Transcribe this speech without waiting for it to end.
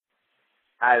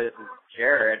Hi, this is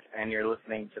Jared, and you're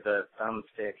listening to the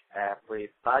Thumbstick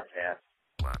Athletes Podcast.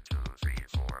 1, 2, 3,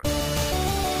 4.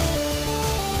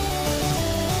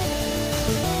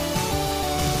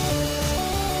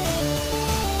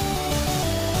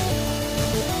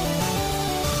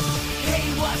 Hey,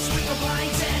 what's with the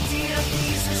blinds and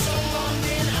DMPs for so long,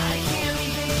 man? I can't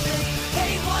even think.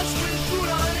 Hey, what's with food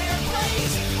on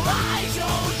airplanes? I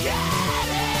don't get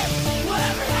it.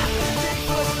 Whatever happened to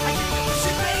Bigfoot? I think that we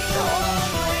should make the whole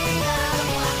plane out of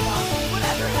black box.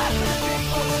 Whatever happened to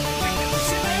Bigfoot? I think that we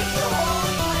should make the whole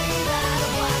plane out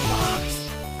of black box.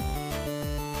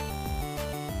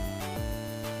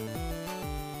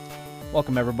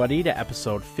 Welcome, everybody, to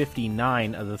episode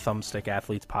 59 of the Thumbstick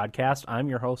Athletes Podcast. I'm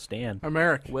your host, Dan. I'm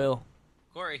Eric. Will.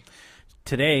 Corey.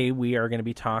 Today, we are going to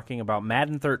be talking about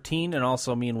Madden 13, and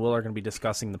also me and Will are going to be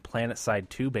discussing the PlanetSide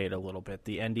 2 beta a little bit.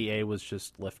 The NDA was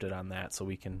just lifted on that, so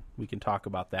we can talk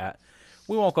about that.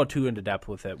 We won't go too into depth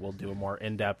with it. We'll do a more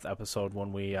in-depth episode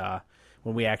when we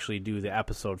actually do the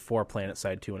episode for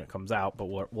PlanetSide 2 when it comes out, but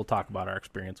we'll talk about our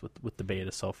experience with the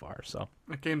beta so far. So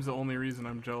That game's the only reason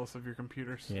I'm jealous of your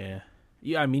computers. Yeah,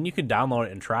 I mean, you can download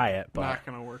it and try it, but Not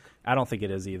gonna work. I don't think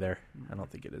it is either.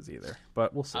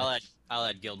 But we'll see. I'll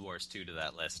add Guild Wars 2 to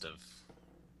that list of.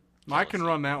 I can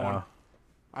run that one.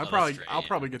 I'll that's true,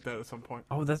 probably get that at some point.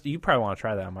 Oh, you probably want to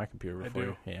try that on my computer before.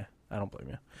 do. Yeah, I don't blame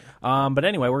you. But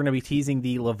anyway, we're going to be teasing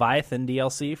the Leviathan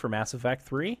DLC for Mass Effect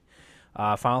 3,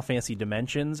 Final Fantasy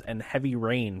Dimensions, and Heavy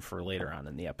Rain for later on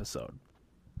in the episode.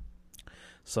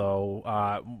 So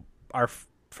our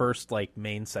first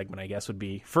main segment, I guess, would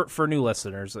be for new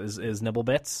listeners is Nibble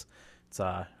Bits. It's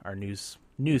our news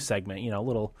segment.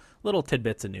 Little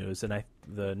tidbits of news, and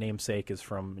the namesake is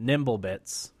from Nimble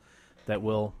Bits that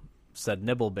Will said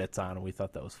Nibble Bits on, and we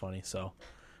thought that was funny. So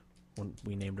when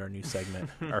we named our new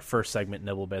segment, our first segment,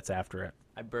 Nibble Bits, after it.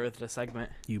 I birthed a segment.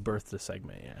 You birthed a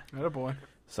segment, yeah. Attaboy.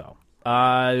 So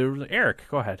Eric,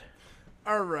 go ahead.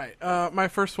 All right. My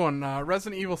first one,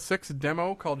 Resident Evil 6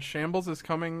 demo called Shambles is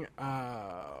coming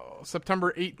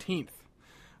September 18th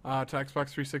to Xbox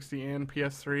 360 and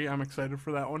PS3. I'm excited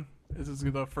for that one. This is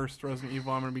the first Resident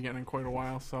Evil I'm going to be getting in quite a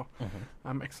while, so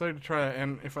I'm excited to try it.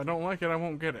 And if I don't like it, I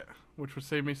won't get it, which would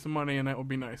save me some money, and that would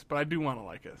be nice. But I do want to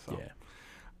like it. So. Yeah.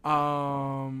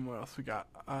 What else we got?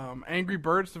 Angry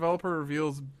Birds developer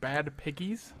reveals Bad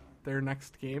Piggies, their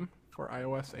next game for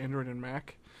iOS, Android, and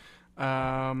Mac.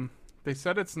 They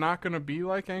said it's not going to be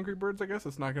like Angry Birds, I guess.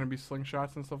 It's not going to be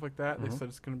slingshots and stuff like that. They said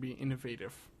it's going to be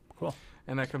innovative. Cool.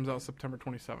 And that comes out September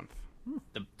 27th.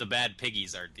 The bad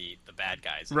piggies are the bad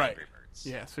guys in Right. Angry Birds.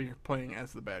 Yeah, so you're playing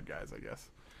as the bad guys, I guess.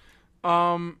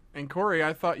 And Corey,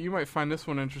 I thought you might find this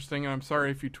one interesting, and I'm sorry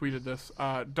if you tweeted this.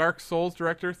 Dark Souls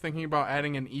director thinking about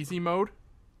adding an easy mode.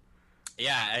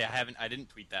 Yeah, I didn't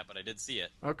tweet that, but I did see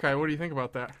it. Okay, what do you think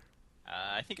about that?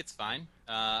 I think it's fine.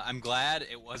 I'm glad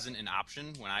it wasn't an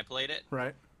option when I played it,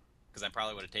 Right. because I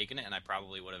probably would have taken it, and I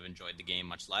probably would have enjoyed the game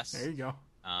much less. There you go.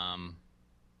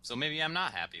 So maybe I'm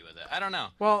not happy with it. I don't know.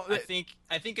 Well, I think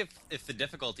if the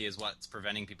difficulty is what's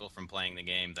preventing people from playing the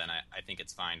game, then I think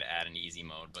it's fine to add an easy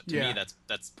mode. But to me,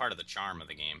 that's part of the charm of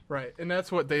the game. Right, and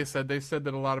that's what they said. They said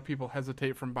that a lot of people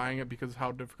hesitate from buying it because of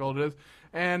how difficult it is.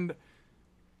 And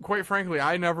quite frankly,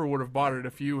 I never would have bought it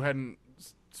if you hadn't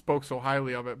spoke so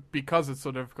highly of it because it's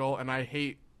so difficult, and I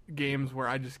hate games where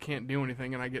I just can't do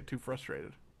anything and I get too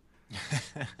frustrated.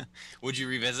 Would you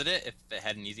revisit it if it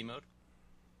had an easy mode?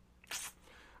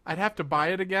 I'd have to buy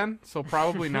it again, so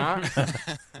probably not.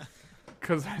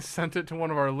 Because I sent it to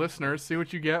one of our listeners. See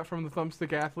what you get from the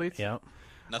Thumbstick Athletes. Yeah.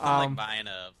 Nothing like buying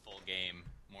a full game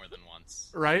more than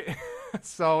once. Right?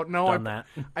 So, no, Done that.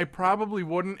 I probably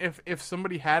wouldn't. If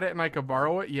somebody had it and I could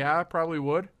borrow it, yeah, I probably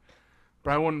would.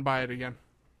 But I wouldn't buy it again.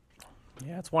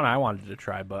 Yeah, it's one I wanted to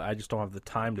try, but I just don't have the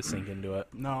time to sink into it.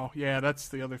 No, yeah, that's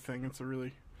the other thing. It's a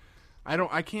really...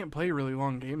 I can't play really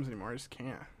long games anymore. I just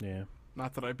can't. Yeah.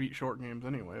 Not that I beat short games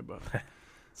anyway, but...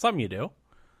 Something you do.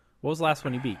 What was the last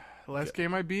one you beat? The last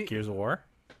game I beat? Gears of War?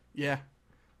 Yeah.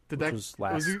 Was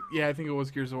last... yeah, I think it was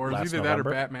Gears of War. It was last either November? that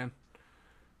or Batman.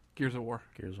 Gears of War.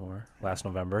 Gears of War. Last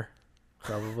November,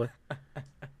 probably.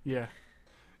 Yeah.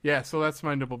 Yeah, so that's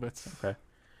my nibble bits. Okay.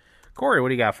 Corey, what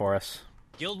do you got for us?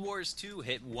 Guild Wars 2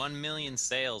 hit 1 million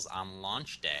sales on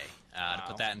launch day. To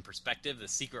put that in perspective, the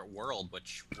Secret World,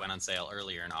 which went on sale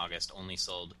earlier in August,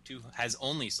 has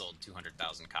only sold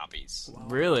 200,000 copies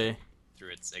Really? through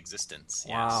its existence.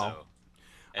 Wow.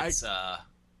 Yeah, so it's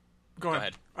Go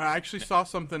ahead. I actually saw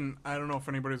something, I don't know if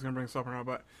anybody's going to bring this up or not,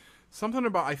 but something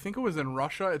about, I think it was in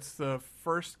Russia, it's the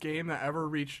first game that ever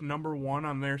reached number 1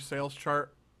 on their sales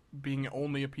chart being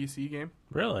only a PC game.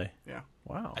 Really? Yeah.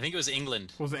 Wow. I think it was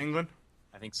England. Was it England?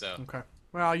 I think so. Okay.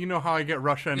 Well, you know how I get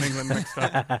Russia and England mixed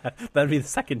up. That'd be the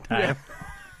second time.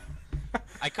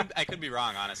 I could be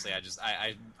wrong, honestly.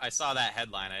 I saw that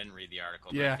headline. I didn't read the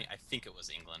article. But Yeah. I think it was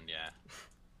England. Yeah.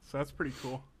 So that's pretty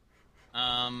cool.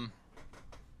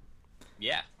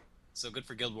 Yeah. So good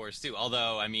for Guild Wars too.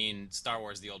 Although, I mean, Star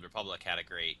Wars: The Old Republic had a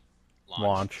great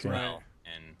launch as yeah. well, Right.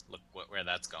 and look where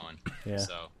that's going. Yeah.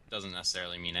 So doesn't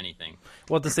necessarily mean anything,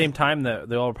 Well, at the same time,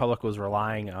 the Old Republic was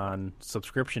relying on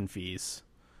subscription fees.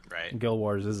 right? Guild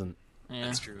Wars isn't. Yeah.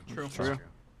 That's true. True. That's true.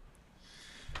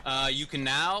 You can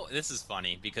now. This is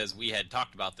funny because we had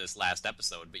talked about this last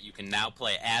episode, but you can now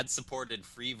play ad-supported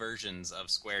free versions of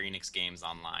Square Enix games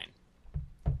online.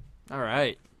 All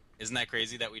right. Isn't that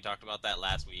crazy that we talked about that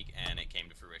last week and it came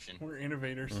to fruition? We're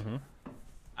innovators.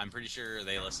 I'm pretty sure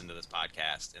they listen to this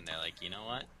podcast and they're like, you know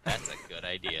what? That's a good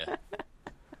idea.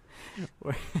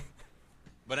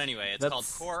 But anyway, it's called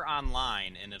Core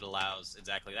Online, and it allows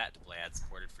exactly that, to play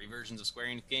ad-supported free versions of Square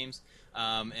Enix games.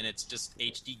 And it's just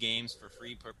HD games for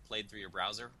free played through your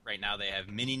browser. Right now they have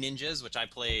Mini Ninjas, which I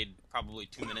played probably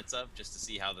 2 minutes of just to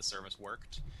see how the service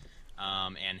worked,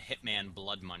 and Hitman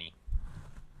Blood Money,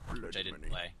 which I didn't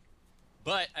play.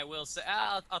 But I will say,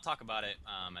 I'll talk about it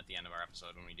at the end of our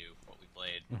episode when we do what we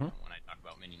played. When I talk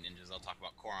about Mini Ninjas, I'll talk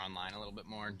about Core Online a little bit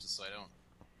more, just so I don't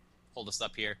hold us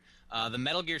up here. The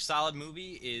Metal Gear Solid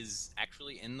movie is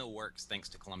actually in the works thanks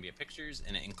to Columbia Pictures,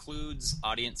 and it includes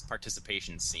audience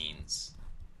participation scenes.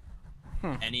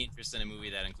 Any interest in a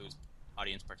movie that includes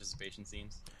audience participation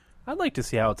scenes? I'd like to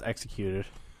see how it's executed.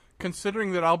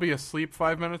 Considering that I'll be asleep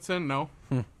 5 minutes in, no.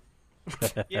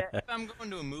 Yeah, if I'm going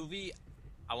to a movie,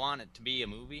 I want it to be a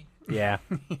movie. Yeah,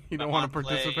 You don't want to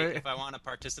participate? If I want to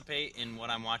participate in what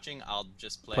I'm watching, I'll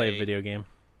just play a video game.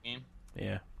 game.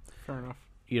 Yeah, Fair enough.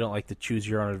 you don't like the choose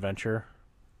your own adventure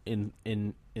in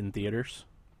theaters.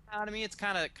 To me, it's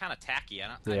kind of tacky.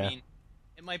 I Yeah. mean,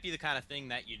 it might be the kind of thing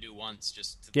that you do once,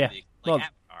 just to Yeah. like Well-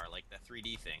 Avatar, like the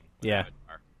 3D thing. with Yeah.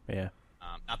 Avatar. Yeah,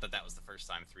 Not that was the first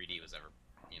time 3D was ever,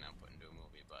 put into a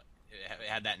movie, but it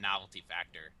had that novelty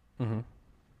factor. Mhm.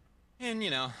 And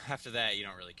after that, you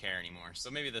don't really care anymore.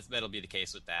 So maybe that'll be the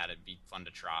case with that. It'd be fun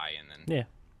to try, and then yeah.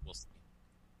 we'll see.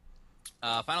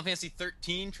 Final Fantasy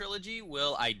 13 trilogy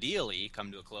will ideally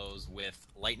come to a close with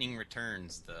Lightning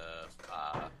Returns, the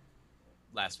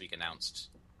last week announced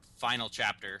final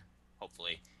chapter,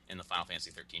 hopefully, in the Final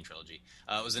Fantasy 13 trilogy.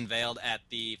 It was unveiled at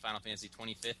the Final Fantasy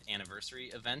 25th anniversary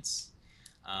events,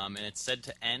 and it's said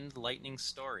to end Lightning's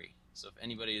story. So if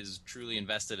anybody is truly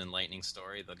invested in Lightning's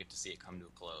story, they'll get to see it come to a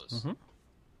close.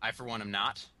 I, for one, am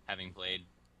not, having played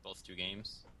both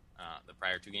the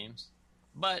prior two games.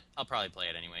 But I'll probably play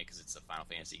it anyway because it's a Final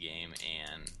Fantasy game,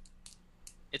 and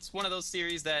it's one of those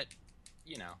series that,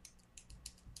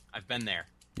 I've been there,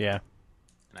 Yeah.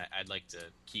 and I'd like to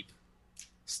keep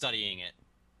studying it.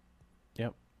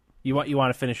 Yep. You want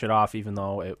to finish it off, even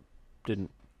though it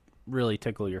didn't really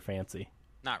tickle your fancy.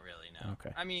 Not really, no.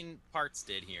 Okay. I mean, parts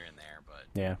did here and there, but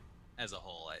Yeah. as a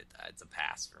whole, it's a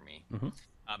pass for me.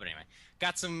 But anyway,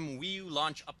 got some Wii U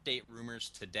launch update rumors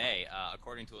today.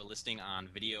 According to a listing on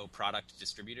Video Product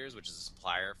Distributors, which is a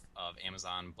supplier of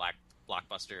Amazon,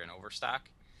 Blockbuster, and Overstock,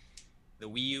 the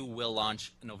Wii U will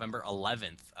launch November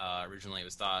 11th. Originally, it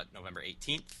was thought November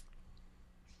 18th.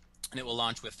 And it will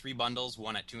launch with 3 bundles,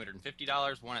 one at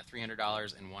 $250, one at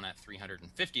 $300, and one at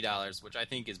 $350, which I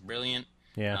think is brilliant.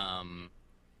 Yeah.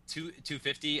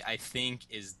 $250, I think,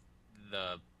 is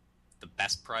the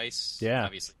best price. Yeah.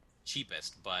 Obviously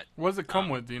cheapest, but What does it come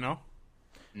with, do you know?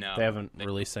 no. They haven't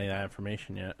released any of that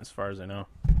information yet, as far as I know.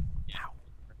 Yeah.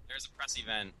 There's a press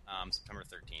event September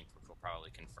 13th, which will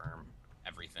probably confirm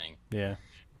everything. Yeah.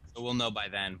 So we'll know by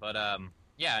then. But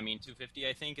yeah, I mean, $250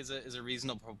 I think is a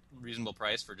reasonable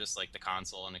price for just like the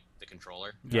console and the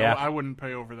controller. Yeah. I wouldn't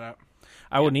pay over that.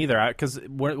 I wouldn't either, because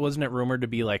wasn't it rumored to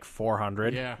be like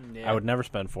 $400? Yeah. I would never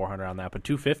spend $400 on that, but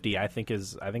 $250 I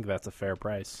think that's a fair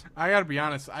price. I gotta be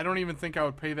honest, I don't even think I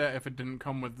would pay that if it didn't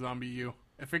come with Zombie U.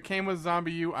 If it came with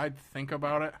Zombie U, I'd think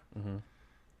about it.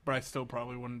 But I still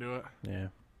probably wouldn't do it. Yeah.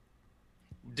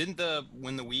 Didn't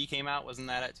when the Wii came out, wasn't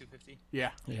that at $250?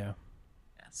 Yeah. Yeah. Yeah.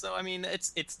 So I mean,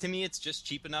 it's to me, it's just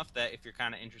cheap enough that if you're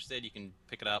kind of interested, you can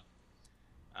pick it up.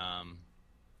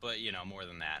 But more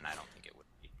than that, and I don't think it would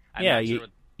be. I'm Yeah, not you sure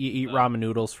eat ramen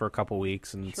noodles for a couple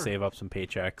weeks and save up some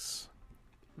paychecks.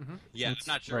 yeah, I'm it's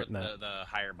not sure right in what the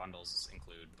higher bundles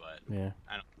include, but Yeah.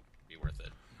 I don't think it'd be worth it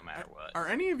no matter what. Are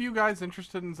any of you guys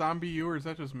interested in Zombie U, or is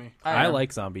that just me? I am.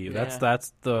 like Zombie U. Yeah.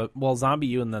 That's the Zombie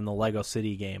U and then the Lego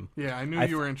City game. Yeah, I knew I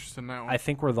you were interested in that one. I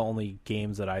think were the only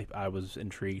games that I was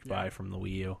intrigued by from the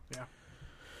Wii U. yeah.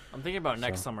 I'm thinking about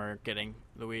next So. summer getting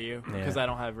the Wii U Yeah. because I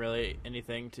don't have really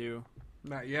anything to.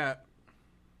 Not yet.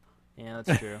 Yeah,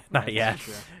 that's true. Not That's yet.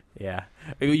 true. Yeah,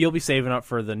 you'll be saving up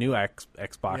for the new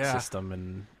Xbox Yeah. system,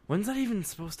 and When's that even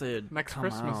supposed to Next come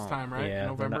Christmas out? time, right? yeah,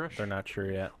 November-ish? they're not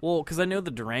sure yet. Well, because I know the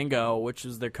Durango, which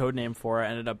is their code name for it,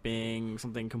 ended up being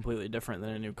something completely different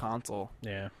than a new console.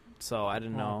 Yeah, So I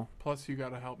didn't know. Plus, you got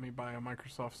to help me buy a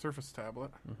Microsoft Surface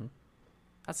tablet.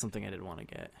 That's something I did want to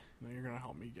get. No, you're going to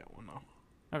help me get one,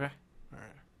 though. Okay. All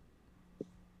right.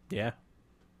 yeah.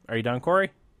 Are you done,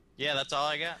 Corey? Yeah, that's all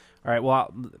I got. All right.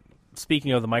 Well,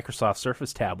 speaking of the Microsoft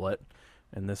Surface tablet,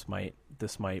 and this might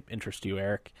interest you,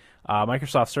 Eric.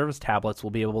 Microsoft Surface tablets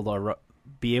will be able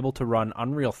to run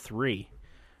Unreal 3,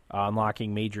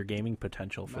 unlocking major gaming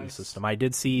potential for the Nice. system. I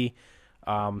did see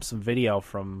some video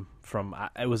from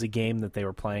it was a game that they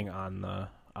were playing on the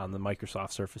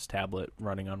Microsoft Surface tablet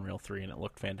running Unreal 3, and it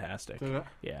looked fantastic. Did it?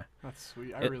 Yeah, That's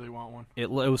sweet. I It- really want one. it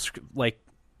was like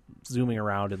zooming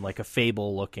around in like a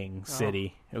Fable-looking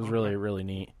city. It was really, really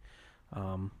neat.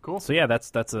 Cool. So yeah,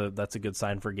 that's a good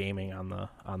sign for gaming on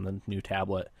the new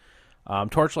tablet.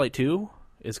 Torchlight 2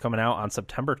 is coming out on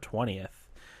September 20th.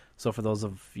 So for those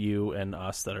of you and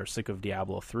us that are sick of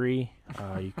Diablo 3,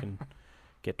 you can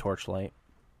get Torchlight,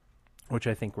 which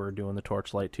I think we're doing the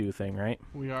Torchlight 2 thing, right?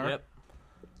 We are. Yep.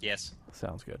 Yes.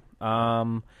 Sounds good.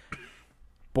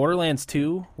 Borderlands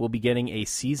 2 will be getting a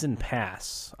season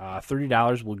pass.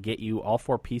 $30 will get you all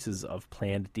 4 pieces of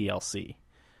planned DLC.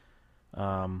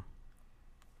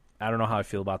 I don't know how I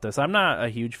feel about this. I'm not a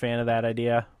huge fan of that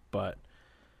idea, but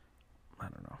I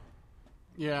don't know.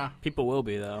 Yeah. People will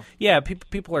be, though. Yeah,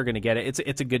 people are going to get it.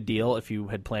 It's a good deal if you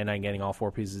had planned on getting all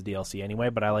 4 pieces of DLC anyway,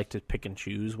 but I like to pick and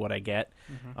choose what I get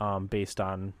based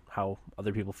on how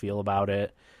other people feel about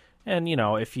it. And, you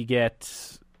know, if you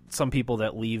get some people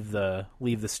that leave the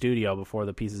studio before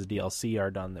the pieces of DLC are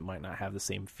done that might not have the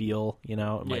same feel, you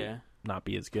know, it might not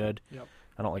be as good. Yep.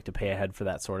 I don't like to pay ahead for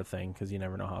that sort of thing because you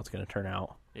never know how it's going to turn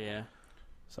out. Yeah.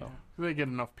 So If they get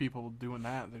enough people doing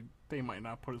that, they might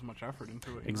not put as much effort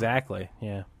into it. you know? exactly,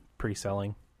 yeah,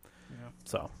 pre-selling. Yeah.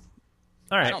 So, all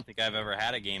right. I don't think I've ever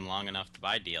had a game long enough to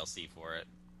buy DLC for it.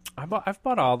 I've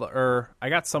bought all I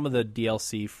got some of the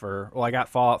DLC I got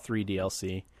Fallout 3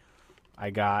 DLC. I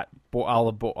got all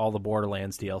the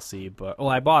Borderlands DLC, but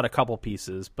I bought a couple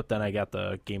pieces, but then I got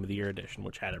the Game of the Year edition,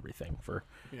 which had everything for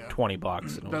Yeah. $20,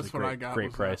 and it was That's a what I great, got. great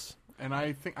was price. that. And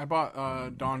I think I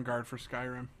bought Dawn Guard for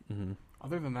Skyrim. Mm-hmm.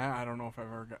 Other than that, I don't know if I've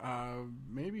ever got...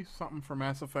 maybe something for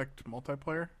Mass Effect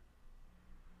multiplayer?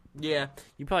 Yeah.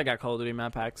 You probably got Call of Duty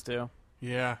map packs, too.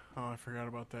 Yeah. Oh, I forgot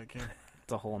about that game.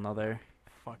 It's a whole nother.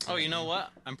 Fuck. Oh, you know what?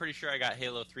 I'm pretty sure I got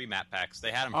Halo 3 map packs. They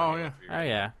had them for Oh, Halo yeah. 3. Oh,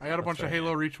 yeah. I got a bunch right. of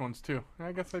Halo Reach ones, too.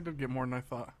 I guess I did get more than I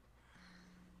thought.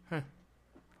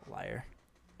 Liar.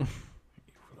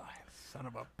 Son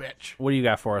of a bitch. What do you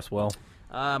got for us, Will?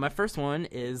 My first one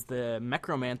is the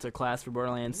Necromancer class for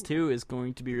Borderlands 2 is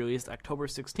going to be released October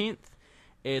 16th.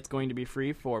 It's going to be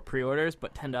free for pre-orders,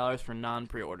 but $10 for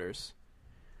non-pre-orders.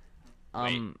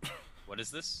 Wait, what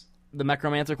is this? The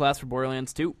Necromancer class for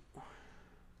Borderlands 2.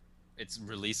 It's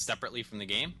released separately from the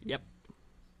game? Yep.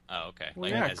 Oh, okay. Well,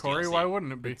 Like yeah, as Corey, DLC? why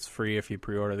wouldn't it be? It's free if you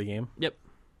pre-order the game. Yep.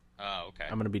 Oh, okay.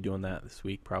 I'm going to be doing that this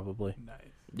week, probably. Nice.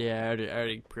 Yeah, I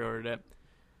already pre-ordered it.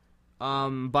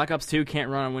 Black Ops 2 can't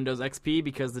run on Windows XP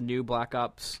because the new Black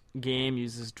Ops game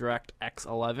uses DirectX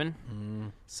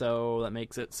 11. So that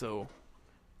makes it so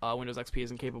Windows XP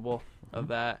isn't capable of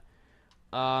that.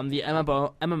 The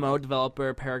MMO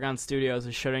developer Paragon Studios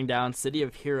is shutting down City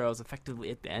of Heroes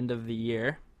effectively at the end of the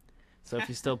year. So if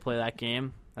you still play that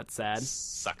game, that's sad.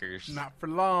 Suckers. Not for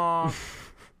long.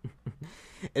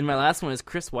 And my last one is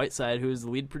Chris Whiteside, who is the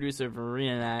lead producer of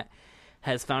ArenaNet,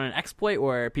 has found an exploit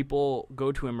where people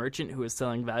go to a merchant who is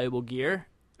selling valuable gear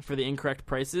for the incorrect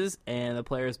prices, and the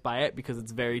players buy it because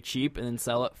it's very cheap, and then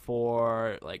sell it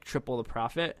for like triple the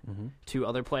profit to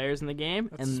other players in the game.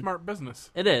 That's and smart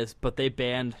business. it is, but they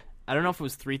banned. I don't know if it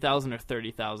was 3,000 or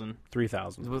 30,000.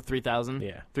 3,000. It was 3,000.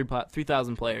 Yeah.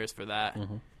 3,000 players for that.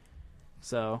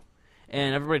 So,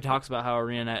 and everybody talks about how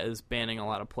ArenaNet is banning a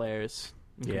lot of players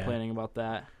and Yeah. complaining about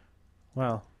that.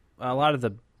 Well, a lot of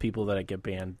the people that get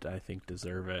banned, I think,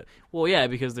 deserve it. Well, yeah,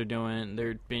 because they're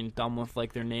being dumb with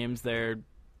like their names. They're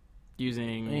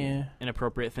using Yeah.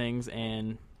 inappropriate things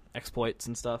and exploits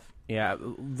and stuff. Yeah,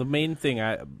 the main thing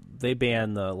they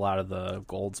ban a lot of the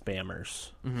gold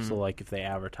spammers. So like if they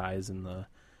advertise in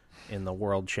the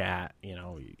world chat, you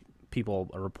know, people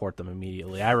report them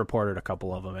immediately. I reported a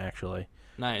couple of them actually,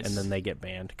 Nice. and then they get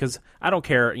banned because I don't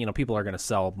care. You know, people are going to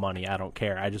sell money. I don't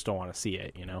care. I just don't want to see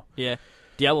it. You know. yeah,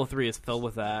 Diablo 3 is filled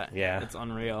with that. Yeah. It's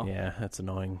unreal. Yeah, that's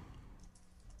annoying.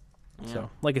 Yeah. So,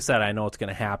 like I said, I know it's going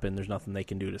to happen. There's nothing they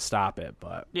can do to stop it,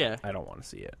 but Yeah. I don't want to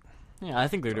see it. Yeah, I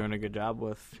think they're doing a good job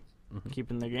with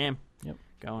keeping their game Yep.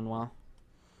 going well.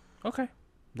 Okay. Is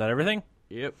that everything?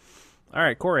 Yep. All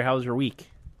right, Corey, how was your week?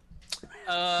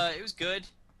 It was good.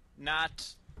 Not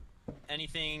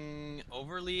anything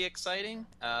overly exciting.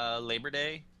 Labor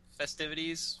Day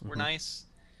festivities were nice.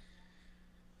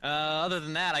 Other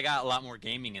than that, I got a lot more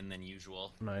gaming in than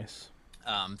usual. Nice.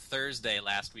 Thursday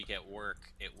last week at work,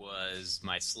 it was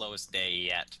my slowest day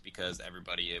yet because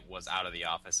everybody was out of the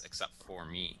office except for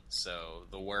me. So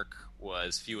the work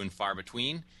was few and far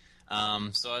between.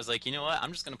 So I was like, you know what?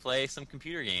 I'm just going to play some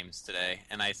computer games today.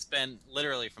 And I spent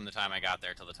literally from the time I got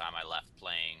there till the time I left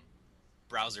playing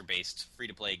browser-based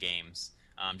free-to-play games.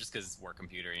 Just because it's work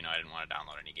computer, I didn't want to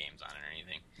download any games on it or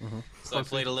anything. So I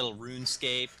played a little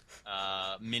RuneScape,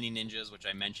 Mini Ninjas, which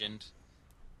I mentioned,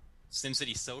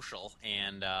 SimCity Social,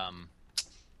 and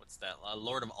what's that?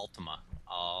 Lord of Ultima,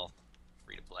 all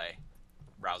free-to-play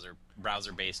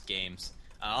browser-based games.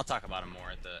 I'll talk about them more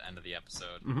at the end of the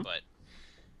episode, but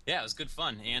yeah, it was good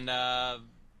fun. And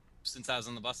since I was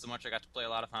on the bus so much, I got to play a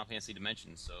lot of Final Fantasy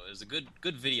Dimensions, so it was a good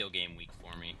video game week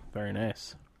for me. Very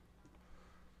nice.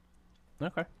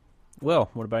 Okay. Will,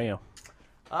 what about you?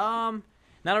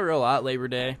 Not a real lot. Labor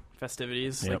Day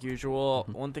festivities, Yep. like usual.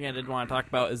 One thing I did want to talk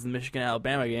about is the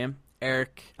Michigan-Alabama game.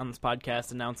 Eric, on this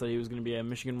podcast, announced that he was going to be a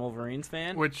Michigan Wolverines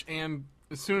fan. And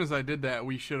as soon as I did that,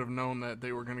 we should have known that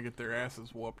they were going to get their asses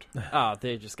whooped. Oh,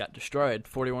 they just got destroyed,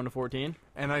 41-14.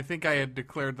 And I think I had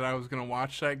declared that I was going to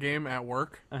watch that game at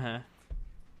work. Uh-huh.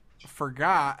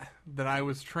 Forgot that I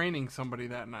was training somebody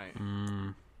that night.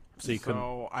 So you couldn't.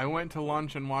 So I went to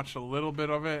lunch and watched a little bit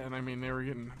of it, and I mean, they were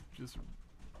getting just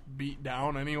beat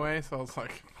down anyway, so I was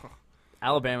like...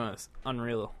 Alabama is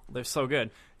unreal. They're so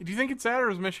good. Do you think it's that, or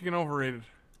is Michigan overrated?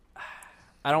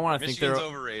 I don't want to think Michigan's they're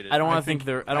overrated. I don't want to think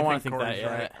they're. I don't want to think that Corey's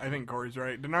yet. right. I think Corey's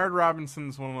right. Denard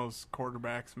Robinson's one of those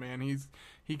quarterbacks, man.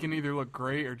 He can either look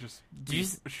great or just be you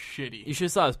shitty. You should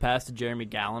have saw his pass to Jeremy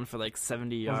Gallon for like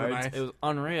 70 Was it yards. nice? It was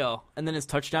unreal. And then his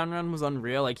touchdown run was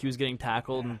unreal. Like he was getting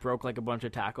tackled and broke like a bunch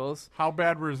of tackles. How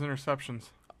bad were his interceptions?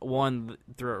 One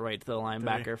threw it right to the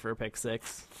linebacker for a pick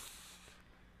six.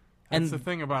 That's And the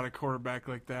thing about a quarterback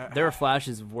like that. there were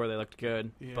flashes of where they looked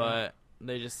good, Yeah. but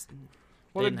they just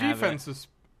Well, the didn't have defense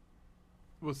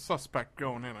was suspect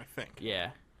going in, I think.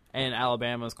 yeah. And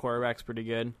Alabama's quarterback's pretty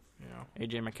good, Yeah.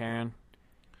 AJ McCarron.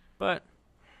 But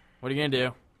what are you gonna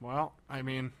do? Well, I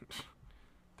mean,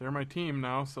 they're my team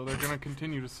now, so they're going to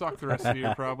continue to suck the rest of the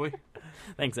year, probably.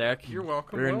 Thanks, Eric. You're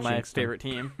welcome. You're in Will. my Jinxed him. favorite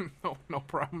team. No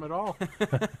problem at all.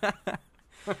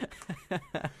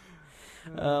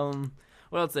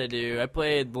 What else did I do? I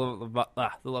played the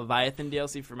Leviathan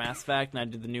DLC for Mass Effect, and I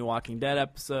did the new Walking Dead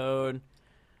episode.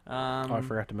 I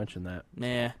forgot to mention that.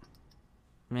 Meh.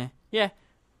 Yeah.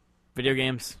 Video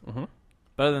games. Mhm.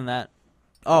 But other than that,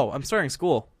 I'm starting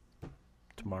school.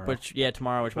 Tomorrow.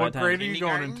 Tomorrow. Which by What the time grade are you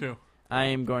going Kindergarten? into? I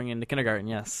am going into kindergarten.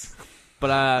 Yes, but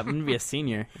I'm gonna be a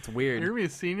senior. It's You're weird. going to be a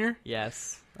senior?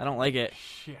 Yes, I don't like it.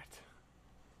 Shit.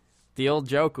 The old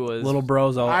joke was Little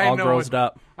bros all I know grossed it.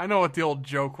 up. I know what the old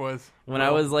joke was. when I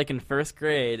was like in first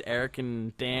grade. Eric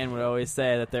and Dan would always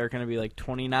say that they were gonna be like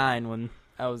 29 when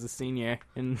I was a senior,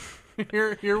 and Here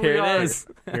we here are. it is.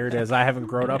 Here it is. I haven't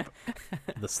grown up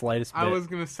the slightest bit. I was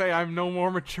going to say I'm no more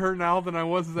mature now than I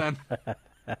was then.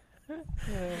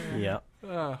 Yeah.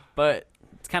 But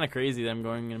it's kind of crazy that I'm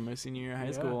going into my senior year of high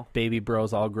Yeah. school. Baby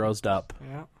bros all grossed up.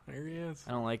 Yeah, there he is.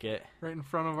 I don't like it. Right in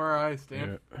front of our eyes,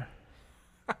 Dan.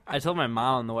 I told my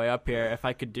mom on the way up here if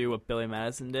I could do what Billy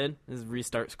Madison did, is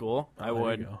restart school, I there you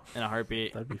would go. in a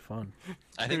heartbeat. That'd be fun.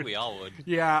 I think we all would.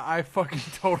 Yeah, I fucking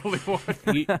totally would.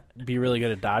 You'd be really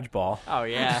good at dodgeball. Oh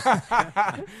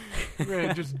yeah,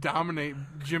 Man, just dominate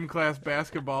gym class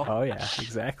basketball. Oh, yeah.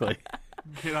 Exactly.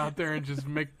 Get out there and just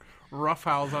make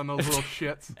roughhouse on those little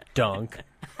shits. Dunk.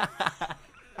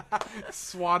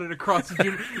 Swat it across the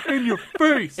gym in your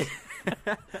face.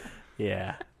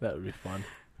 Yeah. That would be fun.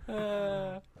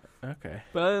 Okay.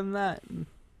 but other than that,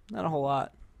 not a whole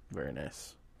lot. Very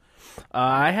nice.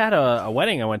 I had a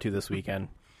wedding I went to this weekend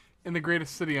In the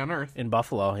greatest city on earth. in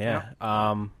Buffalo.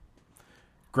 Yeah.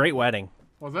 Great wedding.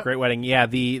 Was it? Great wedding. Yeah.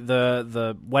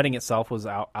 The wedding itself was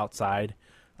outside,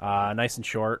 nice and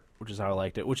short, which is how I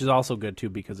liked it. Which is also good too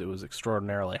because it was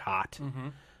extraordinarily hot.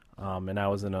 Mm-hmm. And I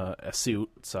was in a suit,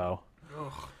 so.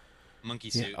 Monkey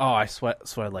suit. Oh, I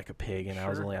sweated like a pig, and I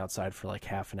was only outside for like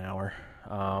half an hour.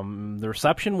 The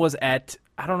reception was at,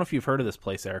 I don't know if you've heard of this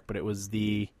place, Eric, but it was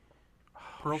the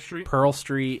Pearl Street. Pearl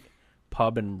Street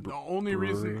Pub and The only Brewery.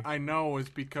 reason I know is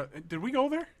because did we go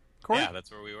there, Corey? Yeah,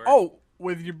 that's where we were. Oh,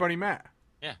 with your buddy Matt.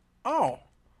 Yeah. Oh,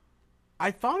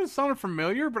 I thought it sounded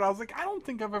familiar, but I was like, I don't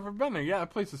think I've ever been there. Yeah, that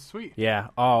place is sweet. Yeah.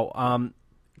 Oh,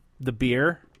 the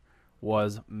beer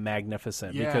was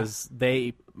magnificent Yeah. because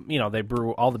they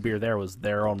brew all the beer there was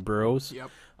their own brews. Yep.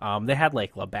 They had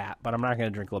like Labatt, but I'm not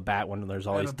going to drink Labatt when there's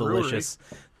all At these a brewery.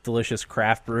 delicious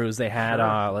craft brews. They had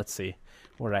let's see,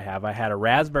 what did I have? I had a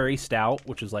raspberry stout,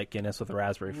 which is like Guinness with a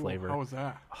raspberry flavor. How was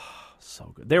that?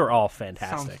 So good. They were all Sounds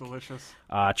fantastic. delicious.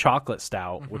 Chocolate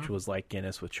stout, which was like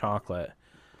Guinness with chocolate.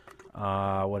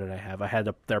 What did I have? I had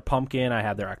their pumpkin. I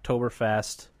had their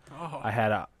Oktoberfest. Oh, I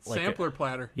had a sampler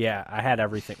platter. Yeah, I had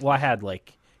everything. Well, I had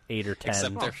like 8 or 10.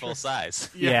 Except they're full size.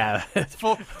 Yeah,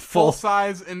 Full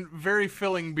size and very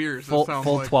filling beers. full it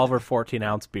sounds 12 or 14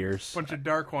 ounce beers. bunch of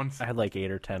dark ones. I had like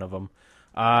 8 or 10 of them.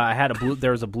 I had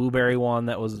there was a blueberry one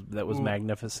that was Ooh.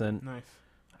 magnificent. Nice.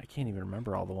 I can't even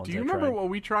remember all the ones. Do you I remember tried. what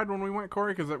we tried when we went,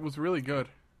 Corey? Because it was really good.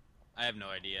 I have no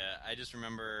idea. I just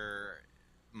remember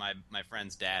my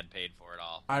friend's dad paid for it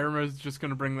all. I remember just going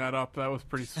to bring that up. That was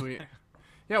pretty sweet.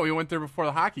 Yeah, we went there before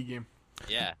the hockey game.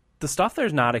 Yeah. The stuff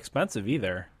there's not expensive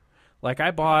either. Like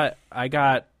I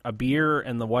got a beer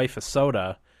and the wife a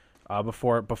soda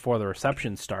before the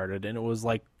reception started, and it was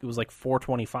like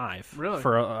 $4.25 Really?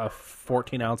 for a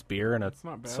 14-ounce beer and a It's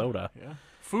not bad. soda. Yeah.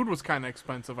 Food was kind of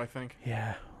expensive, I think.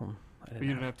 Yeah, I But didn't you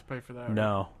know. didn't have to pay for that. right?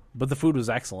 No, but the food was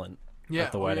excellent. Yeah,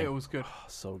 at the oh, wedding. yeah, it was good.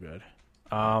 So good.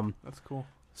 That's cool.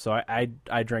 So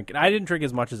I drink it. I didn't drink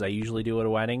as much as I usually do at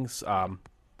weddings,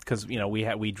 because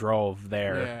we drove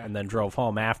there Yeah. and then drove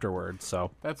home afterwards.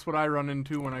 So That's what I run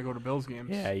into when I go to Bills games.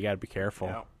 yeah, you got to be careful.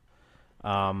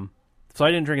 Yeah. So I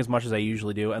didn't drink as much as I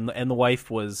usually do, and the wife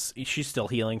she's still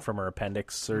healing from her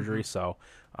appendix surgery, so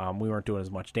we weren't doing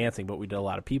as much dancing, but we did a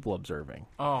lot of people observing.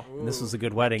 Oh, And this was a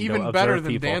good wedding. Even to observe better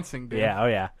than people. dancing, dude. Yeah, oh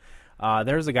yeah.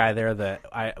 There's a guy there that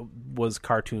I was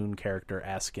cartoon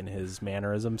character-esque in his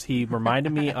mannerisms. He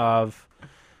reminded me of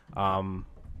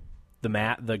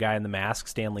the guy in the mask,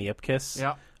 Stanley Ipkiss.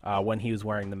 Yeah. When he was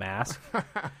wearing the mask,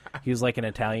 he was like an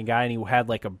Italian guy, and he had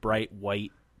like a bright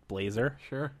white blazer,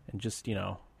 sure. and just Do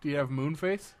you have moon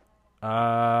face?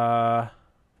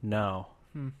 no.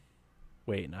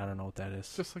 Wait, I don't know what that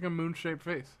is. Just like a moon-shaped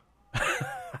face.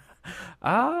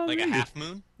 Like a half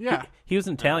moon? Yeah. He was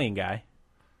an Italian guy,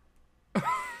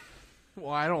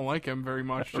 Well, I don't like him very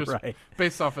much, just right?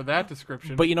 based off of that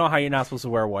description. But you know how you're not supposed to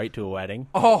wear white to a wedding,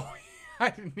 oh, I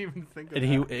didn't even think of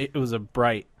and that. it was a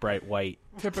bright white.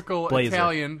 Typical blazer.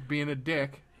 Italian being a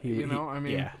dick. I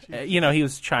mean, yeah. geez. He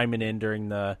was chiming in during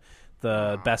the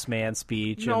best man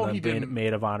speech No, and he the didn't.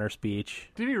 maid of honor speech.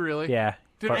 Did he really? Yeah.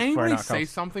 Did for anybody knockout. say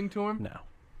something to him?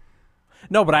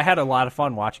 No, but I had a lot of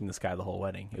fun watching this guy the whole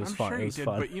wedding. It was I'm fun. sure It he was did,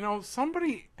 fun.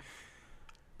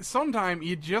 but sometime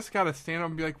you just got to stand up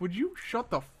and be like, would you shut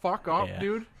the fuck up, Yeah.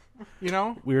 dude? You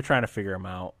know? We were trying to figure him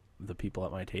out. The people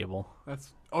at my table.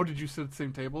 Did you sit at the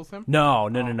same table as him? No.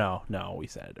 We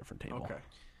sat at a different table. Okay.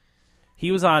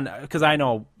 He was on because I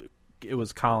know it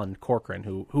was Colin Corcoran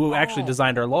who actually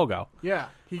designed our logo. Yeah.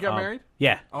 He got married?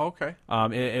 Yeah. Oh, okay.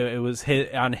 It was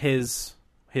on his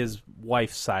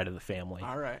wife's side of the family.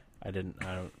 All right. I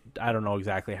don't know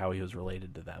exactly how he was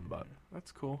related to them, but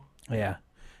That's cool. yeah,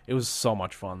 it was so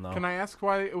much fun though. Can I ask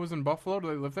why it was in Buffalo? Do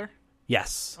they live there?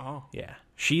 Yes. Oh. Yeah.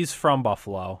 She's from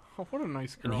Buffalo, Oh, what a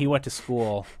nice girl. and he went to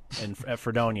school at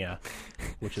Fredonia,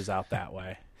 which is out that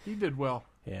way. He did well.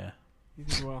 Yeah. He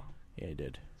did well. Yeah, he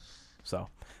did. So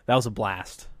that was a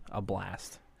blast.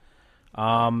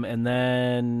 And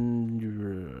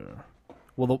then,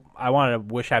 I wanted to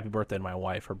wish happy birthday to my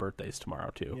wife. Her birthday's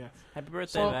tomorrow too. Yes. Happy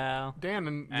birthday, So, Val. Dan,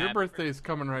 and your Happy birthday is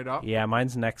coming right up. Yeah,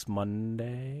 mine's next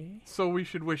Monday. So we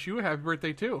should wish you a happy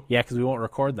birthday, too. Yeah, because we won't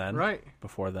record then. Right.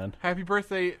 Before then. Happy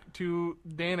birthday to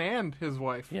Dan and his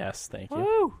wife. Yes, thank you.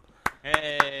 Woo!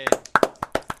 Hey.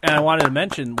 And I wanted to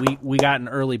mention we got an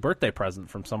early birthday present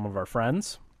from some of our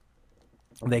friends.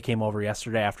 They came over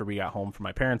yesterday after we got home from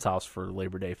my parents' house for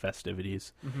Labor Day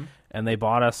festivities, and they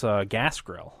bought us a gas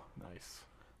grill, Nice.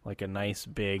 like a nice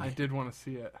big I did want to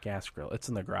see it. gas grill. It's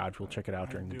in the garage. We'll check it out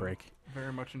during the do break.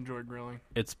 Very much enjoy grilling.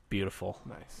 It's beautiful.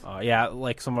 Nice. Yeah,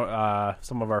 like some of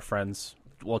our friends.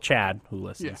 Well, Chad, who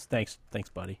listens. Yeah. Thanks,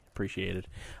 buddy. Appreciate it.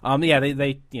 Yeah,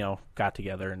 they got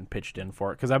together and pitched in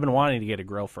for it because I've been wanting to get a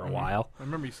grill for a while. I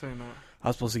remember you saying that. I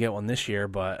was supposed to get one this year,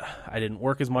 but I didn't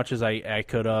work as much as I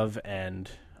could have, and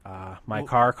my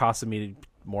car costed me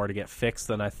more to get fixed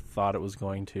than I thought it was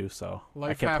going to, so I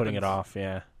Life kept putting it happens. off,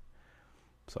 yeah.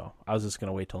 So I was just going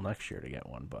to wait till next year to get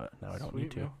one, but now I don't need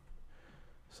Sweet, to. man.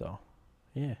 So,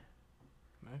 yeah.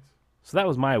 Nice. So that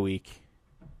was my week.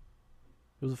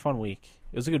 It was a fun week.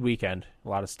 It was a good weekend. A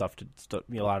lot of stuff a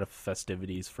lot of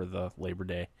festivities for the Labor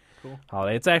Day Cool.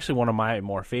 holiday. It's actually one of my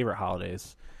more favorite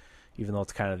holidays, even though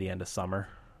it's kind of the end of summer.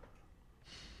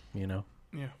 You know,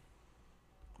 Yeah.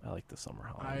 I like the summer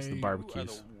holidays, the I- Are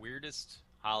barbecues. the weirdest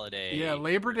holiday. Yeah,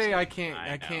 Labor Day I person.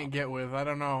 can't know. get with. I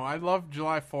don't know. I love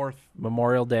July 4th.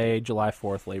 Memorial Day, July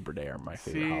 4th, Labor Day are my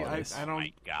favorite See, holidays. I don't.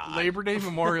 My God. Labor Day,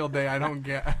 Memorial Day, I don't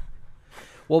get.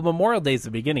 Well, Memorial Day is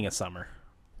the beginning of summer.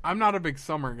 I'm not a big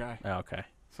summer guy, Oh, okay.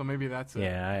 so maybe that's it.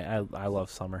 Yeah, I love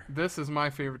summer. This is my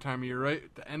favorite time of year, right?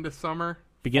 The end of summer,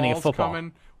 Beginning of fall's football.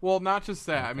 Coming. Well, not just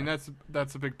that. I mean,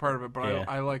 that's a big part of it. But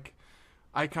Yeah.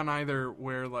 I can either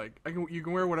wear you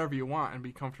can wear whatever you want and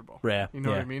be comfortable. Yeah, You know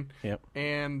what yeah. I mean? Yep.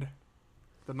 And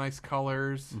the nice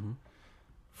colors, Mm-hmm.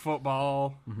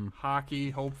 football, hockey,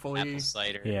 hopefully, Apple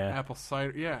cider. Yeah. apple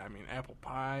cider. Yeah, I mean apple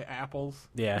pie, apples.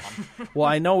 Yeah. Well,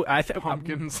 I know.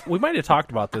 Pumpkins. We might have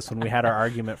talked about this when we had our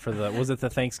argument for was it the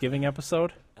Thanksgiving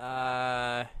episode?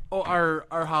 Uh, Oh, our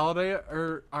holiday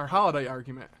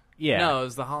argument. Yeah. No, it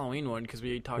was the Halloween one because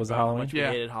we talked Was it about how Halloween? much we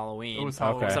Yeah. hated Halloween. It was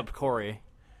Halloween. Okay. Except Corey.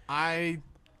 I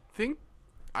think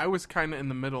I was kind of in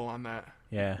the middle on that.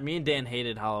 Yeah. Me and Dan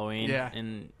hated Halloween. Yeah.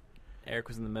 And Eric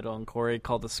was in the middle, and Corey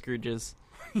called the Scrooges.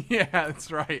 Yeah,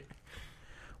 that's right.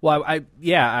 Well, I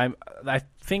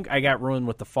think I got ruined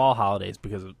with the fall holidays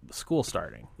because of school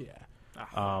starting. Yeah,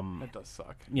 that does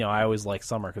suck. You know, I always liked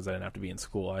summer because I didn't have to be in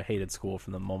school. I hated school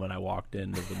from the moment I walked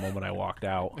in to the moment I walked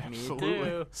out.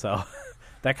 Absolutely. So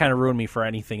that kind of ruined me for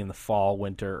anything in the fall,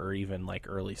 winter, or even like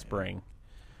early spring.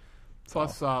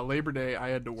 Plus, Labor Day, I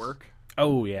had to work.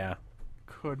 Oh yeah,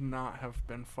 Could not have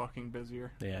been fucking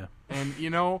busier. yeah, And,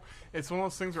 it's one of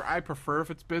those things where I prefer if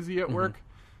it's busy Mm-hmm. at work.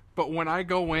 But when I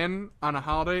go in on a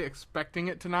holiday expecting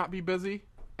it to not be busy,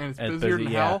 and it's and busier busy,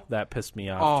 than yeah, hell, that pissed me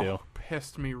off too. Mm-hmm.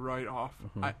 pissed me right off.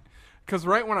 Because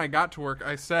right when I got to work,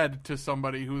 I said to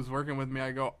somebody who was working with me,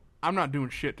 I go, I'm not doing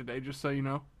shit today, just so you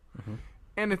know. Mm-hmm.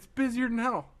 And it's busier than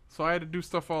hell. So I had to do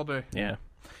stuff all day. Yeah,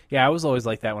 yeah, I was always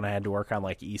like that when I had to work on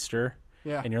like Easter.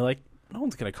 Yeah. And you're like, no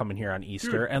one's gonna come in here on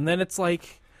Easter, Dude. and then it's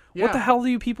like, Yeah. what the hell do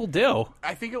you people do?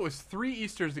 I think it was 3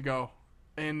 Easters ago.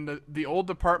 And the old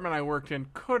department I worked in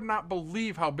could not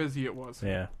believe how busy it was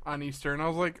Yeah, on Easter. And I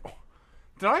was like, oh,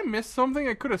 did I miss something?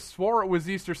 I could have swore it was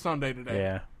Easter Sunday today.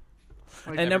 yeah.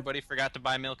 Like, And Everybody forgot to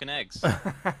buy milk and eggs.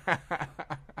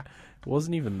 It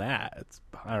wasn't even that. It's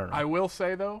I don't know. I will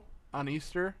say, though, on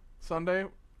Easter Sunday,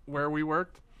 where we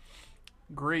worked,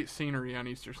 great scenery on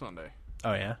Easter Sunday.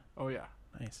 Oh yeah, Oh, yeah.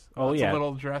 nice. Oh Lots yeah, of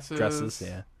little dresses. dresses.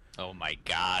 Yeah. Oh my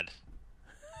God.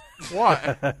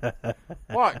 What?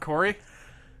 What, Corey?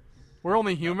 We're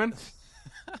only human.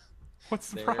 What's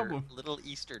the They're problem? little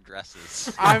Easter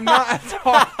dresses. I'm not.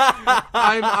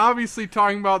 I'm obviously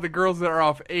talking about the girls that are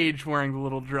of age wearing the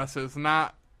little dresses,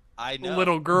 not I know.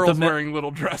 little girls The mi- wearing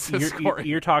little dresses. Corey.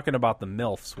 You're talking about the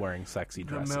MILFs wearing sexy The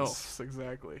dresses. MILFs,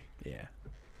 exactly. Yeah.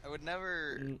 I would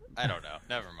never. I don't know.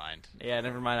 Never mind. Yeah,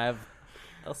 never mind.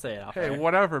 I'll say it off Hey, air.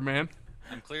 whatever, man.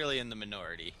 I'm clearly in the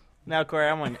minority. Now, Corey,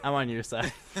 I'm on your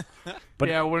side. But-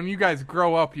 yeah, when you guys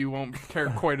grow up, you won't care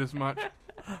quite as much.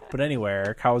 But anyway,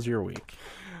 Eric, how was your week?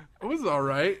 It was all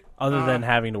right. Other than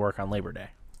having to work on Labor Day.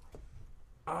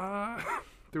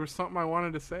 There was something I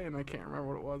wanted to say, and I can't remember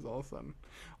what it was all of a sudden.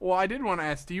 Well, I did want to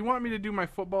ask, do you want me to do my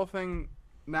football thing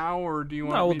now, or do you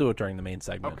want No, we'll me... do it during the main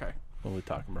segment. Okay. When we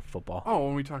talk about football. Oh,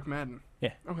 when we talk Madden.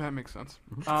 Yeah. Okay, that makes sense.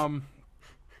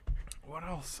 What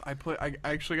else? I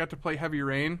actually got to play Heavy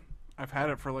Rain. I've had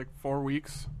it for like 4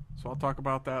 weeks, so I'll talk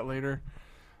about that later.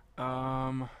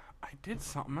 I did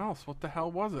something else. What the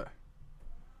hell was it?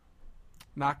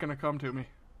 Not gonna come to me.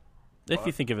 If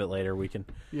you think of it later, we can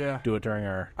Yeah. do it during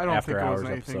our I don't after think it was hours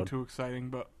anything episode. too exciting,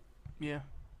 but yeah.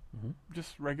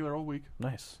 Just regular old week.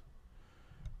 Nice.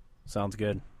 Sounds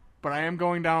good. But I am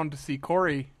going down to see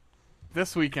Corey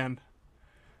this weekend.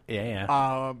 Yeah,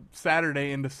 yeah.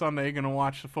 Saturday into Sunday, gonna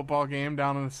watch the football game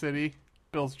down in the city.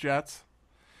 Bills Jets.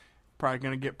 Probably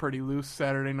gonna get pretty loose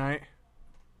Saturday night.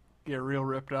 Get real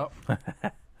ripped up.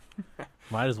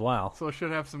 Might as well. So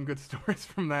should have some good stories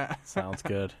from that. Sounds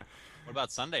good. What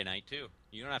about Sunday night too?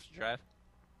 You don't have to drive.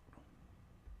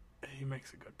 He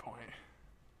makes a good point.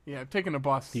 Yeah, taking the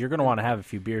bus. You're going to want to have a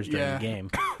few beers during Yeah. the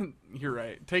game. You're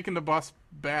right. Taking the bus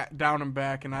back down and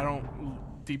back, and I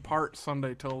don't depart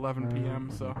Sunday till 11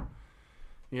 p.m. So,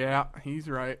 yeah, he's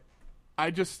right.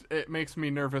 It makes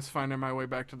me nervous finding my way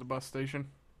back to the bus station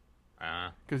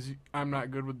because I'm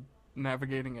not good with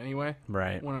navigating anyway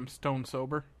Right. when I'm stone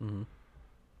sober. Mm-hmm.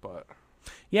 But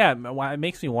Yeah, it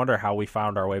makes me wonder how we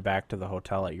found our way back to the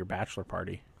hotel at your bachelor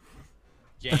party.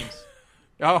 James.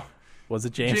 Was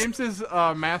it James? James is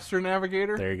a master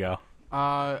navigator. There you go.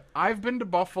 I've been to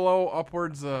Buffalo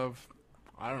upwards of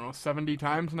 70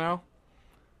 times now.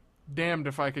 Damned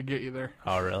if I could get you there.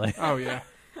 Oh, really? Oh yeah.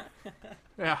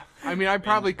 Yeah. I mean, I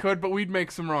probably could, but we'd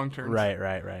make some wrong turns.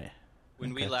 Right.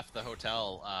 When we left the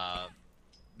hotel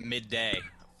midday,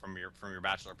 from your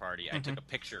bachelor party, I took a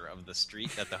picture of the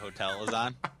street that the hotel was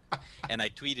on, and I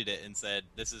tweeted it and said,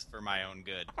 "This is for my own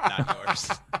good, not yours."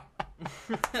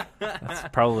 That's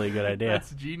probably a good idea.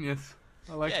 That's genius.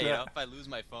 I like that. You know, if I lose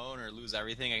my phone or lose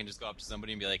everything, I can just go up to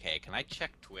somebody and be like, "Hey, can I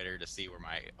check Twitter to see where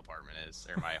my apartment is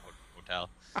or my hotel?"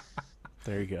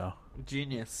 There you go.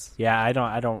 Genius. Yeah, I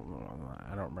don't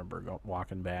remember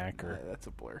walking back or. That's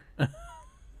a blur.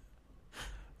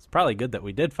 It's probably good that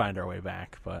we did find our way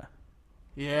back, but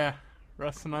Yeah,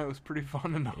 rest of the night was pretty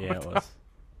fun enough. yeah, it was.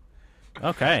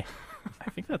 Okay, I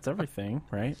think that's everything,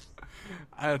 right?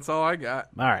 That's all I got.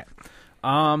 All right.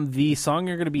 The song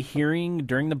you're going to be hearing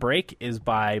during the break is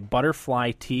by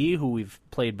Butterfly T, who we've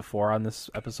played before on this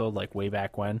episode, like way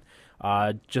back when.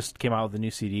 Just came out with a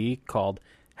new CD called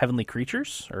Heavenly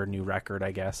Creatures, or a new record,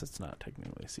 I guess. It's not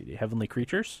technically a CD. Heavenly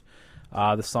Creatures.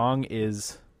 The song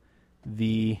is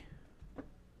The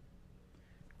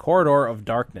Corridor of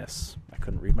Darkness. I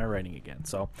couldn't read my writing again.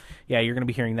 So, yeah, you're going to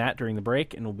be hearing that during the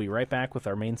break, and we'll be right back with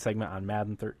our main segment on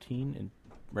Madden 13 and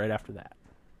right after that.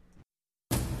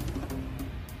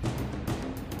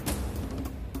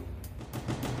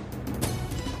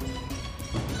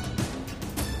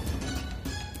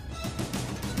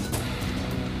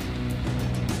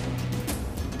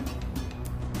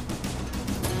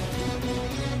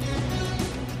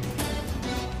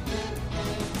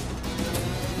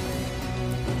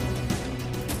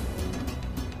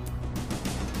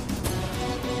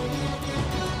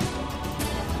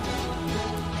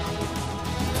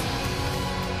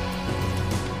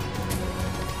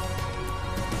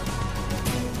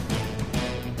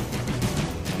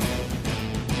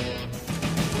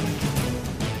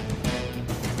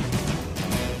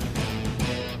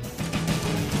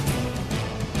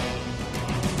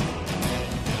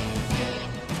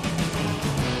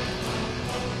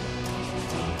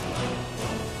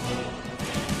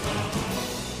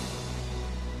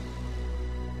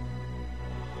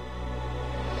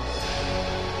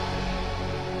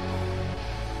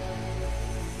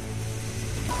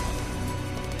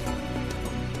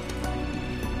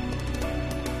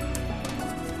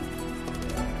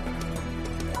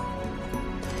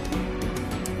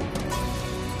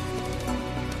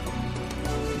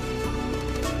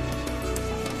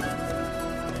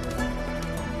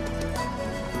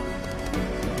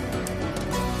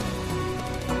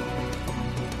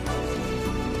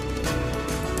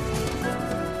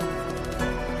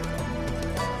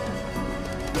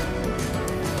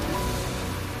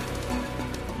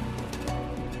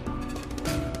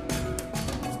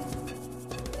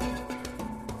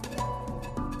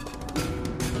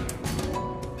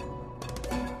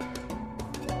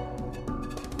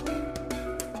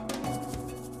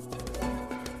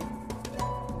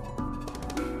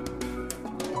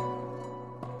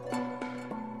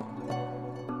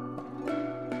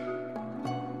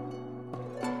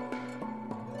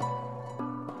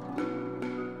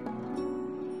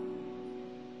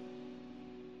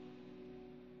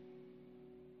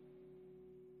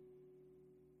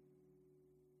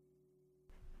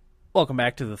 Welcome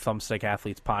back to the Thumbstick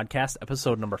Athletes Podcast,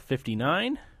 episode number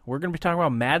 59. We're going to be talking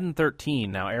about Madden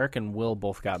 13. Now, Eric and Will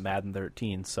both got Madden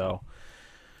 13, so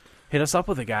hit us up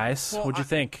with it, guys. Well, What'd you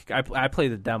think? I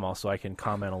played the demo, so I can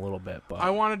comment a little bit. But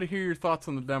I wanted to hear your thoughts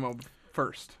on the demo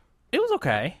first. it was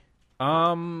okay.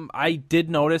 I did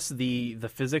notice the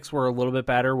physics were a little bit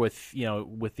better with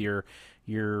your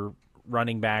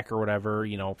running back or whatever,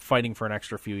 fighting for an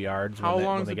extra few yards. How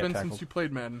long has they it get been tackled. since you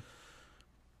played Madden?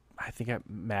 I think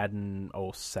Madden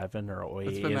 07 or 08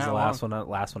 It's is been the that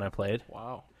last one I played.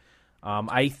 Wow.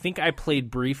 I think I played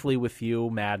briefly with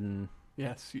you Madden.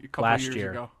 Yes, a couple Last years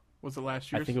year. ago. Was it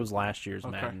last year? I think it was last year's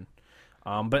Okay. Madden.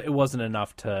 But it wasn't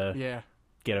enough to Yeah.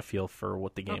 get a feel for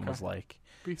what the game Okay. was like.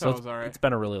 We So thought it was all right. it's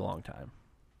been a really long time.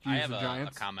 Did you I use have the a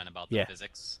Giants? comment about the Yeah.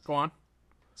 physics. Go on.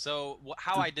 So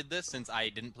how I did this, since I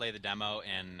didn't play the demo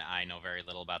and I know very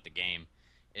little about the game,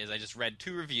 is I just read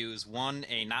two reviews, one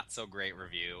a not so great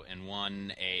review and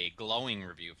one a glowing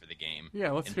review for the game.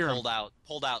 Yeah, let's and hear 'em.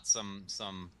 pulled out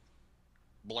some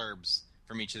blurbs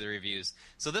from each of the reviews.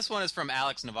 So this one is from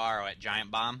Alex Navarro at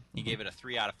Giant Bomb. He gave it a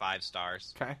 3 out of 5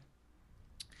 stars. Okay.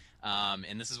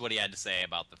 And this is what he had to say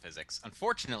about the physics.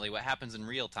 Unfortunately, what happens in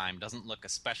real time doesn't look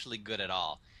especially good at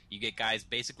all. You get guys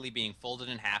basically being folded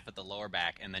in half at the lower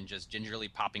back and then just gingerly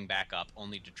popping back up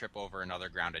only to trip over another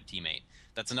grounded teammate.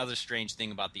 That's another strange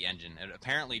thing about the engine. It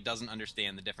apparently doesn't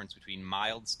understand the difference between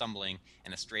mild stumbling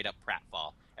and a straight-up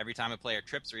pratfall. Every time a player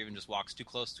trips or even just walks too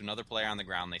close to another player on the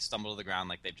ground, they stumble to the ground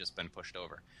like they've just been pushed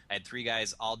over. I had 3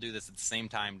 guys all do this at the same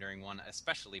time during one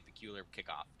especially peculiar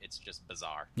kickoff. It's just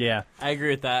bizarre. Yeah. I agree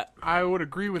with that. I would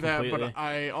agree with that, Completely. but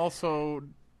I also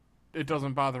it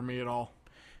doesn't bother me at all.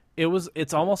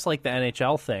 It's almost like the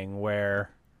NHL thing where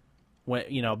when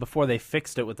before they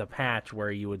fixed it with a patch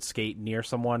where you would skate near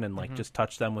someone and like just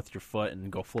touch them with your foot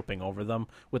and go flipping over them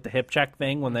with the hip check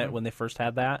thing when they first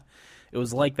had that. It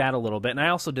was like that a little bit. And I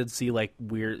also did see like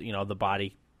weird, the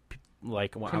body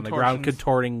like on the ground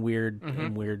contorting weird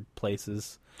in weird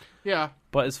places. Yeah.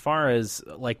 But as far as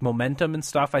like momentum and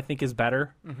stuff, I think is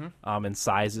better. And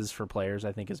sizes for players,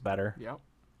 I think is better. Yep.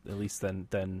 At least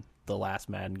than the last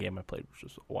Madden game I played, which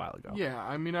was a while ago. Yeah,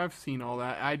 I mean, I've seen all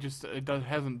that.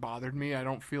 Hasn't bothered me. I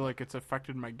don't feel like it's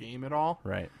affected my game at all.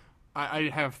 Right. I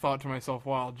have thought to myself,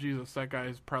 wow, Jesus, that guy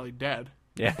is probably dead.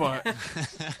 Yeah. But,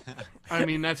 I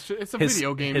mean, it's a His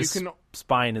video game. His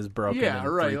spine is broken in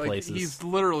right. 3 Like, places. he's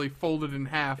literally folded in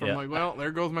half. Yeah. I'm like, well,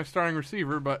 there goes my starting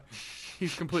receiver, but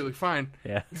he's completely fine.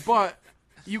 Yeah. But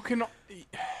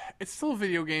it's still a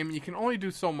video game. You can only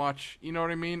do so much. You know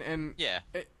what I mean? And Yeah.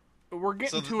 we're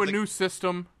getting So to a new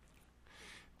system.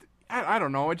 I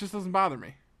don't know. It just doesn't bother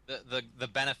me. The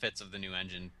benefits of the new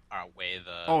engine outweigh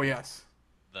the Oh, yes.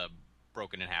 the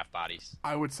broken in half bodies.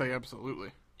 I would say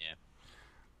absolutely. Yeah.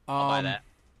 I'll buy that.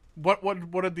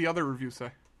 What did the other review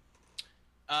say?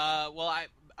 Well,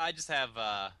 I just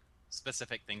have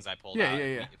specific things I pulled Yeah, out. yeah,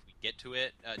 yeah. If we get to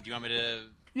it, do you want me to?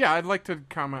 Yeah, I'd like to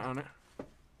comment on it.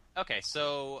 Okay,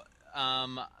 so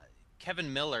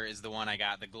Kevin Miller is the one I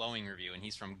got the glowing review, and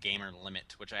he's from Gamer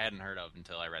Limit, which I hadn't heard of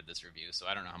until I read this review. So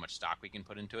I don't know how much stock we can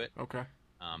put into it. Okay.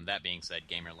 That being said,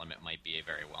 Gamer Limit might be a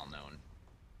very well-known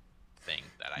thing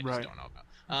that I just Right. don't know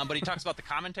about. But he talks about the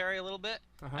commentary a little bit.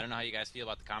 Uh-huh. I don't know how you guys feel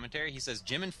about the commentary. He says,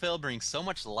 Jim and Phil bring so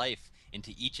much life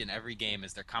into each and every game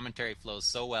as their commentary flows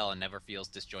so well and never feels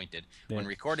disjointed. Yeah. When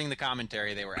recording the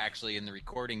commentary, they were actually in the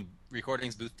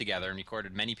recordings booth together and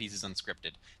recorded many pieces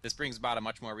unscripted. This brings about a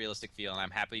much more realistic feel, and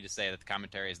I'm happy to say that the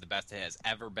commentary is the best it has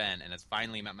ever been and has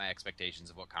finally met my expectations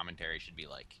of what commentary should be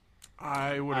like.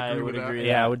 I would agree with that.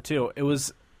 Yeah, I would too. It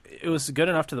was good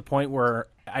enough to the point where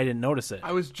I didn't notice it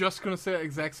I was just gonna say the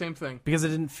exact same thing. because it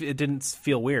didn't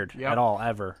feel weird Yep. at all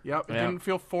ever. Yep, it Yeah. didn't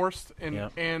feel forced, and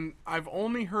Yep. and I've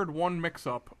only heard one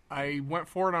mix-up. I went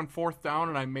for it on 4th down,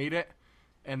 and I made it,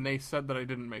 and they said that I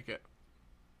didn't make it.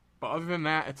 But other than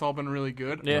that, it's all been really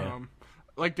good. Yeah.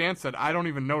 Like Dan said, I don't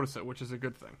even notice it, which is a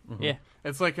good thing. Yeah.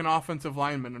 It's like an offensive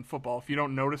lineman in football. If you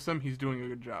don't notice him, he's doing a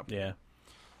good job. Yeah.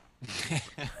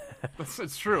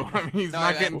 It's true. I mean, he's No,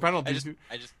 not getting penalties.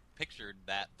 I just pictured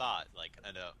that thought, like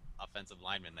an offensive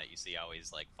lineman that you see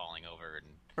always like falling over and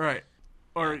Right.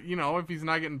 Or, if he's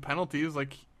not getting penalties,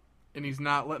 and he's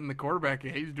not letting the quarterback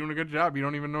get, he's doing a good job. You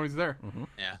don't even know he's there.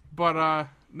 yeah. But,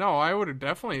 no, I would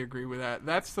definitely agree with that.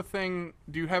 That's the thing.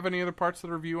 Do you have any other parts of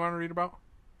the review you want to read about?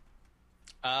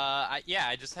 I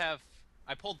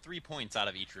pulled 3 points out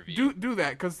of each review. Do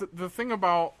that, because the thing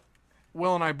about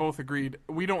Will and I both agreed,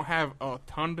 we don't have a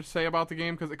ton to say about the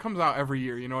game, because it comes out every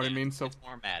year, you know what I mean? So, It's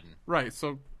more Madden. right,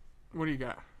 so what do you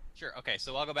got? Sure. Okay,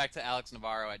 so I'll go back to Alex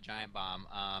Navarro at Giant Bomb.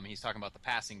 He's talking about the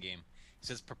passing game. He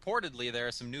says, purportedly, there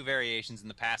are some new variations in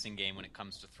the passing game when it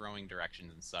comes to throwing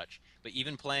directions and such. But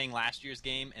even playing last year's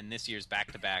game and this year's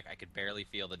back-to-back, I could barely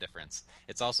feel the difference.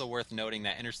 It's also worth noting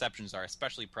that interceptions are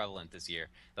especially prevalent this year,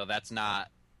 though that's not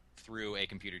through a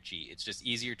computer cheat. It's just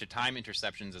easier to time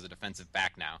interceptions as a defensive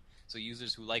back now. So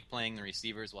users who like playing the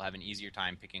receivers will have an easier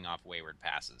time picking off wayward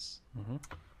passes.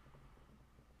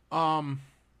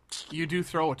 You do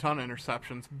throw a ton of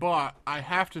interceptions, but I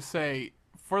have to say,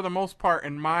 for the most part,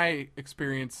 in my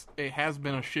experience, it has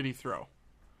been a shitty throw.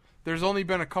 There's only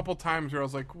been a couple times where I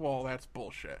was like, well, that's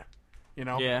bullshit.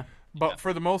 Yeah. But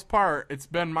for the most part, it's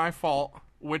been my fault,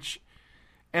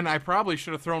 and I probably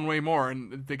should have thrown way more,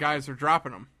 and the guys are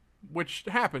dropping them, which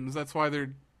happens. That's why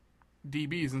they're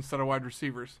DBs instead of wide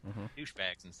receivers.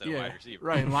 Douchebags instead of wide receiver.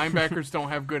 Right. And linebackers don't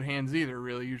have good hands either,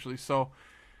 really, usually. So,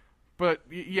 but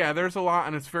yeah, there's a lot,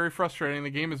 and it's very frustrating. The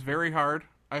game is very hard.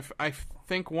 I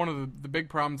think one of the big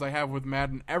problems I have with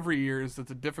Madden every year is that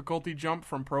the difficulty jump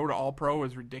from pro to all pro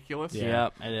is ridiculous. Yeah.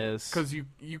 Yep, it is. Because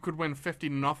you could win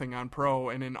 50-0 on pro,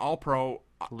 and in all pro,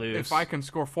 Lose. if I can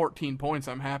score 14 points,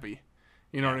 I'm happy.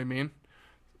 You know what I mean?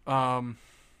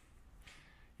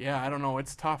 Yeah, I don't know.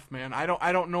 It's tough, man. I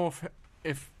don't know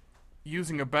if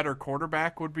using a better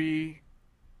quarterback would be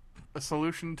a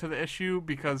solution to the issue,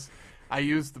 because I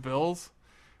use the Bills,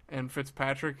 and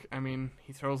Fitzpatrick, I mean,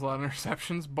 he throws a lot of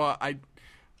interceptions, but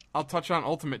I'll touch on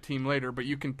Ultimate Team later, but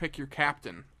you can pick your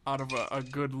captain out of a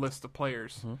good list of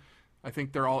players. I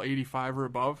think they're all 85 or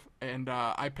above, and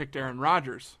I picked Aaron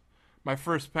Rodgers. My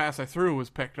first pass I threw was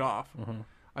picked off.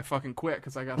 I fucking quit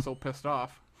because I got so pissed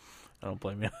off. I don't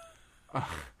blame you.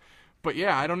 But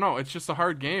yeah, I don't know. It's just a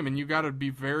hard game, and you got to be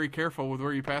very careful with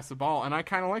where you pass the ball, and I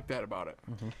kind of like that about it.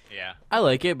 Yeah. I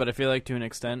like it, but I feel like to an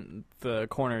extent the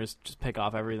corners just pick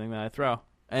off everything that I throw,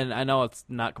 and I know it's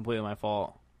not completely my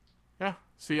fault. Yeah.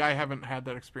 See, I haven't had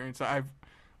that experience. I've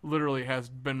literally has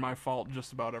been my fault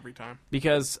just about every time.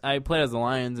 Because I played as the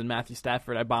Lions and Matthew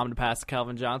Stafford, I bombed past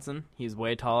Calvin Johnson. He's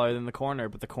way taller than the corner,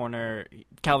 but the corner,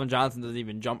 Calvin Johnson doesn't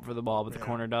even jump for the ball, but the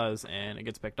corner does, and it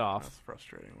gets picked off. That's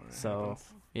frustrating when it So, happens.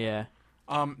 yeah.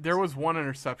 There was one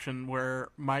interception where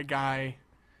my guy,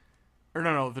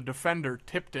 the defender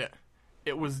tipped it.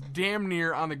 It was damn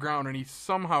near on the ground, and he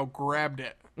somehow grabbed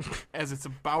it as it's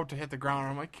about to hit the ground.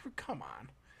 I'm like, come on.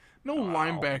 No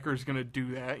linebacker's going to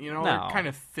do that. You know, No. they're kind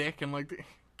of thick and like,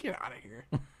 get out of here.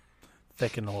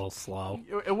 Thick and a little slow.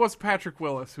 It was Patrick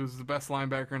Willis, who's the best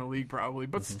linebacker in the league probably,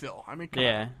 but still. I mean, come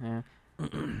on.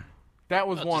 Yeah. That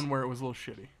was Well, one just- where it was a little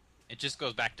shitty. It just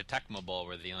goes back to Tecmo Bowl,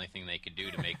 where the only thing they could do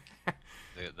to make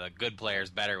the good players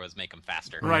better was make them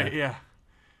faster. Right, yeah.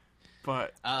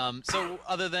 But So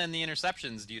other than the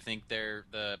interceptions, do you think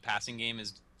the passing game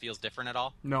feels different at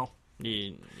all? no.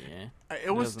 Yeah. It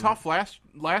was doesn't- tough.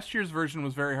 Last year's version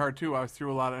was very hard too. I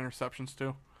threw a lot of interceptions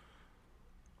too.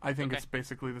 I think Okay. it's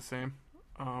basically the same.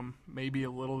 Maybe a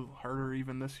little harder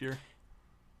even this year.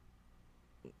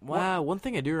 Wow, one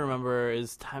thing I do remember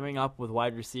is timing up with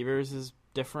wide receivers is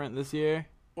different this year.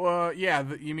 Well, yeah.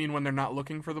 You mean when they're not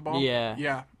looking for the ball? Yeah.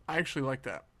 Yeah, I actually like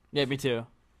that Yeah, me too.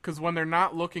 because when they're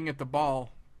not looking at the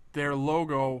ball, their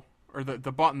logo or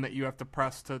the button that you have to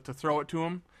press to throw it to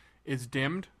them is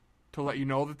dimmed to let you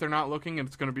know that they're not looking and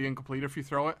it's going to be incomplete if you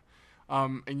throw it.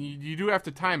 And you do have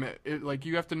to time it. Like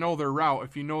you have to know their route.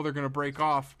 If you know they're going to break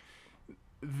off,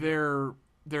 their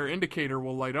indicator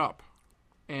will light up,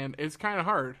 and it's kind of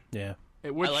hard. Yeah. I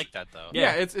like that though.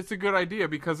 Yeah, it's a good idea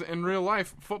because in real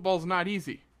life, football's not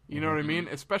easy. You know what I mean?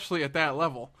 Especially at that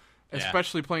level. Yeah.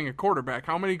 Especially playing a quarterback.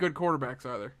 How many good quarterbacks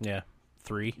are there? Yeah.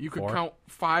 3. You could 4. count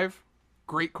 5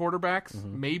 great quarterbacks,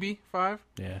 maybe 5.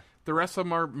 Yeah. The rest of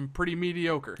them are pretty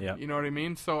mediocre. Yeah. You know what I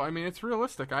mean? So, I mean, it's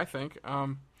realistic, I think.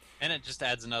 And it just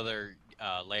adds another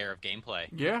layer of gameplay.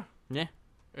 Yeah, Yeah.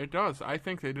 it does. I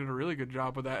think they did a really good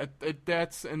job with that.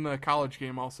 That's in the college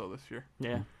game also this year.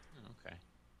 Yeah. Okay.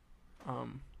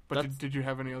 But That's- did you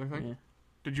have any other thing? Yeah.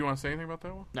 Did you want to say anything about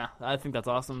that one? No, I think that's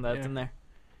awesome that's Yeah. in there.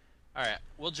 All right,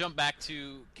 we'll jump back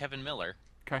to Kevin Miller,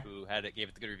 Okay. who gave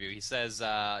it the good review. He says,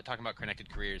 talking about connected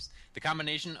careers, the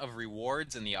combination of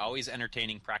rewards and the always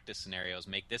entertaining practice scenarios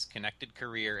make this connected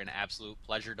career an absolute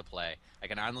pleasure to play. I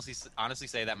can honestly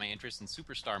say that my interest in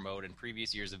Superstar mode in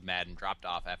previous years of Madden dropped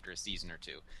off after a season or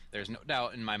two. There's no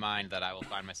doubt in my mind that I will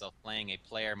find myself playing a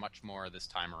player much more this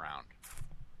time around.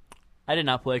 I did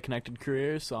not play Connected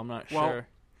Careers, so I'm not Well, sure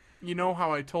You know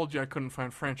how I told you I couldn't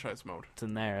find franchise mode? it's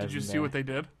in there. Did you see what they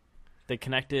did? They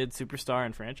connected Superstar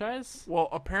and Franchise? Well,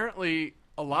 apparently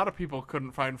a lot of people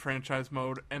couldn't find franchise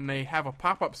mode, and they have a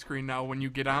pop-up screen now when you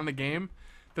get on the game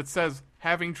that says,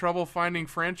 having trouble finding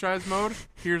franchise mode?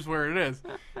 Here's where it is.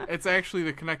 It's actually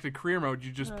the connected career mode.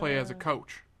 You just play as a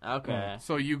coach. Okay.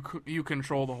 So you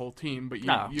control the whole team, but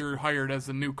No. you're hired as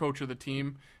the new coach of the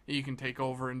team. You can take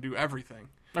over and do everything.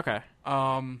 Okay.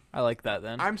 I I like that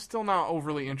then. I'm still not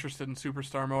overly interested in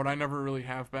Superstar mode. I never really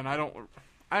have been. I don't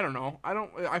know.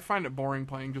 I find it boring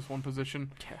playing just one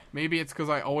position. Okay. Maybe it's because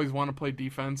I always want to play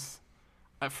defense.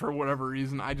 For whatever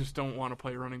reason, I just don't want to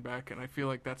play running back, and I feel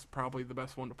like that's probably the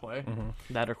best one to play.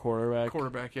 That or quarterback.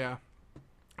 Quarterback, yeah.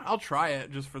 I'll try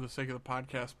it just for the sake of the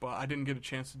podcast, but I didn't get a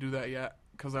chance to do that yet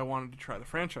because I wanted to try the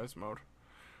franchise mode.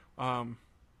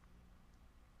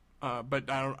 But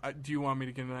I don't. Do you want me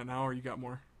to get into that now, or you got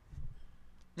more?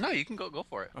 No, you can go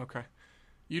for it. Okay.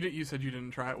 You said you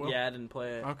didn't try it, Will? Yeah, I didn't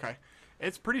play it. Okay.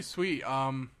 It's pretty sweet.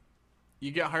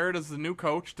 You get hired as the new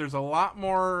coach. There's a lot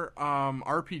more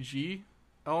RPG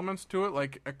elements to it,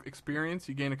 like experience.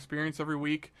 You gain experience every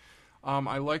week.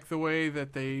 I like the way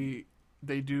that they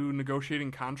do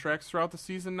negotiating contracts throughout the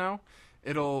season now.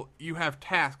 You have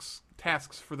tasks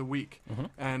for the week,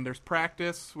 and there's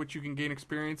practice, which you can gain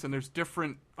experience, and there's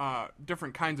different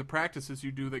kinds of practices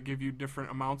you do that give you different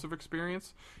amounts of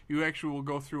experience. You actually will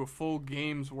go through a full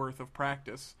game's worth of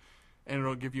practice, and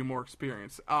it'll give you more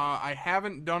experience. I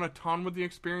haven't done a ton with the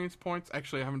experience points.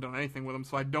 Actually, I haven't done anything with them,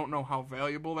 so I don't know how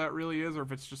valuable that really is, or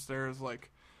if it's just there as like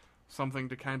something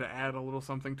to kind of add a little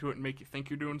something to it and make you think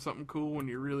you're doing something cool when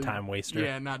you're really Time waster.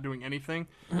 Yeah, not doing anything.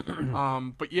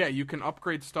 But yeah, you can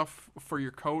upgrade stuff for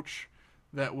your coach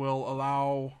that will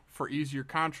allow for easier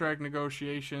contract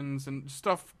negotiations and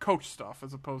coach stuff,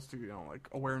 as opposed to like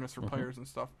awareness for players and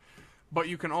stuff. But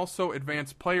you can also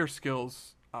advance player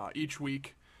skills each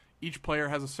week. Each player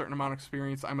has a certain amount of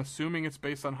experience. I'm assuming it's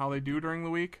based on how they do during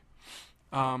the week.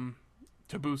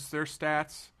 to boost their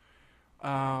stats.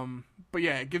 But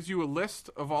yeah, it gives you a list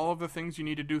of all of the things you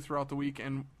need to do throughout the week,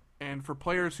 and for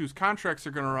players whose contracts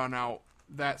are going to run out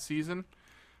that season,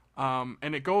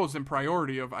 and it goes in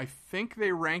priority of, I think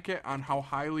they rank it on how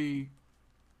highly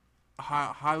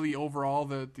overall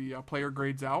the player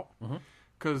grades out,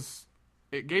 because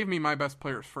it gave me my best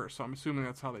players first, so I'm assuming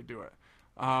that's how they do it.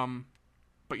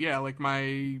 But yeah, like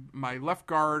my left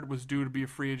guard was due to be a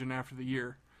free agent after the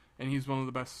year, and he's one of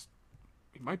the best.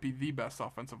 He might be the best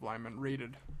offensive lineman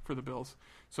rated for the Bills.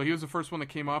 So he was the first one that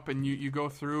came up, and you go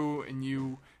through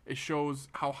and it shows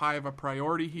how high of a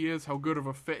priority he is, how good of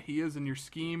a fit he is in your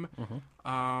scheme,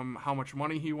 how much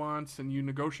money he wants, and you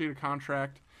negotiate a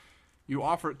contract. You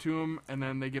offer it to them, and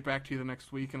then they get back to you the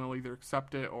next week, and they'll either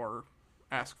accept it or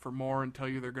ask for more and tell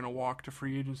you they're going to walk to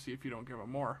free agency if you don't give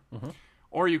them more.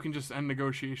 Or you can just end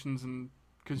negotiations and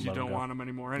because you don't want them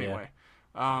anymore anyway.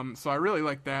 So I really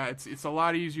like that. It's a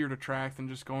lot easier to track than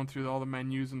just going through all the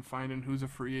menus and finding who's a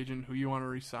free agent, who you want to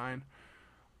re-sign.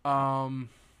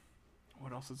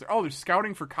 What else is there? Oh, there's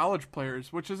scouting for college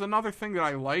players, which is another thing that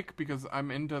I like because I'm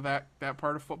into that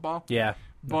part of football. Yeah.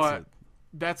 But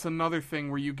that's another thing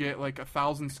where you get like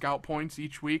 1,000 scout points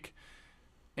each week,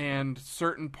 and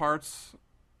certain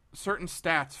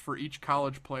stats for each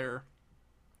college player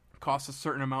cost a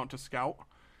certain amount to scout.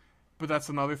 But that's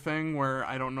another thing where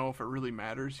I don't know if it really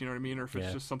matters, you know what I mean, or if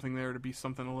it's just something there to be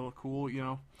something a little cool, you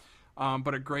know.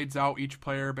 But it grades out each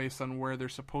player based on where they're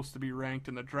supposed to be ranked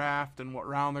in the draft and what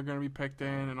round they're going to be picked in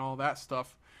and all that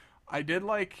stuff. I did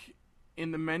like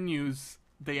in the menus,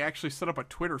 they actually set up a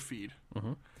Twitter feed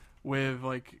with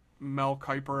like Mel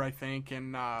Kiper, I think,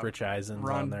 and Rich Eisen's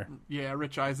on there. Yeah,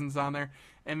 Rich Eisen's on there.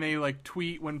 And they like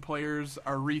tweet when players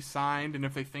are re-signed and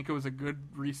if they think it was a good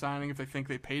re-signing, if they think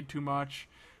they paid too much,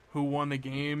 who won the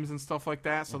games and stuff like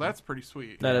that. So that's pretty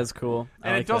sweet. That is cool.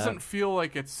 And it doesn't feel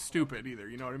like it's stupid either.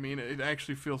 You know what I mean? It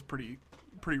actually feels pretty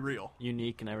real,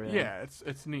 unique and everything. Yeah,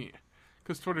 it's neat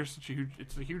because Twitter's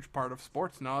it's a huge part of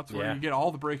sports now. It's where you get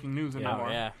all the breaking news and more.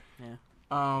 Yeah.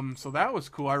 So that was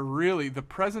cool. The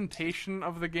presentation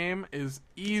of the game is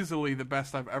easily the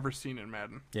best I've ever seen in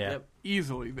Madden. Yeah,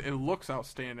 easily. It looks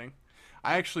outstanding.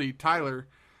 Tyler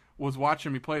was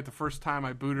watching me play it the first time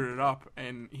I booted it up,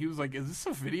 and he was like, "Is this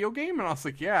a video game?" And I was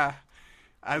like, "Yeah."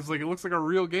 I was like, "It looks like a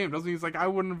real game, doesn't he?" He's like, "I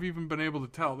wouldn't have even been able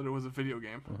to tell that it was a video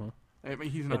game." I mean,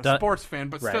 he's not a sports fan,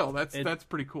 but still, that's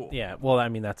pretty cool. Yeah, well, I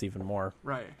mean, that's even more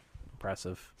right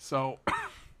impressive. So,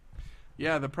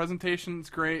 yeah, the presentation's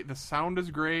great. The sound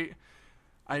is great.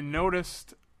 I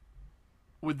noticed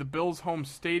with the Bills' home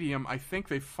stadium, I think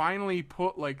they finally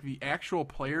put like the actual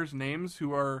players' names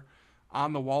who are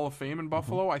on the Wall of Fame in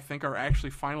Buffalo, I think are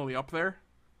actually finally up there,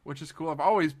 which is cool.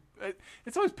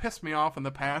 It's always pissed me off in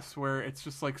the past where it's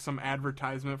just like some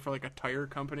advertisement for like a tire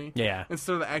company. Yeah.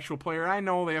 Instead of the actual player. I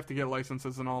know they have to get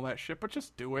licenses and all that shit, but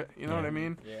just do it. You know what I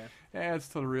mean? Yeah. It adds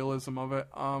to the realism of it.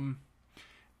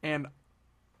 And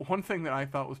one thing that I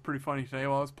thought was pretty funny today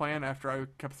while I was playing, after I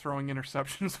kept throwing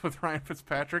interceptions with Ryan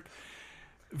Fitzpatrick,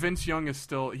 Vince Young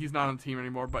he's not on the team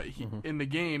anymore, but in the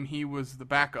game, he was the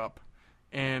backup.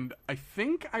 And I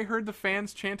think I heard the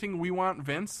fans chanting, "We want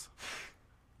Vince."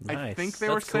 Nice. I think they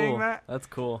were saying that. That's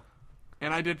cool.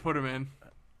 And I did put him in,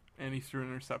 and he threw an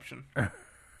interception.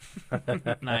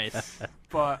 Nice.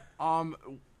 But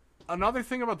another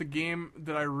thing about the game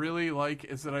that I really like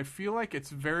is that I feel like it's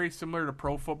very similar to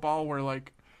pro football, where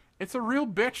like it's a real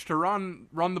bitch to run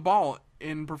the ball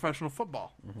in professional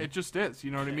football. It just is.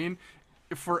 You know what I mean?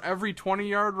 For every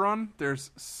 20-yard run,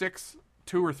 there's 6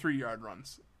 2 or 3 yard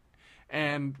runs.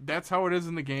 And that's how it is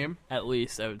in the game. At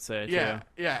least, I would say. Yeah,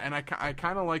 too. yeah, and I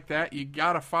kind of like that. You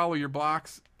got to follow your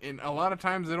blocks, and a lot of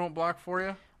times they don't block for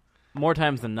you. More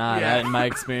times than not, Yeah. in my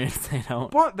experience, they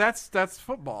don't. But that's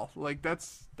football. Like,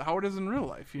 that's how it is in real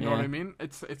life. You know Yeah. what I mean?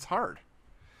 It's hard.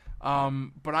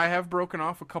 But I have broken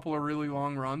off a couple of really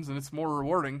long runs, and it's more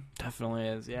rewarding. Definitely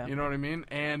is, yeah. You know what I mean?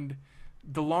 And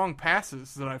the long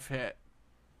passes that I've hit,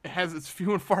 it's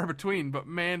few and far between, but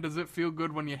man, does it feel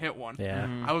good when you hit one. Yeah.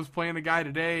 I was playing a guy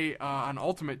today on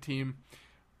Ultimate Team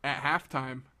at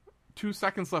halftime, 2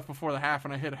 seconds left before the half,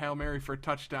 and I hit a Hail Mary for a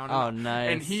touchdown. Oh, nice.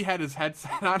 And he had his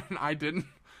headset on, and I didn't.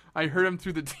 I heard him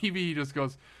through the TV. He just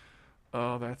goes,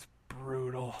 "Oh, that's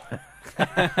brutal."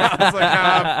 I was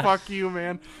like, fuck you,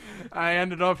 man.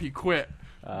 He quit.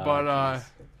 But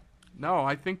no,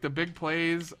 I think the big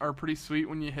plays are pretty sweet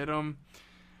when you hit them.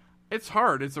 It's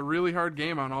hard. It's a really hard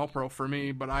game on All-Pro for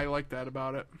me, but I like that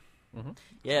about it.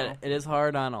 Yeah, it is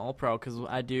hard on All-Pro because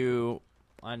I do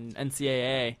on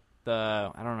NCAA,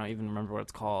 I don't even remember what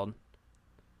it's called.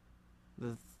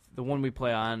 The one we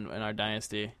play on in our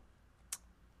Dynasty.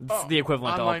 It's the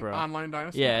equivalent to All Pro. Online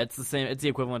Dynasty? Yeah, it's the same. It's the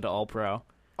equivalent to All Pro.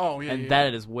 Oh, yeah, And yeah.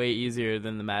 that is way easier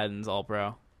than the Madden's All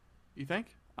Pro. You think?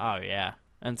 Oh, yeah.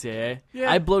 NCAA.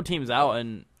 Yeah. I blow teams out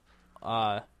in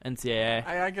NCAA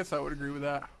I guess I would agree with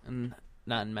that. and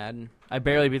not in Madden. I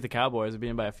barely beat the Cowboys. I beat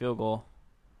them by a field goal.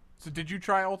 So did you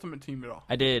try Ultimate Team at all?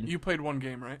 I did. You played one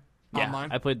game, right? Yeah,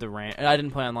 Online? I played the Rams. I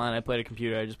didn't play online. I played a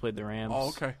computer. I just played the Rams. Oh,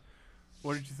 okay.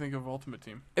 What did you think of Ultimate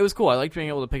Team? It was cool. I liked being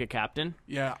able to pick a captain.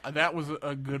 Yeah, that was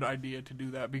a good idea to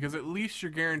do that because at least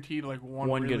you're guaranteed like one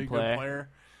good really play. player.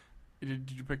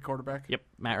 Did you pick quarterback? Yep,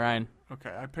 Matt Ryan.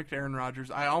 Okay, I picked Aaron Rodgers.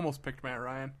 I almost picked Matt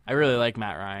Ryan. I really like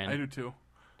Matt Ryan. I do too.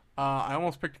 I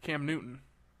almost picked Cam Newton.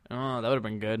 Oh, that would have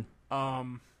been good.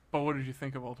 But what did you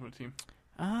think of Ultimate Team?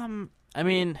 I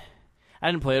mean,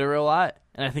 I didn't play it a real lot,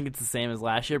 and I think it's the same as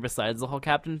last year besides the whole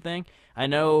captain thing. I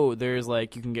know there's,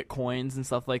 like, you can get coins and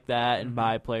stuff like that and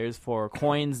buy players for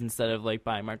coins instead of, like,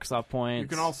 buying Microsoft points. You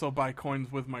can also buy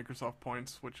coins with Microsoft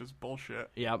points, which is bullshit.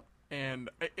 Yep. And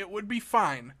it would be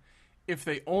fine if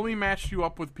they only matched you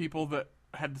up with people that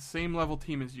had the same level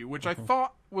team as you, which I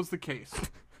thought was the case.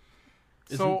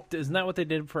 Isn't that what they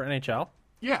did for NHL?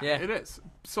 Yeah, Yeah. it is.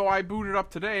 So I booted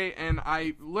up today, and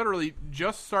I literally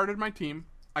just started my team.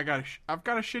 I've got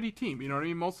a shitty team. You know what I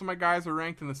mean? Most of my guys are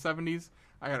ranked in the 70s.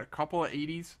 I got a couple of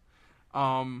 80s,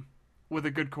 with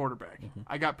a good quarterback.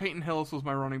 I got Peyton Hillis was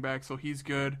my running back, so he's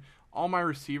good. All my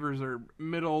receivers are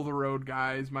middle of the road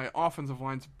guys. My offensive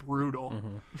line's brutal.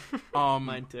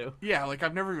 Mine too. Yeah, like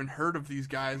I've never even heard of these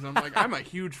guys. I'm like, I'm a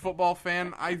huge football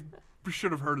fan. I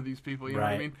should have heard of these people. You know what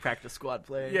I Right. mean? Practice squad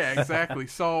players. Yeah, exactly.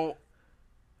 So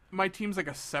my team's like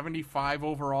a 75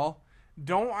 overall.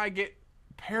 Don't I get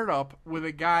paired up with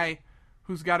a guy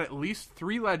who's got at least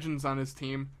 3 legends on his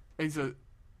team? He's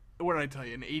what did I tell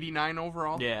you, an 89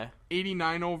 overall? Yeah.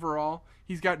 89 overall.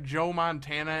 He's got Joe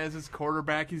Montana as his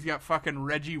quarterback. He's got fucking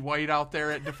Reggie White out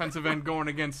there at defensive end going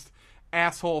against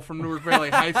asshole from Newark Valley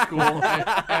High School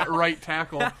at right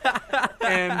tackle.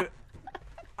 And,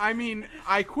 I mean,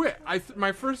 I quit.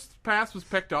 My first pass was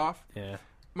picked off. Yeah.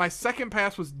 My second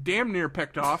pass was damn near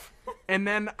picked off. And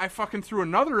then I fucking threw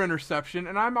another interception,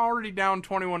 and I'm already down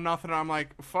 21-0. I'm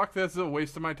like, fuck, this is a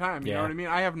waste of my time. You know Yeah. what I mean?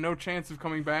 I have no chance of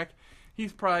coming back.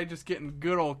 He's probably just getting a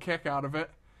good old kick out of it.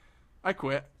 I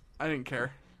quit. I didn't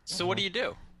care. So what do you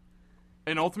do?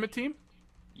 An Ultimate Team?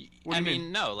 What do I you mean,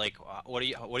 mean? no. Like, what are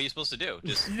you supposed to do?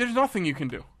 Just There's nothing you can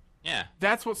do. yeah.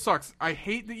 That's what sucks. I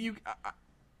hate that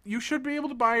you should be able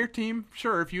to buy your team.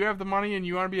 Sure, if you have the money and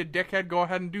you want to be a dickhead, go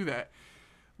ahead and do that.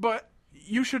 But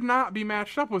you should not be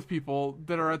matched up with people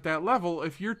that are at that level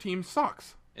if your team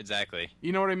sucks. Exactly.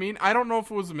 You know what I mean? I don't know if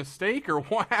it was a mistake or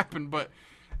what happened, but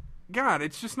God,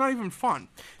 it's just not even fun.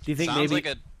 Do you think Sounds maybe?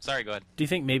 like a. Sorry, go ahead. Do you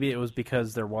think maybe it was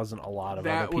because there wasn't a lot of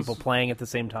That other people was- playing at the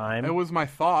same time? It was my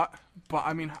thought, but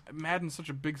I mean, Madden's such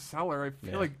a big seller. I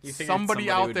feel Yeah. like You figured somebody somebody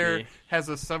out would there be- has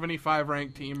a 75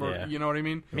 ranked team, or Yeah. you know what I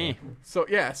mean? Me. So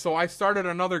yeah, so I started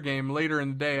another game later in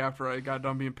the day after I got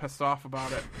done being pissed off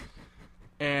about it,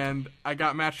 and I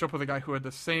got matched up with a guy who had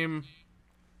the same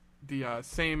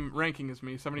ranking as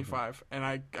me, 75, and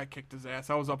I kicked his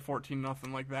ass. I was up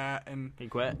 14-0 like that, and He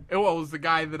quit. it was the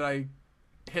guy that I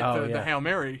hit Oh, the yeah. Hail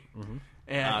Mary.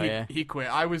 And Oh, yeah. he quit.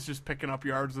 I was just picking up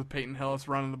yards with Peyton Hillis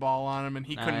running the ball on him, and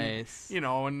he Nice. couldn't,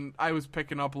 and I was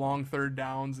picking up long third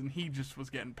downs, and he just was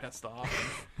getting pissed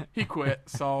off. And he quit,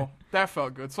 so that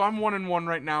felt good. So I'm 1-1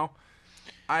 right now.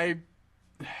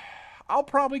 I'll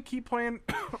probably keep playing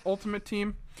Ultimate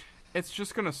Team. It's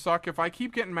just gonna suck if I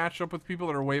keep getting matched up with people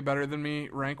that are way better than me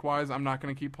rank wise. I'm not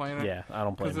gonna keep playing it. Yeah, I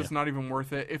don't blame Because you. it's not even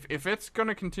worth it. If it's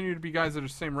gonna continue to be guys that are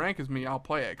the same rank as me, I'll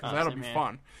play it because that'll same be here.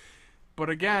 fun. But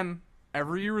again,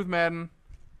 every year with Madden,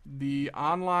 the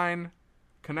online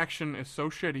connection is so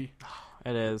shitty.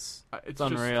 It is. It's It's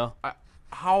unreal. Just,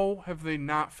 how have they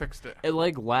not fixed it? It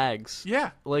like lags.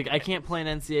 Yeah, Like I can't play an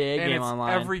NCAA and game it's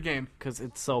online every game. because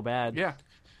it's so bad. Yeah,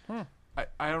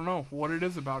 I don't know what it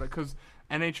is about it because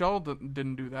NHL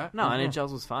didn't do that. No,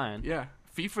 NHL's was fine. Yeah,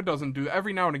 FIFA doesn't do that.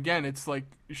 Every now and again, it's like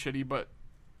shitty, but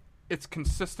it's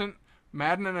consistent.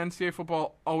 Madden and NCAA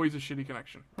football always a shitty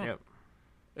connection. Yep.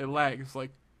 It lags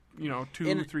like 2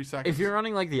 And 3 seconds. If you're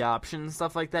running like the options and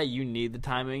stuff like that, you need the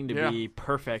timing to Yeah. be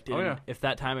perfect. And Oh, yeah. if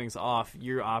that timing's off,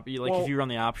 Well- if you run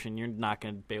the option, you're not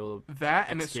going to be able to. that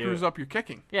and it execute. screws up your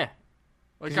kicking. Yeah.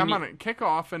 Like 'Cause you I'm need- on a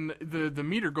kickoff and the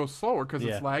meter goes slower because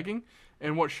Yeah. it's lagging,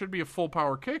 and what should be a full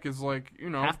power kick is like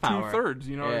Half power. 2/3.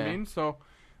 You know what I Yeah. mean? So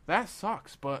that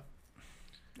sucks, but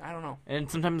I don't know. And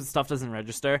sometimes stuff doesn't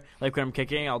register. Like when I'm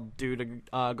kicking, I'll do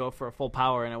to go for a full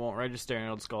power and it won't register, and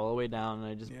it'll just go all the way down, and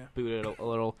I just Yeah. boot it a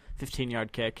little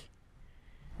 15-yard kick.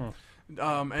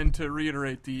 And to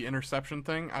reiterate the interception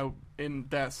thing, in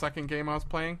that second game I was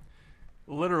playing,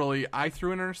 literally I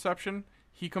threw an interception.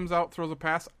 He comes out, throws a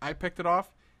pass. I picked it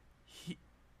off.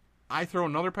 I throw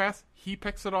another pass. He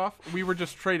picks it off. We were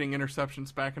just trading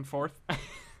interceptions back and forth.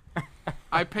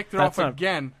 I picked it off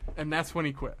again, and that's when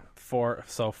he quit. Four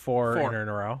in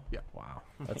a row? Yeah. Wow.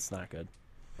 That's not good.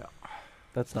 Yeah.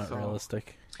 That's not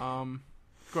realistic. Go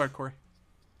ahead, Corey.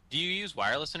 Do you use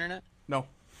wireless internet? No.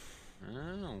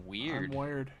 Oh, weird. I'm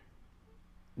wired.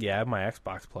 Yeah, I have my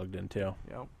Xbox plugged in too.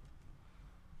 Yep.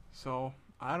 So,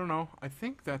 I don't know. I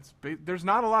think that's... There's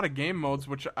not a lot of game modes,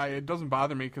 which it doesn't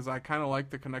bother me because I kind of like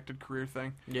the connected career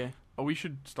thing. Yeah. Oh, we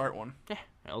should start one. Yeah,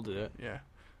 I'll do it. Yeah.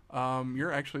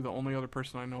 You're actually the only other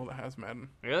person I know that has Madden.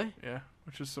 Really? Yeah,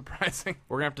 which is surprising.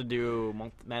 We're going to have to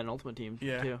do Madden Ultimate Team,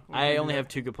 Yeah, too. we're I gonna do only that. have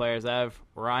 2 good players. I have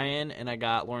Ryan, and I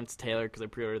got Lawrence Taylor because I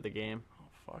pre-ordered the game.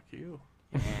 Oh, fuck you.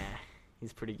 Yeah,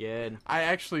 he's pretty good. I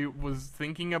actually was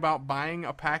thinking about buying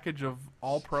a package of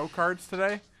All-Pro cards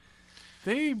today.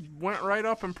 They went right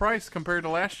up in price compared to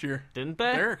last year. Didn't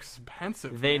they? They're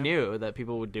expensive. They man. knew that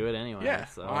people would do it anyway. Yeah,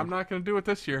 so. I'm not going to do it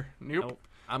this year. Nope.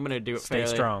 I'm going to do it Stay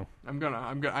fairly. strong. I'm gonna.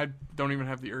 I don't even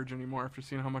have the urge anymore after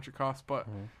seeing how much it costs. But,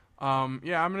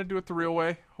 yeah, I'm gonna do it the real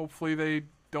way. Hopefully, they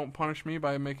don't punish me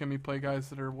by making me play guys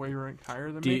that are way ranked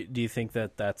higher than me. Do you think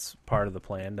that that's part of the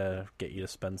plan to get you to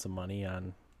spend some money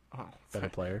on Oh, better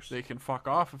players? they can fuck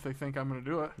off if they think I'm gonna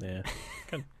do it. Yeah.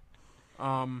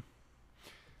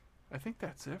 I think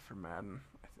that's it for Madden.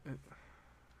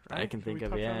 I can think we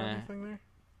of, touch on yeah. everything there?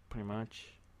 Pretty much.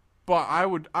 But I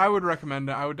would recommend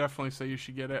it. I would definitely say you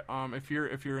should get it. If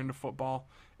you're into football,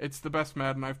 it's the best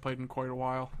Madden I've played in quite a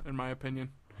while, in my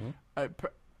opinion.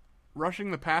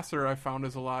 Rushing the passer I found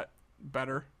is a lot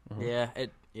better. Yeah,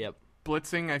 yep.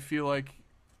 Blitzing I feel like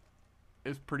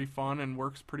is pretty fun and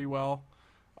works pretty well.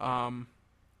 And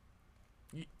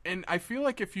I feel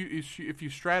like if you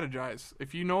strategize,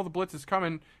 if you know the blitz is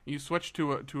coming, you switch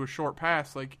to a short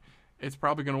pass, like it's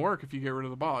probably going to work if you get rid of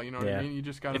the ball. You know what I mean? You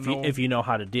just got to know. If you know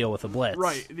how to deal with a blitz.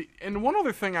 Right. And one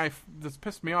other thing that's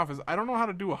pissed me off is I don't know how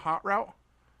to do a hot route.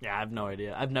 Yeah, I have no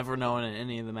idea. I've never known in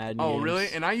any of the Madden Oh, games. really?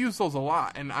 And I use those a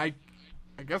lot, and I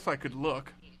guess I could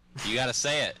look. You got to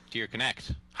say it to your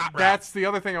Connect. Hot route. That's the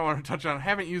other thing I want to touch on. I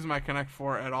haven't used my Connect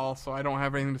 4 at all, so I don't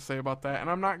have anything to say about that, and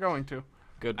I'm not going to.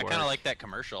 Good I work. kind of like that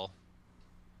commercial.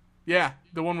 Yeah,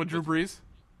 the one with Drew Brees.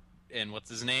 And what's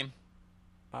his name?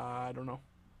 I don't know.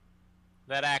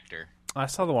 That actor. I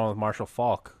saw the one with Marshall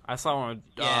Falk. I saw one with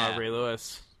Yeah. Ray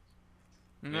Lewis.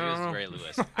 Maybe it was Ray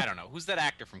Lewis. I don't know. Who's that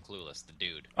actor from Clueless? The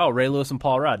dude. Oh, Ray Lewis and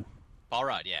Paul Rudd. Paul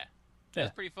Rudd, yeah. Yeah.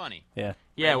 That's pretty funny. Yeah.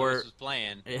 Yeah, Ray we're Lewis was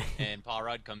playing, and Paul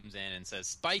Rudd comes in and says,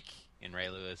 "Spike," and Ray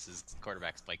Lewis's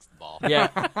quarterback spikes the ball. yeah.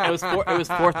 It was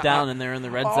 4th down, and they're in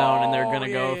the red zone, and they're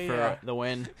gonna go for yeah. the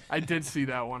win. I did see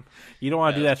that one. You don't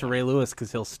want to do that to Ray Lewis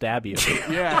because he'll stab you.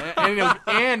 Yeah,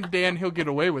 and Dan, he'll get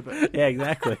away with it. Yeah,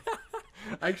 exactly.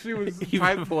 Actually,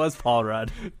 Even if it was Paul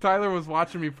Rudd. Tyler was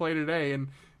watching me play today, and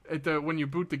when you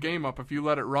boot the game up, if you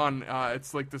let it run,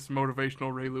 it's like this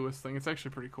motivational Ray Lewis thing. It's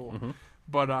actually pretty cool.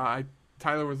 But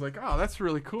Tyler was like, "Oh, that's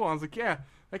really cool." I was like, "Yeah,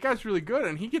 that guy's really good,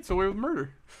 and he gets away with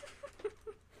murder."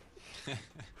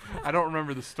 I don't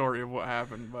remember the story of what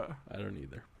happened, but I don't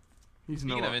either. he's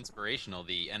Speaking no. of inspirational,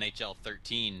 the NHL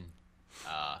 13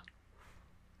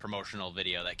 promotional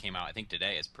video that came out, I think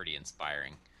today, is pretty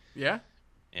inspiring. Yeah.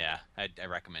 Yeah, I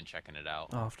recommend checking it out.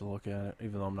 I'll have to look at it,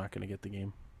 even though I'm not going to get the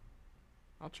game.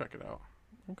 I'll check it out.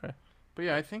 Okay. But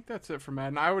yeah, I think that's it for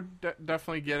Madden. I would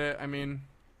definitely get it. I mean,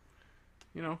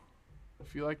 you know,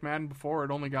 if you like Madden before,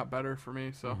 it only got better for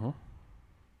me. So.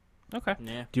 Okay.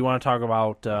 Yeah. Do you want to talk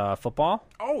about football?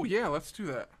 Oh yeah, let's do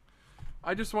that.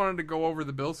 I just wanted to go over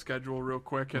the Bills' schedule real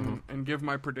quick and give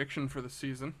my prediction for the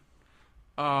season.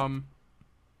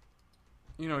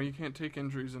 You know, you can't take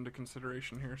injuries into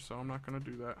consideration here, so I'm not going to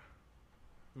do that.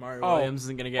 Mario Oh. Williams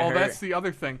isn't gonna get hurt. That's the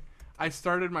other thing. I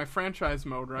started my franchise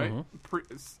mode, right?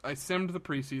 I simmed the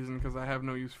preseason because I have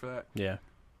no use for that. Yeah.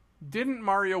 Didn't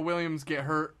Mario Williams get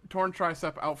hurt? Torn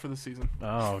tricep, out for the season.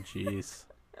 Oh, jeez.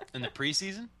 In the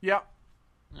preseason? Yep.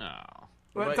 Oh.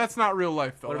 But about- that's not real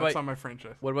life, though. what That's about- on my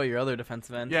franchise. What about your other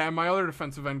defensive end? Yeah, and my other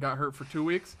defensive end got hurt for 2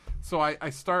 weeks. So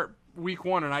I start week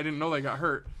 1, and I didn't know they got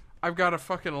hurt. I've got a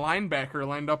fucking linebacker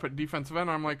lined up at defensive end.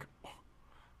 I'm like,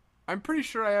 I'm pretty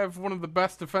sure I have one of the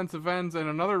best defensive ends and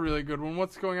another really good one.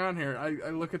 What's going on here? I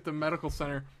look at the medical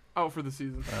center, out for the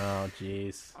season. Oh,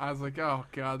 jeez. I was like, oh,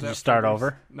 God. Did you start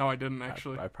over? No, I didn't,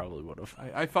 actually. I probably would have.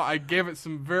 I thought I gave it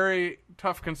some very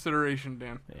tough consideration,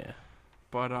 Dan. Yeah.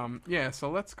 But, yeah, so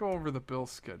let's go over the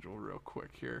Bills' schedule real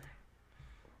quick here.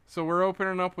 So we're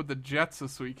opening up with the Jets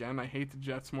this weekend. I hate the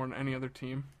Jets more than any other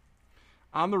team.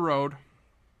 on the road.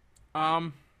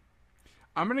 I'm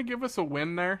going to give us a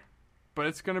win there, but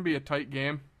it's going to be a tight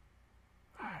game.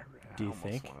 Do you I almost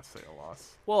think? want to say a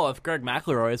loss. Well, if Greg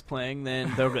McElroy is playing,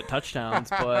 then they'll get touchdowns.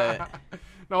 But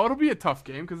No, it'll be a tough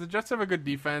game because the Jets have a good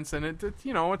defense, and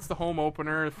it's the home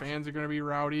opener. The fans are going to be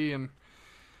rowdy, and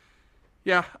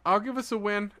yeah, I'll give us a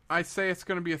win. I say it's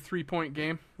going to be a 3-point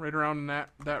game right around in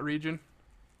that region.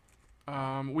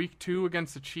 Week 2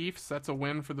 against the Chiefs, that's a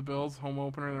win for the Bills. Home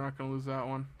opener, they're not going to lose that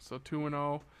one. So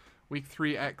 2-0. Week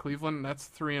 3 at Cleveland, that's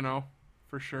 3-0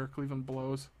 for sure. Cleveland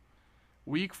blows.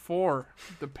 Week 4,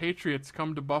 the Patriots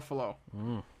come to Buffalo.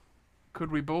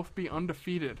 Could we both be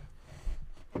undefeated?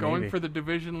 Going Maybe. for the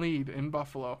division lead in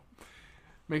Buffalo.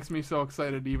 Makes me so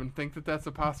excited to even think that that's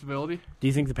a possibility. Do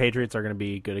you think the Patriots are going to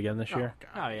be good again this year? Oh,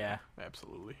 God. oh yeah,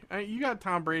 Absolutely. You got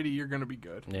Tom Brady, you're going to be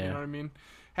good. You Yeah. know what I mean?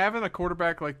 Having a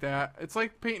quarterback like that, it's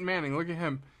like Peyton Manning. Look at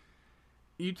him.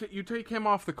 You take him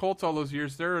off the Colts all those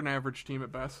years, they're an average team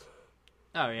at best,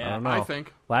 oh I yeah. don't know. I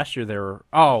think. Last year they were.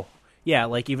 Oh, yeah,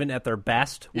 like even at their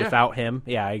best Yeah. without him.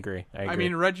 Yeah, I agree. I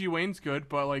mean, Reggie Wayne's good,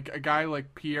 but like a guy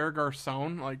like Pierre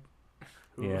Garçon, like,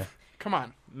 yeah, come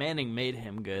on. Manning made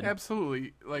him good.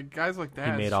 Absolutely. Like, guys like that.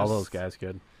 he it's made all just- those guys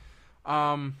good.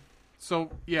 So,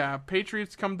 yeah,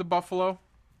 Patriots come to Buffalo.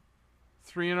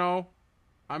 3-0.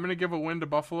 I'm going to give a win to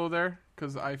Buffalo there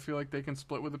because I feel like they can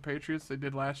split with the Patriots. They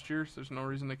did last year, so there's no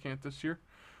reason they can't this year.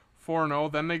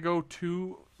 4-0. Then they go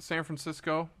to San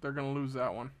Francisco. They're going to lose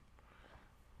that one.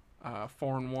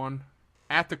 4-1.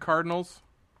 At the Cardinals.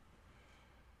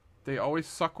 They always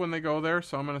suck when they go there,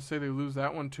 so I'm going to say they lose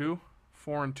that one too.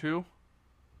 4-2.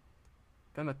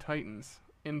 Then the Titans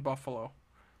in Buffalo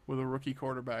with a rookie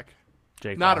quarterback.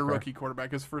 Jake Not a Locker. rookie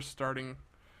quarterback. His first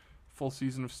full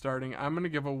season of starting. I'm going to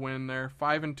give a win there.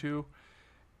 5-2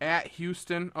 at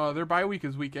Houston. Their bye week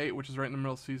is week 8, which is right in the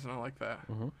middle of the season. I like that.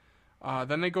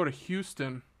 Then they go to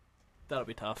Houston. That'll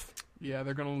be tough. Yeah,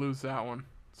 they're going to lose that one.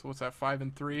 So what's that?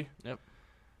 5-3. Yep.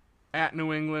 At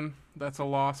New England, that's a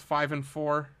loss.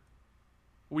 5-4.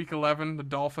 Week 11, the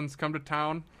Dolphins come to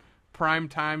town. Prime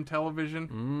time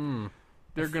television.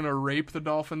 They're going to rape the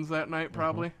Dolphins that night,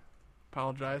 probably.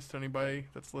 Apologize to anybody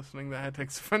that's listening that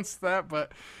takes offense to that,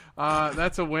 but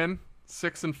that's a win.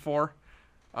 6-4.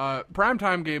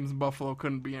 Primetime games in Buffalo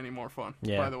couldn't be any more fun,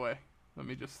 Yeah. by the way. Let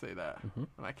me just say that. And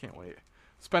I can't wait.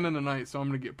 Spending the night, so I'm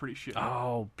going to get pretty shitty.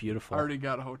 Oh, beautiful. Already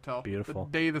got a hotel. Beautiful.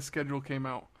 The day the schedule came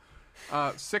out.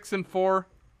 6-4.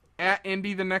 At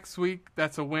Indy the next week,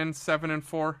 that's a win.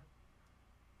 7-4.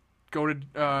 Go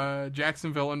to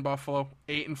Jacksonville and Buffalo.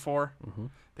 8-4.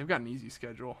 They've got an easy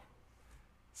schedule.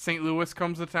 St. Louis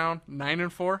comes to town.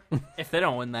 9-4. If they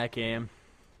don't win that game,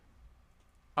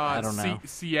 I don't know.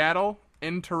 Seattle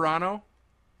in Toronto.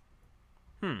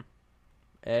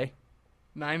 eh?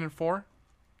 9-4.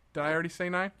 Did I already say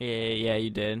 9? Yeah, you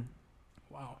did.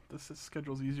 Wow,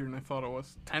 schedule's easier than I thought it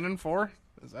was. 10-4.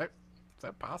 Is that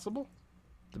possible?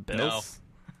 The Bills.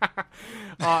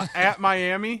 At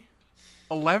Miami,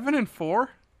 11-4.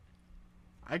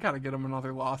 I gotta get them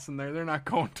another loss in there. They're not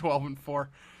going 12-4.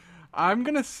 I'm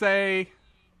gonna say,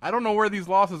 I don't know where these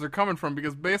losses are coming from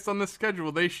because based on this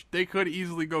schedule, they could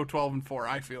easily go 12-4.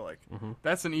 I feel like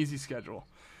that's an easy schedule,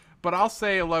 but I'll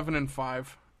say 11-5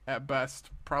 at best,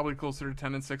 probably closer to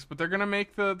 10-6. But they're gonna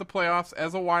make the playoffs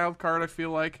as a wild card. I feel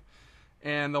like,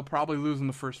 and they'll probably lose in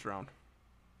the first round.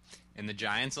 And the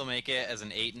Giants will make it as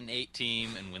an 8-8 team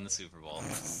and win the Super Bowl.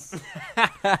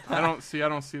 I don't see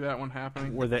that one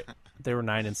happening. Were they were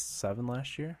 9-7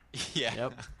 last year Yeah.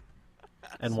 Yep.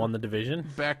 and won the division?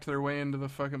 Backed their way into the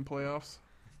fucking playoffs.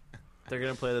 They're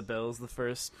gonna play the Bills the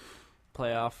first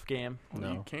playoff game.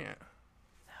 No, you can't.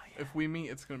 If we meet,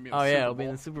 it's gonna be. In Oh the yeah, Super it'll be in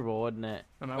Bowl, the Super Bowl, wouldn't it?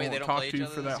 and I Wait, they won't don't talk play to each you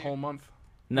other for this that year? whole month.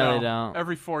 No, they don't.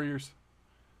 Every 4 years.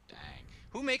 Dang.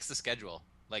 Who makes the schedule?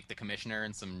 Like the commissioner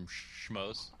and some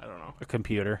schmoes? I don't know. A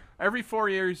computer Every 4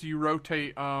 years, you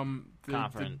rotate the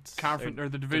Conference. conference or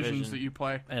the divisions Division. that you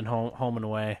play. and home and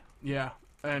away. Yeah,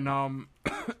 and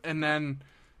and then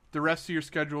the rest of your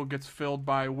schedule gets filled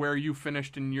by where you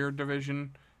finished in your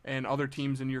division and other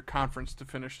teams in your conference to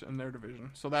finish in their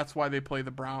division. So that's why they play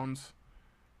the Browns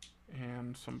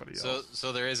and somebody else.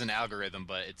 So there is an algorithm,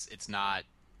 but it's not.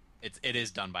 It is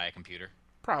done by a computer.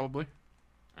 Probably.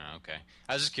 Oh, okay.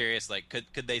 I was just curious. Like,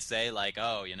 could they say like,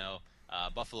 oh,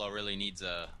 Buffalo really needs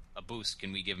a boost.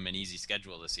 Can we give them an easy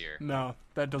schedule this year? No,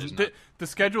 that doesn't. There's The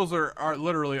schedules are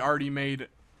literally already made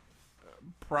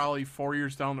probably 4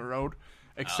 years down the road,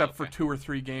 except for okay. 2 or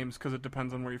 3 games because it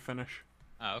depends on where you finish.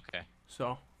 Oh, okay.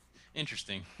 So,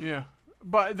 Interesting. yeah.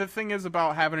 But the thing is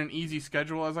about having an easy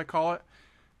schedule, as I call it,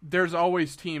 there's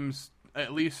always teams,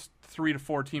 at least 3 to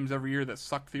 4 teams every year that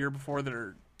sucked the year before that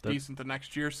are decent the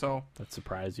next year. So That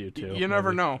surprised you too. you never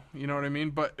maybe. know. You know what I mean?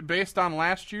 But based on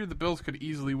last year, the Bills could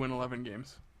easily win 11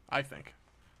 games. I think.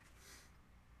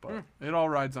 But it all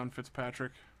rides on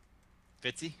Fitzpatrick.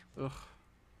 Fitzy? Ugh.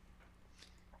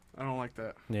 I don't like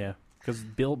that. Yeah, because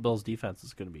Bill's defense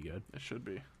is going to be good. It should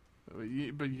be. But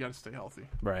you got to stay healthy.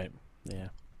 Right. Yeah.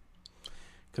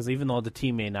 Because even though the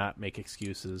team may not make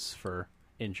excuses for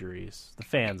injuries, the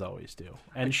fans always do,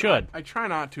 and should. I try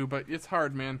not to, but it's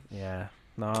hard, man. Yeah.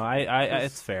 No, I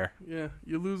it's fair. Yeah,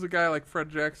 you lose a guy like Fred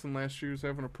Jackson last year who's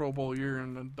having a Pro Bowl year,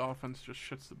 and the Dolphins just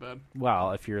shits the bed.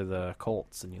 Well, if you're the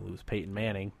Colts and you lose Peyton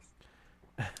Manning,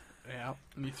 Yeah,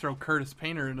 and you throw Curtis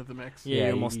Painter into the mix. Yeah,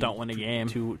 you almost don't win a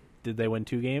game. Did they win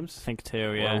 2 games? I think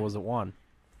 2, yeah. Or was it 1?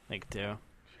 I think 2.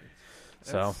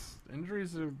 So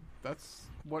Injuries that's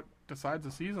what decides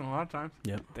the season a lot of times.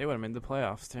 They would have made the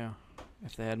playoffs, too,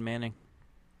 if they had Manning.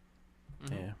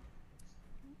 yeah.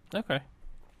 Okay.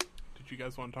 Did you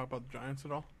guys want to talk about the Giants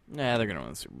at all? Yeah, they're going to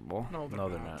win the Super Bowl. No, No,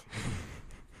 they're not.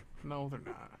 No, they're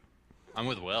not. I'm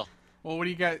with Will. Well, what do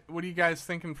you guys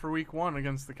thinking for Week 1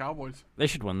 against the Cowboys? They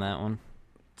should win that one.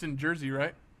 It's in Jersey,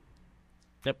 right?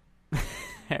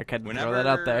 Eric had to Whenever throw that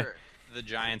out there. the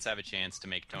Giants have a chance to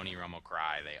make Tony Romo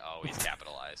cry, they always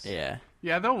capitalize. Yeah.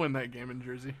 Yeah, they'll win that game in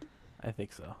Jersey. I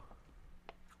think so.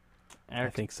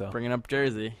 Eric, I think so. bringing up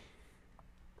Jersey.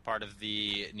 Part of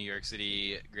the New York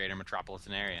City greater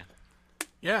metropolitan area.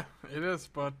 Yeah, it is,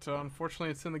 but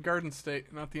unfortunately, it's in the Garden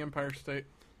State, not the Empire State.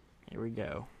 Here we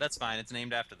go. That's fine. It's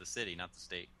named after the city, not the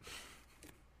state.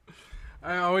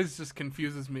 It always just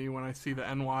confuses me when I see the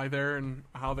NY there and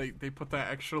how they put that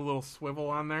extra little swivel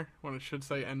on there when it should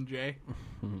say NJ.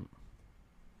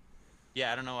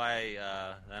 Yeah, I don't know why.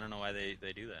 I don't know why they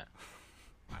do that.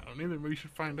 I don't either, but we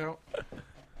should find out.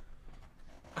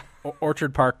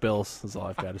 Orchard Park Bills is all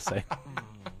I've got to say.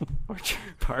 Orchard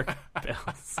Park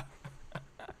Bills.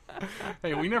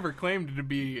 Hey, we never claimed to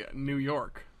be New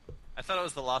York. I thought it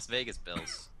was the Las Vegas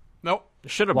Bills. Nope.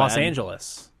 Should have Los been.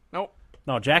 Angeles. Nope.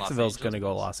 No, Jacksonville's Angeles going to go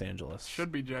Bills. Los Angeles.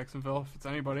 Should be Jacksonville if it's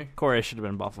anybody. Corey should have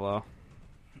been Buffalo.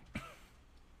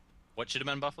 What should have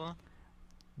been Buffalo?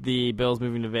 The Bills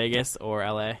moving to Vegas or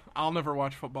LA. I'll never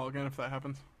watch football again if that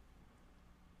happens.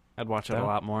 I'd watch it That- a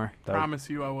lot more. That- Promise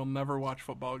you, I will never watch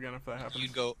football again if that happens.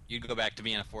 You'd go back to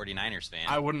being a 49ers fan.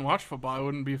 I wouldn't watch football. I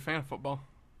wouldn't be a fan of football.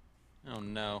 Oh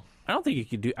no. I don't think you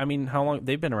could do. I mean, how long?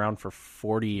 They've been around for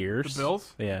 40 years. The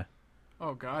Bills? Yeah.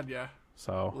 Oh God, yeah.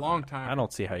 So Long time. I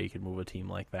don't see how you could move a team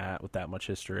like that with that much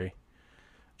history.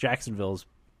 Jacksonville's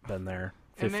been there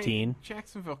And 15.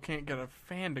 Jacksonville can't get a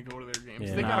fan to go to their games.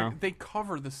 Yeah. No. They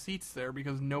cover the seats there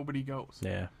because nobody goes.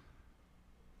 Yeah.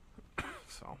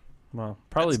 So Well,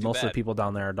 probably That's too most of bad. the people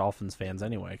down there are Dolphins fans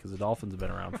anyway, because the Dolphins have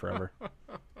been around forever.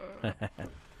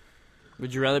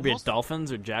 Would you rather be a Most-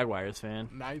 Dolphins or Jaguars fan?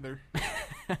 neither.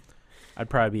 I'd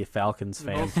probably be a Falcons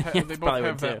They fan. both, they both Probably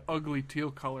have would, that ugly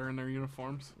teal color in their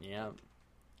uniforms. Yeah.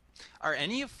 Are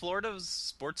any of Florida's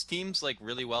sports teams like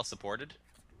really well supported?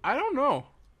 I don't know.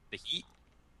 The Heat?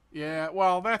 Yeah,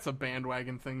 well, that's a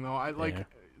bandwagon thing though. I like Yeah.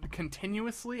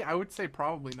 continuously. I would say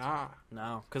probably not.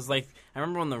 No, because like I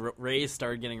remember when the Rays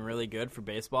started getting really good for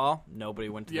baseball, nobody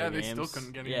went to Yeah, their they games. still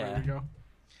couldn't get anywhere to go.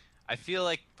 I feel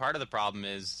like part of the problem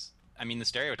is, I mean, the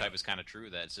stereotype is kind of true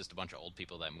that it's just a bunch of old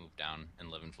people that moved down and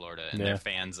live in Florida, and Yeah. they're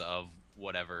fans of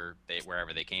wherever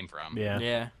they came from. Yeah.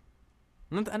 Yeah.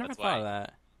 I never That's thought why- of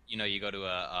that. You know, you go to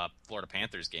a Florida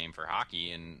Panthers game for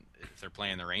hockey, and if they're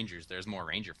playing the Rangers, there's more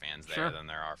Ranger fans there Sure. than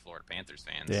there are Florida Panthers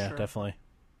fans. Yeah, Sure. definitely.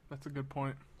 That's a good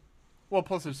point. Well,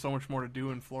 plus there's so much more to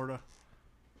do in Florida.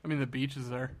 I mean, the beach is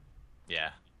there.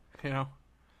 Yeah. You know,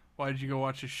 why did you go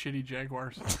watch the shitty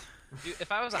Jaguars? Dude,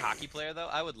 if I was a hockey player, though,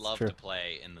 I would love Sure. to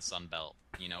play in the Sun Belt.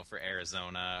 You know, for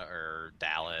Arizona or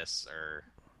Dallas,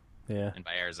 Yeah. and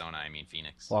by Arizona I mean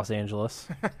Phoenix. Los Angeles.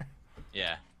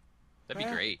 Yeah, that'd be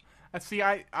Yeah. great. See,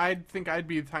 I think I'd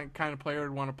be the kind of player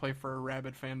who'd want to play for a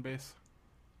rabid fan base.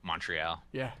 Montreal,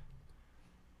 Yeah.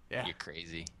 Yeah, you're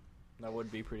crazy. That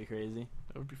would be pretty crazy.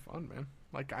 that would be fun, man.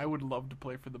 Like, I would love to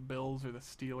play for the Bills or the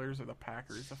Steelers or the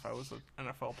Packers if I was an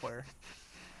NFL player.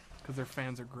 Because their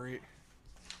fans are great.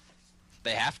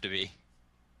 They have to be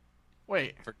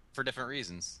Wait. for different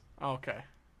reasons. Oh, okay.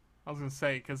 I was going to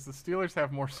say, because the Steelers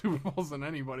have more Super Bowls than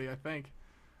anybody, I think.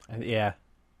 Yeah.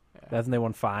 Hasn't they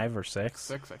won 5 or 6?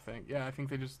 6, I think. Yeah, I think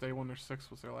they won their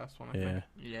 6 was their last one, I Yeah. think.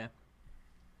 Yeah.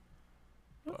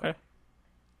 Okay.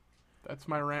 That's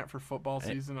my rant for football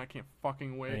season. I can't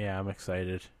fucking wait. Yeah, I'm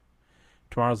excited.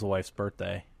 Tomorrow's the wife's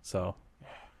birthday, so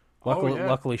Oh, luckily, yeah.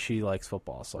 luckily she likes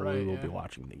football, so we Right, will yeah. be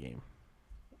watching the game.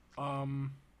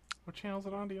 What channel is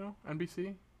it on, do you know?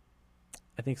 NBC?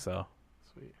 I think so.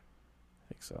 Sweet. I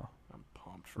think so. I'm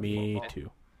pumped for Me football.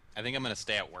 too. I think I'm gonna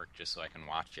stay at work just so I can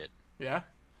watch it. Yeah?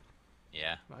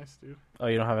 Yeah. Nice, dude. Oh,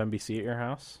 you don't have NBC at your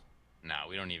house? No,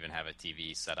 we don't even have a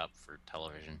TV set up for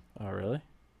television. Oh, really?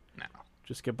 No.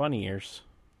 Just get bunny ears.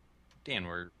 Dan,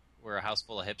 we're a house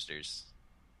full of hipsters.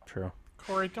 True.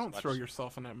 Corey, don't Watch. throw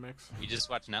yourself in that mix. We just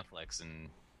watch Netflix and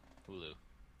Hulu.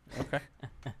 Okay.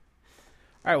 All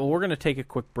right, well, we're going to take a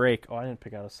quick break. Oh, I didn't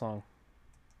pick out a song.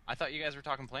 I thought you guys were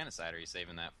talking PlanetSide. Are you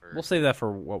saving that for? We'll save that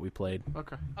for what we played.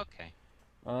 Okay. Okay.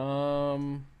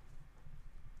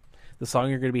 The song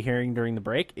you're going to be hearing during the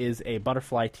break is a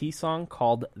Butterfly Tea song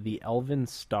called The Elven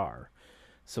Star.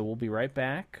 So we'll be right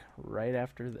back right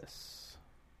after this.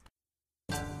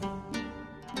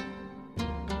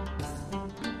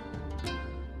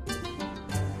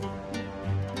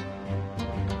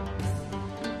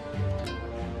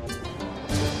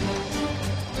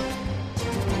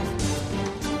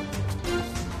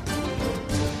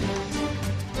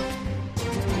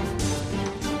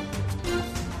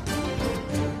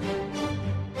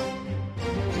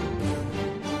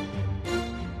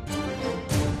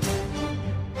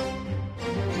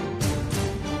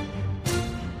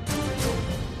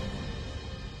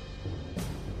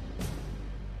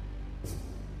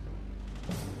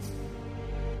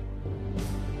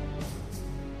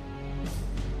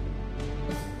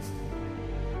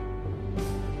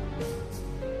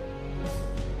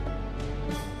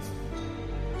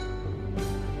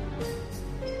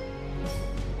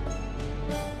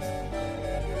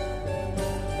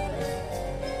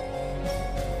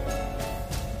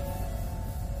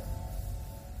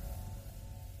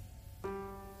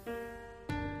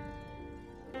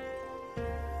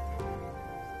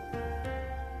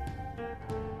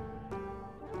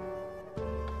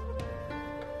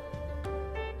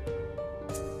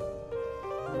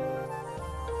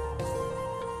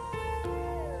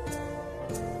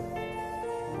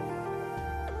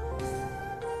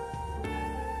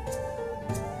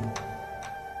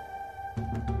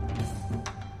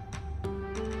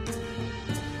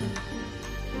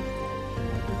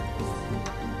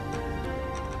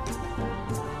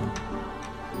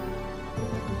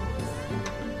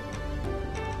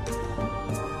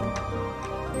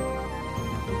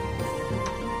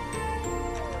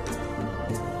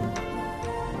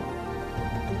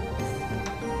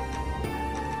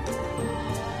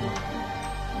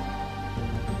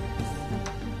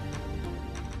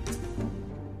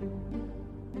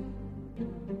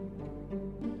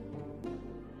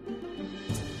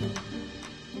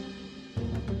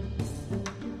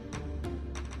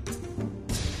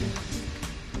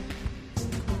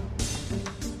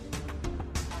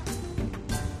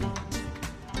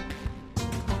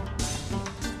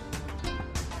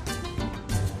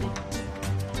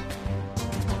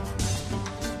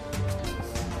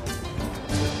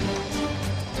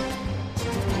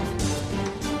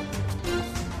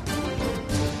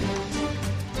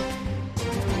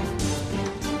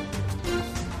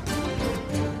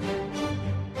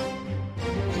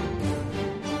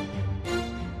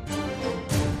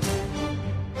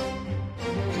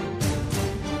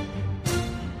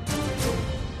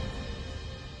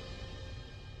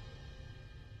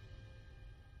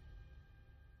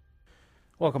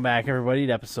 Welcome back, everybody,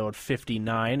 to episode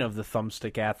 59 of the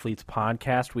Thumbstick Athletes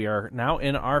podcast. We are now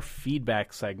in our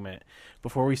feedback segment.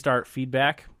 Before we start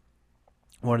feedback,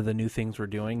 one of the new things we're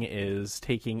doing is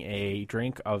taking a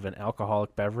drink of an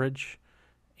alcoholic beverage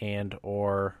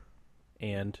or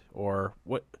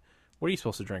what are you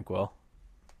supposed to drink, Will?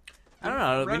 I don't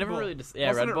know. We Red never Bull. really just. Yeah,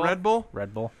 Wasn't Red it Bull. Red Bull?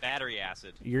 Red Bull. Battery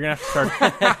acid. You're gonna have to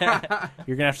start.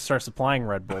 You're gonna have to start supplying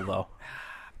Red Bull, though.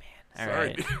 All Sorry,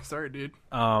 right. dude. Sorry, dude.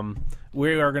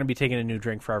 We are going to be taking a new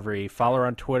drink for every follower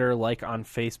on Twitter, like on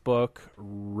Facebook,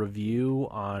 review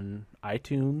on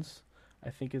iTunes. I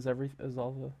think is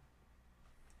all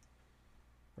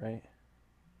the right.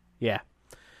 Yeah.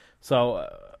 So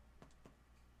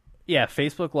yeah,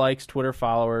 Facebook likes, Twitter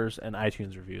followers, and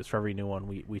iTunes reviews. For every new one,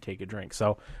 we take a drink.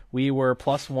 So we were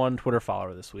 +1 Twitter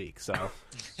follower this week. So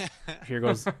here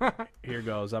goes. Here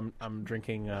goes. I'm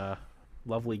drinking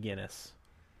lovely Guinness.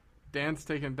 Dan's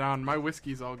taken down. My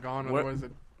whiskey's all gone. What- Otherwise,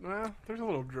 there's a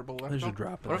little dribble left. There's a though.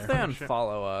 drop in What if there. they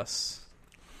unfollow us?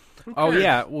 Who Oh cares?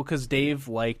 yeah, well, because Dave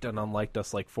liked and unliked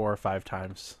us like 4 or 5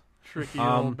 times. Tricky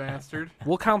little bastard.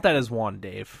 We'll count that as one,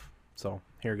 Dave. So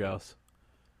here goes.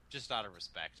 Just out of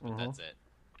respect, but that's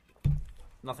it.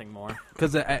 Nothing more.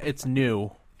 Because it's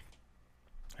new.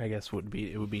 I guess it would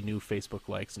be new Facebook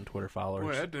likes and Twitter followers.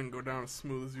 Boy, that didn't go down as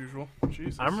smooth as usual.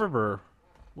 Jesus. I remember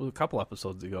a couple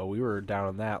episodes ago we were down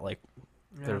on that like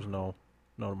Yeah. there's no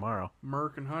tomorrow.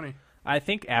 Merc and honey. I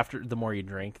think after the more you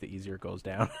drink, the easier it goes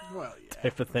down, Well, yeah.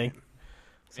 type of thing.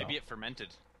 So, Maybe it fermented.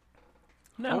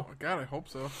 No. Oh, God, I hope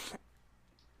so. All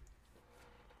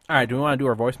right, do we want to do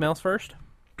our voicemails first?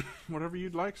 Whatever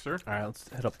you'd like, sir. All right, let's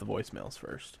hit up the voicemails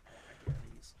first.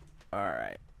 All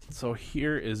right, so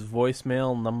here is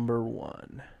voicemail number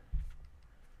 1.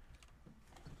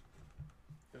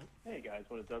 Hey guys,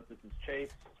 what is up? This is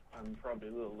Chase. I'm probably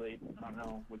a little late. I don't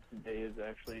know what today is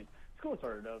actually. School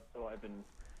started up, so I've been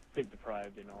sleep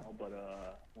deprived and all. But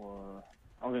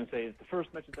I was gonna say it's the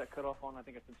first message that cut off on. I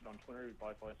think I sent it on Twitter. You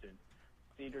probably thought I should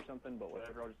see it or something. But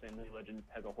whatever. I was just saying, League of Legends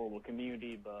has a horrible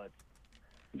community, but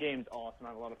the game's awesome. I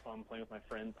have a lot of fun playing with my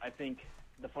friends. I think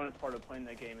the funnest part of playing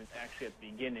that game is actually at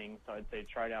the beginning. So I'd say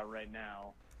try it out right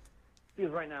now.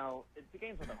 Because right now, the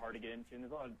game's not that hard to get into, and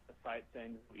there's a lot of sites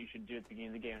saying what you should do at the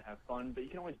beginning of the game and have fun, but you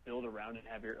can always build around it and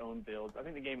have your own builds. I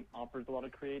think the game offers a lot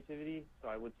of creativity, so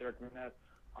I would say recommend that.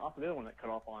 Also, the other one that cut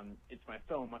off on, it's my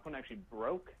phone. My phone actually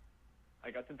broke.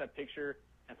 Like, I sent that picture,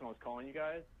 and someone was calling you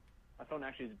guys. My phone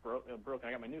actually is broken.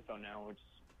 I got my new phone now, which is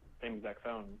the same exact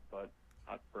phone, but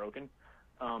not broken.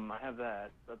 I have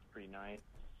that. So that's pretty nice.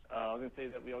 I was going to say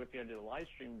that we always did a live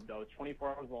stream, though. It's 24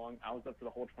 hours long. I was up for the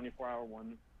whole 24-hour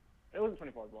one. It wasn't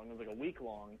 24 hours long. It was like a week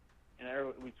long. And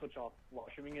we switched off while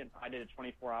streaming it. I did a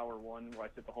 24-hour one where I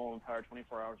sit the whole entire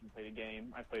 24 hours and played a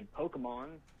game. I played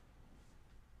Pokemon.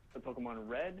 I played Pokemon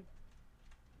Red.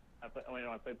 I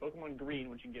played Pokemon Green,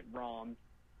 which you can get ROM.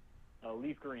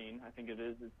 Leaf Green, I think it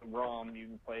is. It's the ROM. You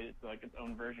can play it. It's like its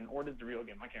own version. Or it is the real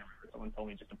game. I can't remember. Someone told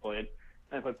me just to play it.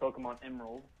 And I played Pokemon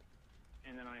Emerald.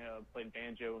 And then I played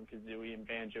Banjo and Kazooie and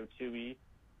Banjo Tooie.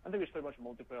 I think we just played a bunch of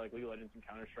multiplayer like League of Legends and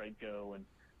Counter-Strike Go and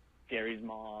Gary's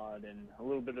Mod and a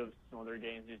little bit of some other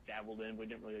games just dabbled in. We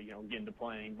didn't really, get into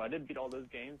playing. But I did beat all those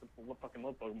games. I fucking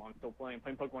love Pokemon. Still playing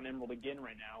Pokemon Emerald again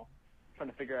right now. Trying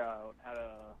to figure out how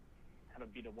to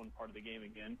beat a one part of the game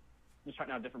again. Just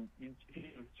trying out a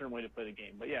certain way to play the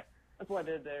game. But yeah, that's what I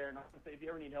did there. And I was gonna say, if you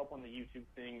ever need help on the YouTube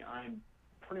thing, I'm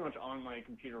pretty much on my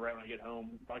computer right when I get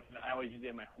home. I always usually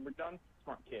have my homework done.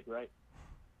 Smart kid, right?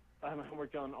 I have my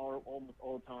homework done almost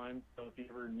all the time. So if you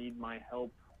ever need my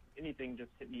help, anything, just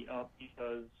hit me up,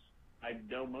 because I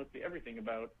know mostly everything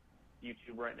about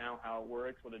YouTube right now, how it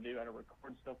works, what to do, how to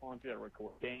record stuff onto it, how to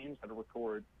record games, how to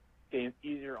record games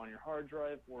easier on your hard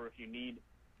drive, or if you need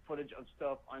footage of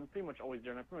stuff, I'm pretty much always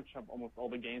there, and I pretty much have almost all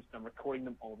the games, and I'm recording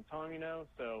them all the time,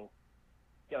 so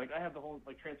yeah, like I have the whole,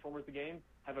 like Transformers the game,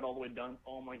 have it all the way done,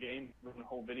 all my games, with a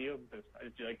whole video, because I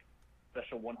just do like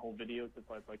special one whole video, so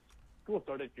it's like cool,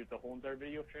 started to do the whole entire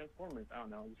video of Transformers, I don't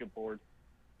know, I just get bored.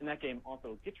 In that game,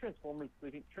 also, get Transformers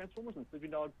and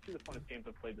Sleeping Dogs, two of the funnest games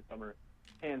I've played this summer,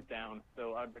 hands down.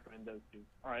 So I'd recommend those two.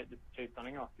 All right, this is Chase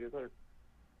signing off. See you later.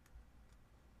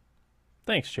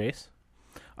 Thanks, Chase.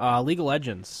 League of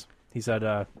Legends. He said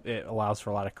it allows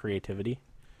for a lot of creativity,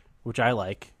 which I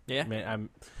like. Yeah. I mean, I'm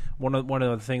one of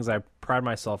the things I pride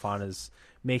myself on is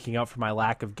making up for my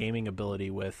lack of gaming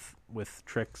ability with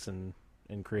tricks and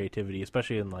creativity,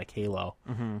 especially in like Halo.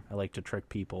 Mm-hmm. I like to trick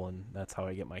people, and that's how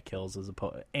I get my kills, as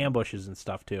opposed ambushes and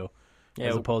stuff too,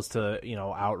 as opposed to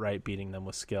outright beating them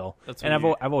with skill. And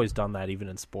I've always done that, even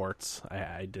in sports.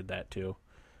 I did that too.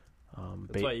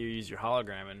 That's why you use your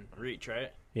hologram and reach,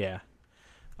 right? Yeah.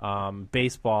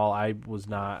 Baseball, I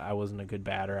wasn't a good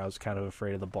batter. I was kind of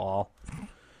afraid of the ball.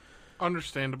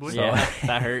 Understandably. Yeah,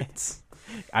 that hurts.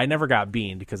 I never got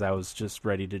beamed because I was just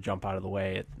ready to jump out of the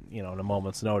way at in a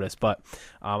moment's notice. But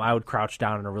I would crouch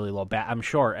down in a really low I'm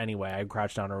short anyway. I'd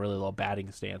crouch down in a really low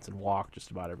batting stance and walk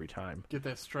just about every time. Get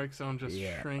that strike zone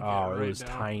shrink. Oh, right it was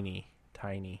down. tiny.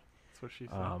 That's what she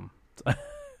said.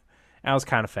 I was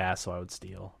kind of fast, so I would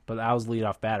steal. But I was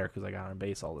leadoff batter because I got on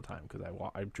base all the time because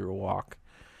I drew a walk.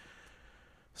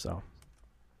 So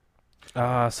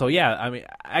yeah, I mean,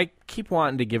 I keep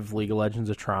wanting to give League of Legends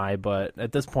a try, but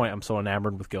at this point, I'm so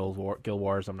enamored with Guild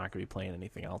Wars, I'm not going to be playing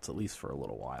anything else, at least for a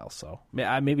little while. So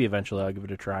maybe eventually I'll give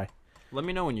it a try. Let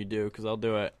me know when you do, because I'll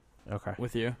do it. Okay.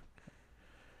 With you.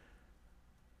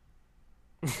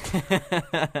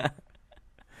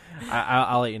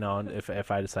 I'll let you know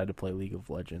if I decide to play League of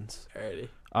Legends. Alrighty.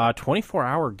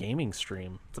 24-hour gaming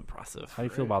stream. It's impressive. How do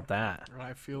you feel about that?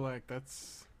 I feel like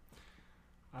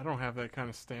I don't have that kind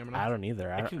of stamina. I don't either.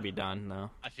 It can be done, though.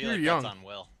 I feel You're like young. that's on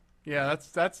Will. Yeah,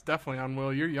 that's definitely on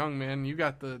Will. You're young, man. You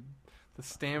got the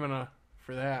stamina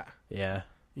for that. Yeah.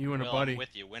 You and Will, a buddy. I'm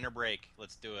with you. Winter break.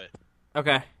 Let's do it.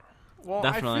 Okay. Well,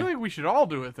 Definitely. I feel like we should all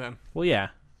do it then. Well, yeah.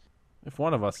 If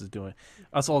one of us is doing it.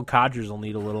 Us old codgers will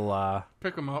need a little,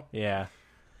 Pick them up. yeah.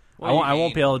 What do you I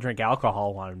won't mean? be able to drink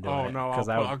alcohol while I'm doing it. Oh, no,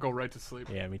 I'll go right to sleep.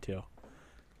 Yeah, me too.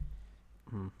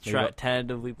 Try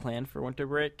tentatively plan for winter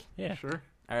break. Yeah. Sure.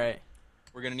 All right.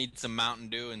 We're gonna need some Mountain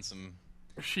Dew and some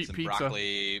Sheet some pizza.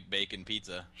 broccoli bacon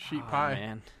pizza. Sheet Oh, pie.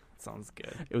 man. Sounds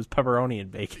good. It was pepperoni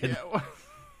and bacon. Yeah,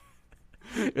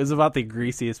 It was about the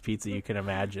greasiest pizza you can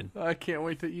imagine. I can't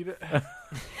wait to eat it. I'm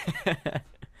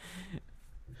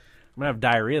gonna have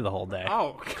diarrhea the whole day.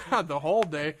 Oh God, the whole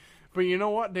day. But you know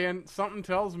what, Dan? Something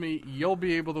tells me you'll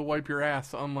be able to wipe your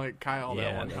ass, unlike Kyle that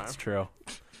Yeah, one time. that's true.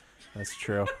 That's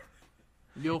true.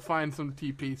 You'll find some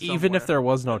TP somewhere. Even if there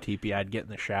was no TP, I'd get in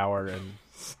the shower and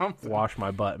something. wash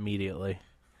my butt immediately,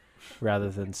 rather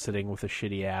than sitting with a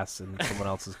shitty ass in someone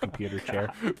else's computer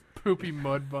chair. Poopy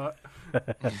mud butt.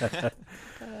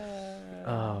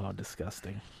 Oh,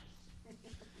 disgusting.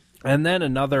 And then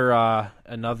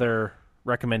another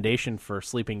recommendation for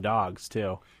sleeping dogs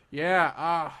too.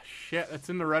 Yeah, shit. It's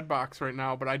in the red box right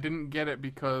now, but I didn't get it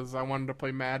because I wanted to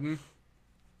play Madden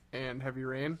and Heavy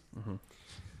Rain. Mm-hmm.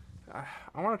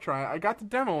 I want to try it. I got the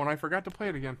demo and I forgot to play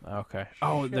it again. Okay.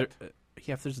 Shit.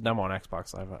 If there's a demo on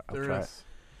Xbox Live, I'll There try is.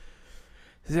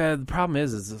 it. Yeah, the problem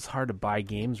is it's hard to buy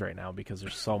games right now because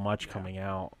there's so much coming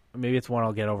out. Maybe it's one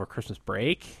I'll get over Christmas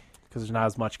break because there's not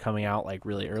as much coming out like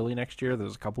really early next year.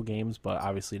 There's a couple games, but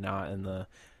obviously not in the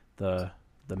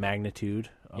magnitude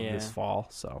of this fall.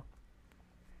 So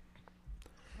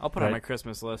I'll put it on my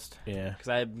Christmas list. Yeah, Because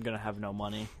I'm going to have no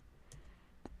money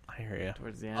I hear you.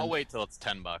 towards the end. I'll wait till it's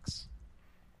 $10.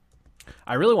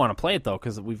 I really want to play it though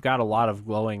because we've got a lot of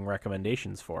glowing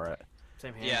recommendations for it.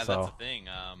 Same here. Yeah, So- that's the thing.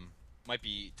 Might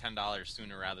be $10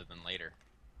 sooner rather than later.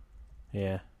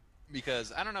 Yeah.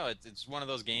 Because I don't know, it's one of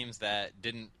those games that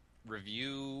didn't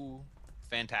review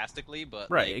fantastically, but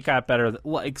Right, like, it got better,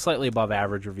 like slightly above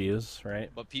average reviews, right?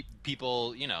 but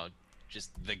people,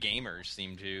 just the gamers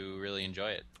seem to really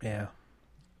enjoy it. Yeah.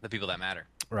 The people that matter.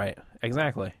 Right,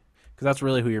 exactly. Because that's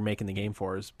really who you're making the game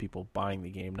for, is people buying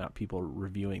the game, not people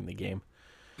reviewing the game.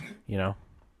 You know?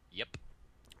 Yep.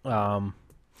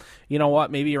 You know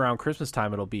what? Maybe around Christmas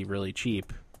time it'll be really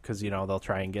cheap because, they'll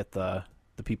try and get the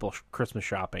people Christmas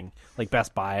shopping. Like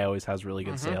Best Buy always has really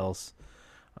good sales.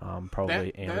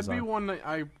 Probably That'd Amazon. be one that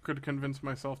I could convince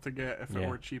myself to get if it Yeah.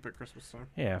 were cheap at Christmas time.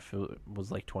 Yeah, if it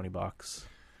was like $20.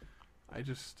 I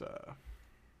just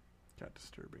got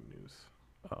disturbing news.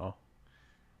 Uh-oh.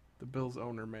 The Bills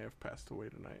owner may have passed away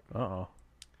tonight. Uh-oh.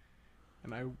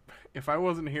 And if I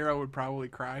wasn't here, I would probably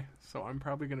cry. So I'm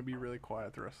probably going to be really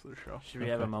quiet the rest of the show. Should we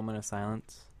have a moment of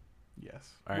silence?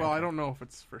 Yes. All right. Well, I don't know if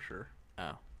it's for sure.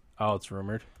 Oh. Oh, it's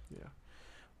rumored? Yeah.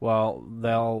 Well,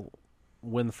 they'll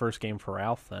win the first game for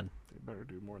Ralph then. They better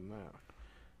do more than that.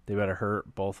 They better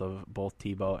hurt both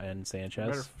Tebow and They Sanchez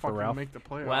better for fucking Ralph. make the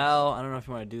playoffs. Well, I don't know if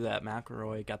you want to do that.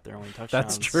 McElroy got their only touchdowns.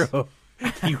 That's true.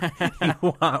 you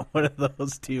want one of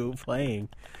those two playing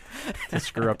to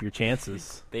screw up your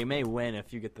chances. They may win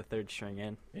if you get the third string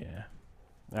in. Yeah.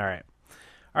 All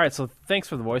right. So thanks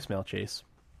for the voicemail, Chase.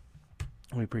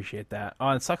 We appreciate that. Oh,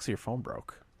 and it sucks that your phone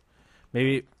broke.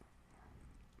 Maybe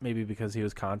because he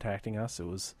was contacting us, it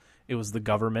was the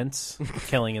government's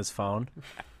killing his phone.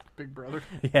 Big brother.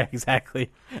 Yeah,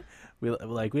 exactly. We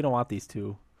don't want these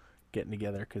two getting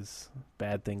together because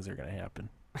bad things are going to happen.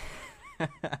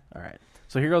 All right.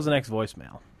 So here goes the next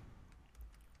voicemail.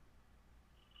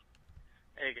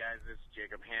 Hey guys, this is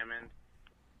Jacob Hammond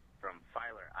from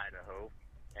Filer, Idaho,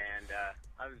 and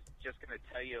I was just going to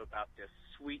tell you about this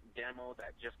sweet demo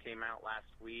that just came out last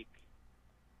week.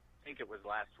 I think it was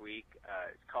last week.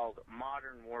 It's called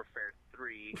Modern Warfare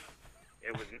 3.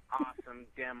 It was an awesome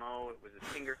demo. It was a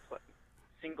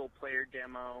single-player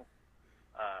demo.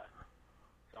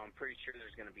 So I'm pretty sure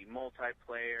there's going to be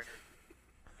multiplayer.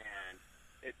 And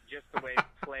it just the way it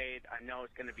played, I know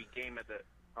it's going to be game of the...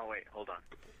 Oh, wait, hold on.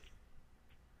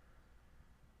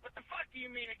 What the fuck do you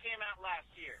mean it came out last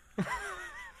year?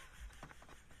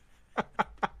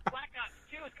 Black Ops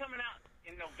 2 is coming out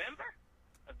in November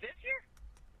of this year?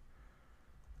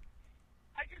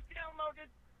 I just downloaded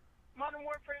Modern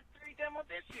Warfare 3 demo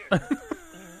this year.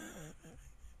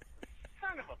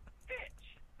 Son of a bitch.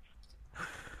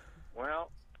 Well,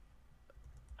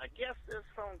 I guess this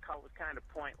phone call was kind of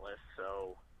pointless,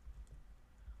 so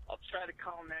I'll try to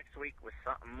call next week with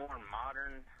something more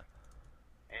modern.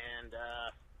 And,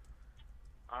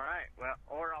 all right, well,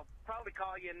 or I'll probably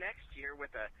call you next year with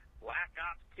a Black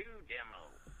Ops 2 demo.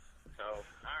 So,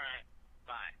 all right,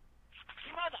 bye.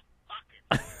 Motherfucker.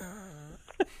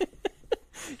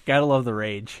 Gotta love the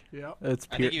rage. Yep. It's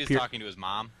I pure, think he was pure- talking to his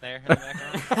mom there in the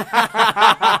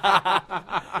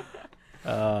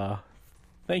background.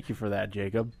 Thank you for that,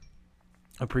 Jacob.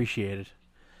 Appreciate it.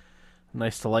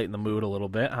 Nice to lighten the mood a little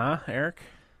bit, huh, Eric?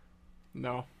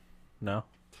 No. No?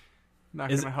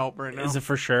 Not Is going to it- help right now. Is it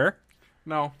for sure?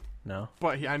 No. No.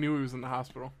 But I knew he was in the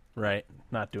hospital. Right.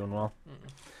 Not doing well.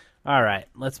 All right.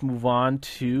 Let's move on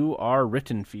to our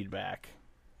written feedback.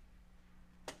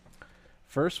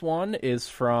 First one is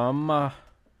from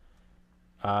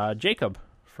Jacob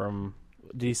from,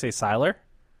 did he say Siler,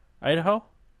 Idaho?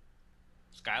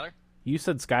 Skylar? You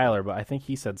said Skyler, but I think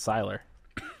he said Siler.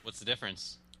 What's the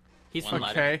difference? He's One from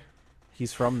letter. Okay.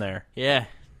 He's from there. Yeah,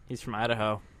 he's from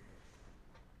Idaho.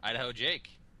 Idaho Jake.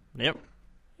 Yep.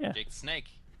 Yeah. Jake the Snake.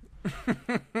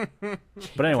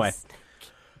 But anyway.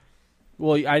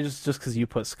 Well, I just because you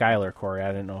put Skyler, Corey, I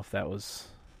didn't know if that was.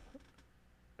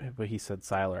 But he said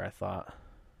Siler, I thought.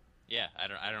 Yeah, I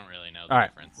don't really know the All right.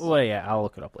 difference. Well, yeah, I'll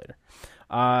look it up later.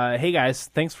 Hey, guys,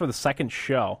 thanks for the second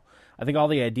show. I think all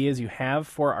the ideas you have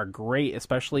for are great,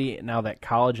 especially now that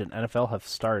college and NFL have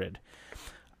started.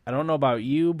 I don't know about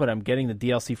you, but I'm getting the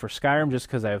DLC for Skyrim just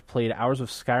because I've played hours of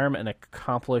Skyrim and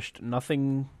accomplished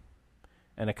nothing.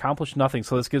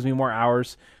 So this gives me more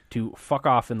hours to fuck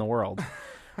off in the world.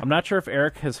 I'm not sure if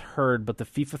Eric has heard, but the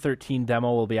FIFA 13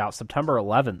 demo will be out September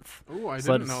 11th. Ooh, I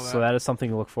So didn't know that. So that is something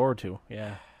to look forward to.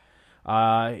 Yeah.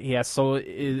 So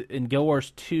in Guild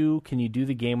Wars 2, can you do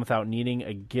the game without needing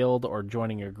a guild or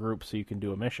joining a group so you can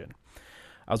do a mission?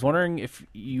 I was wondering if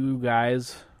you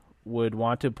guys would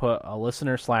want to put a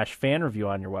listener/fan review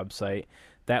on your website.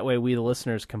 That way we, the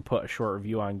listeners, can put a short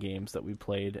review on games that we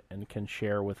played and can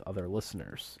share with other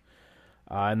listeners.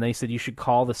 And they said you should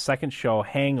call the second show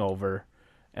Hangover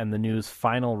and the news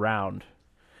Final Round.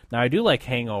 Now, I do like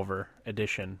Hangover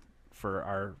edition for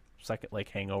our second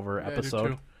Hangover Yeah, I do episode.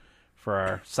 too. For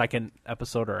our second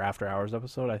episode or after hours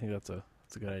episode. I think that's a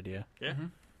good idea. Yeah.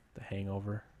 The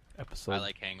Hangover episode. I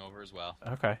like Hangover as well.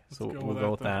 Okay, so go we'll with go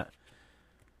that with then. that.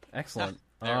 Excellent.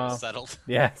 There, it was settled.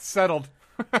 Yeah. Settled.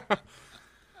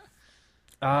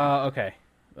 Okay.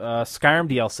 Skyrim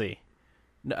DLC.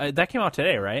 That came out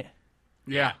today, right?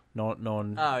 Yeah. No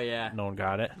one. Oh yeah. No one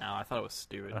got it. No, I thought it was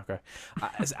stupid. Okay.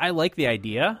 I like the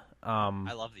idea.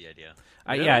 I love the idea.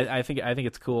 Yeah, I think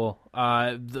it's cool.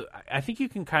 I think you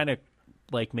can kind of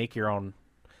make your own,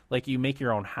 you make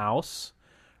your own house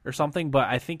or something. But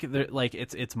I think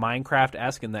it's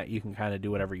Minecraft-esque in that you can kind of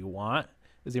do whatever you want.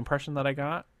 Is the impression that I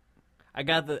got? I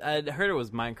heard it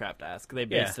was Minecraft-esque. They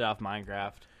based it off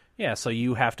Minecraft. Yeah. So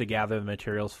you have to gather the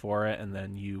materials for it, and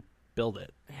then you build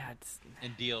it. Yeah, it's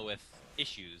And deal with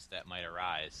issues that might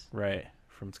arise. Right,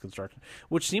 from its construction,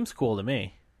 which seems cool to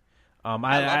me. I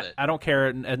love it. I don't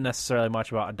care necessarily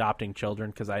much about adopting children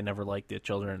because I never liked the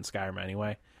children in Skyrim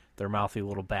anyway. They're mouthy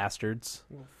little bastards.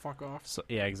 Well, fuck off. So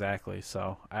yeah, exactly.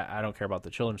 So I don't care about the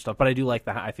children stuff, but I do like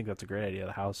I think that's a great idea.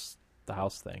 The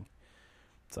house thing.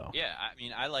 So Yeah, I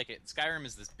mean, I like it. Skyrim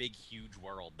is this big, huge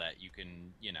world that you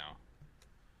can,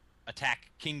 attack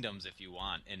kingdoms if you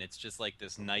want, and it's just like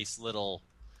this nice little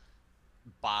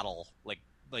bottle, like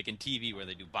in TV where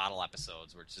they do bottle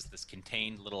episodes, where it's just this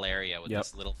contained little area with Yep.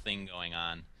 this little thing going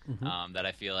on, that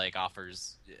I feel like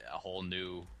offers a whole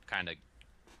new kind of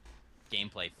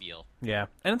gameplay feel. yeah,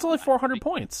 and it's only 400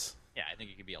 points, Yeah, I think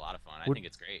it could be a lot of fun. I Would- think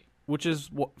it's great. which is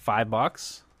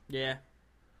 $5. yeah.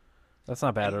 That's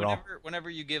not bad And at all. whenever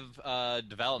you give a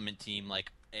development team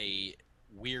like a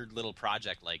weird little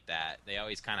project like that, they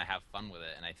always kind of have fun with it,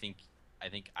 and I think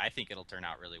it'll turn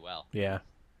out really well. Yeah.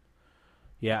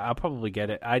 Yeah, I'll probably get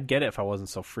it. I'd get it if I wasn't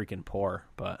so freaking poor,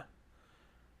 but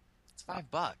It's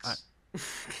 $5.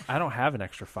 I don't have an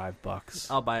extra $5.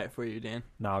 I'll buy it for you, Dan.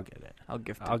 No, I'll get it. I'll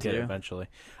gift it I'll to get it you. eventually.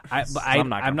 I'm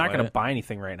not gonna play going to it. buy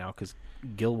anything right now because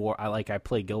Guild War. I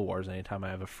play Guild Wars anytime I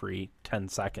have a free 10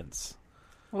 seconds.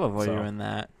 We'll level So- you in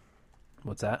that.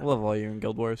 What's that? We'll level you in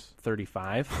Guild Wars.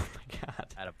 35. God.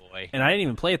 Attaboy. And I didn't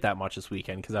even play it that much this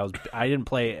weekend because I didn't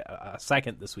play a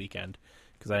second this weekend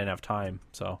because I didn't have time.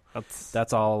 So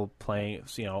that's all playing.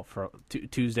 For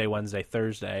Tuesday, Wednesday,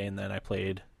 Thursday, and then I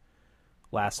played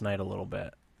last night a little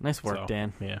bit. Nice work, So,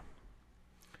 Dan. Yeah.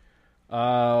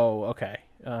 Oh, okay.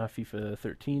 FIFA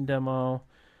 13 demo.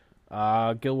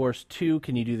 Guild Wars 2,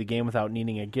 can you do the game without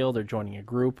needing a guild or joining a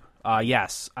group?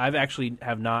 Yes. I've actually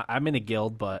have not. I'm in a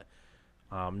guild, but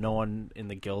no one in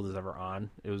the guild is ever on.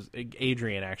 It was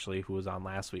Adrian, actually, who was on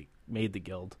last week, made the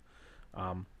guild.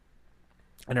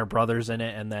 And her brother's in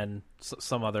it, and then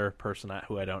some other person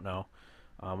who I don't know.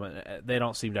 They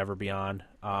don't seem to ever be on.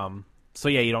 So,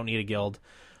 yeah, you don't need a guild.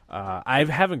 I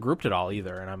haven't grouped it all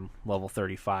either, and I'm level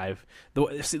 35.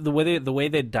 The way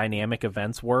the dynamic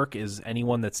events work is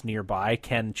anyone that's nearby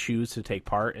can choose to take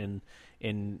part in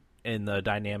the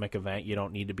dynamic event. You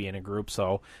don't need to be in a group.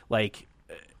 So,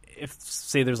 if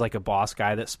say there's a boss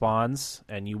guy that spawns,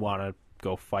 and you want to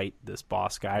go fight this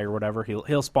boss guy or whatever,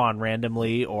 he'll spawn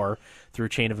randomly or through a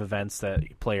chain of events that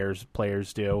players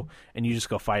do, and you just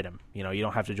go fight him. You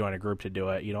don't have to join a group to do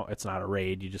it. It's not a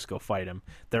raid. You just go fight him.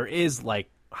 There is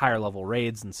higher level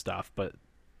raids and stuff, but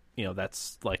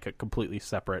that's a completely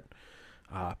separate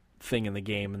thing in the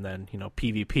game, and then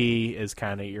PvP is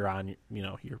kind of you're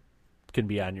can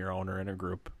be on your own or in a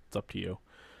group. It's up to you.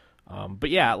 But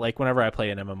yeah, like whenever I play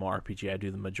an MMORPG, I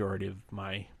do the majority of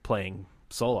my playing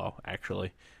solo,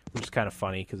 actually, which is kind of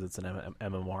funny because it's an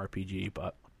MMORPG.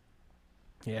 But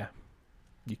yeah,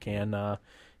 you can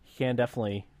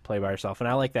definitely play by yourself, and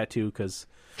I like that too because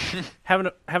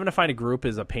having to find a group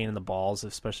is a pain in the balls,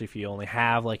 especially if you only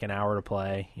have like an hour to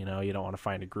play. You don't want to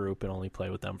find a group and only play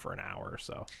with them for an hour or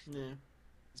so. Yeah.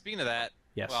 Speaking of that,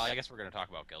 Yes. well, I guess we're going to talk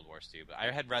about Guild Wars too, but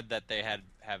I had read that they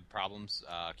have problems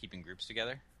keeping groups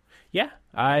together. Yeah,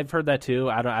 I've heard that too.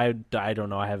 I don't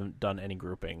know. I haven't done any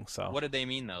grouping. So What did they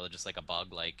mean though? Just like a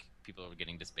bug, like people are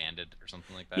getting disbanded or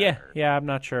something like that? yeah, or... yeah, I'm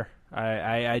not sure.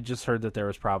 I just heard that there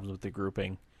was problems with the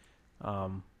grouping,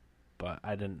 but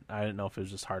I didn't know if it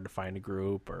was just hard to find a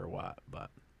group or what. But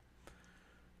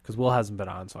because Will hasn't been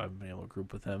on, so I haven't been able to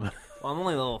group with him. Well, I'm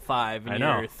only level 5, and I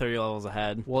know. you're 30 levels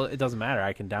ahead. Well, it doesn't matter.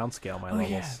 I can downscale my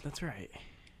levels. Yeah, that's right.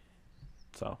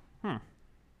 So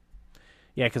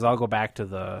yeah, because I'll go back to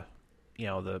the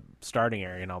the starting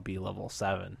area and I'll be level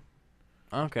 7.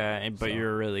 Okay, but So-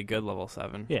 you're a really good level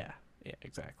 7. Yeah,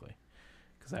 exactly.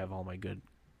 Because I have all my good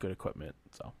equipment.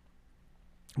 So,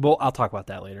 well, I'll talk about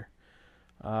that later.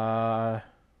 I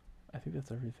think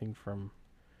that's everything from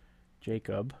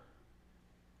Jacob.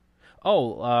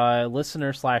 Oh,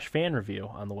 listener/fan review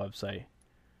on the website.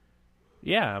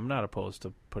 Yeah, I'm not opposed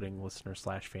to putting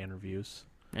listener/fan reviews.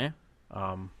 Yeah.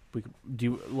 We could, do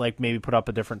you like maybe put up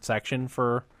a different section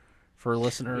for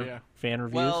listener fan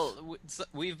reviews? Well,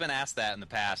 we've been asked that in the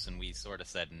past, and we sort of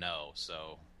said no.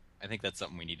 So I think that's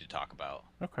something we need to talk about.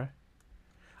 Okay.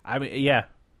 I mean, yeah,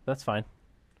 that's fine.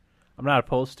 I'm not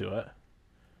opposed to it.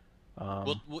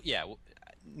 We'll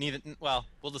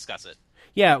discuss it.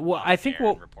 Yeah, well, I think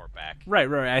we'll report back. Right.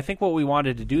 I think what we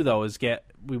wanted to do though is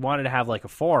we wanted to have like a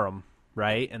forum,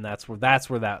 right? And that's where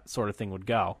that sort of thing would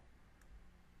go.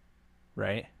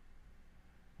 Right?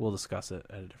 We'll discuss it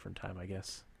at a different time, I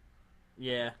guess.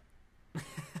 Yeah.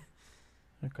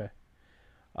 Okay.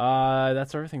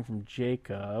 That's everything from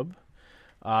Jacob.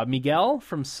 Miguel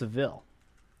from Seville,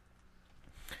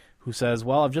 who says,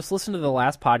 well, I've just listened to the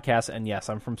last podcast, and yes,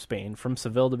 I'm from Spain, from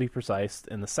Seville to be precise,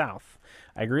 in the south.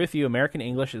 I agree with you, American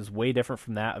English is way different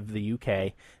from that of the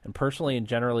UK, and personally and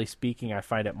generally speaking, I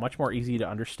find it much more easy to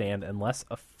understand and less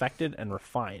affected and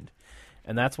refined.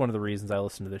 And that's one of the reasons I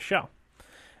listen to this show.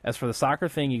 As for the soccer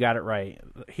thing, you got it right.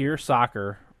 Here,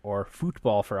 soccer, or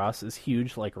football for us, is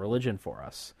huge, like religion for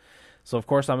us. So, of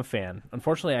course, I'm a fan.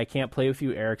 Unfortunately, I can't play with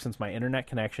you, Eric, since my internet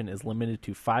connection is limited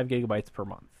to 5 gigabytes per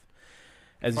month.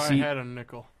 As If you I see, had a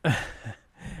nickel.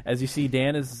 as you see,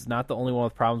 Dan is not the only one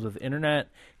with problems with internet.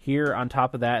 Here, on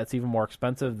top of that, it's even more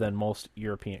expensive than most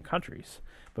European countries.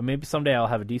 But maybe someday I'll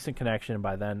have a decent connection, and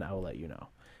by then I will let you know.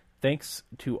 Thanks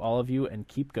to all of you, and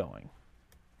keep going.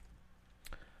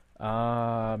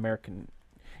 American...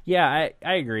 Yeah,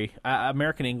 I agree.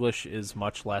 American English is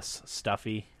much less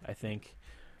stuffy, I think.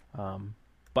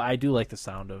 But I do like the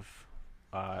sound of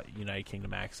United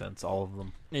Kingdom accents, all of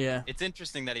them. Yeah. It's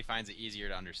interesting that he finds it easier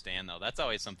to understand, though. That's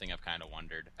always something I've kind of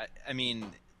wondered. I mean,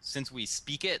 since we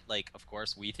speak it, like, of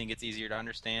course, we think it's easier to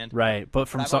understand. Right, but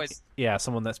from I've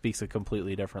someone that speaks a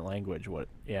completely different language,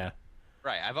 Right,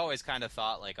 I've always kind of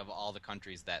thought, like, of all the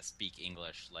countries that speak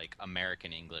English, like,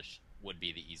 American English would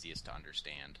be the easiest to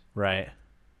understand. Right.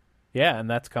 Yeah, and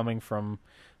that's coming from,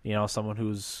 someone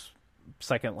whose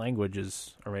second language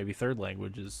is, or maybe third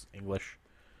language is English.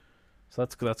 So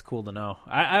that's cool to know.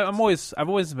 I've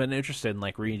always been interested in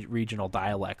like regional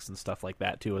dialects and stuff like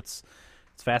that too. It's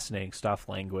fascinating stuff.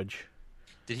 Language.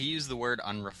 Did he use the word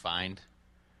unrefined?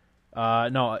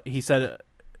 No, he said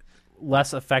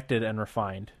less affected and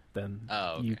refined than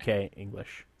okay. UK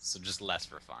English. So just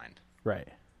less refined. Right.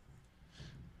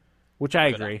 Which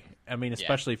I Good agree. I mean,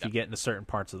 especially if you get into certain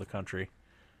parts of the country.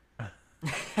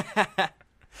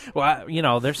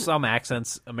 Well, there's some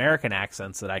accents, American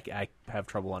accents, that I have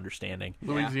trouble understanding.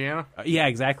 Louisiana? Yeah,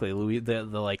 exactly. The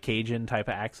like Cajun type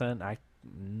of accent.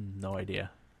 No idea.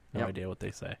 No idea what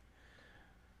they say.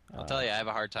 I'll tell you, I have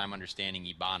a hard time understanding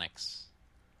Ebonics.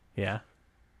 Yeah.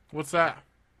 What's that?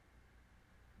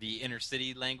 The inner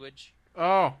city language.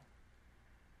 Oh.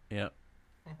 Yeah.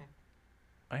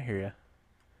 I hear you.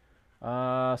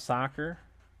 Soccer.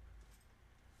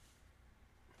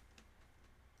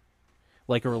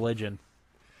 Like a religion.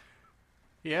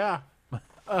 Yeah.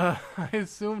 I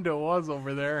assumed it was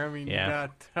over there. I mean, Yeah. you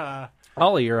got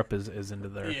All of Europe is into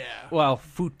their... Yeah. Well,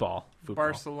 football.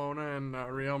 Barcelona and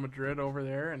Real Madrid over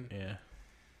there. And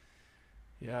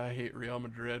Yeah. I hate Real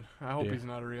Madrid. I hope he's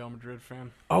not a Real Madrid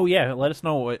fan. Oh, yeah. Let us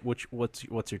know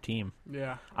what's your team.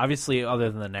 Yeah. Obviously, other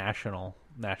than the national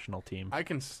national team? I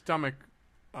can stomach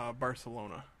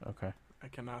Barcelona. Okay. I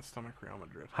cannot stomach Real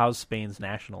Madrid. How's Spain's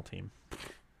national team?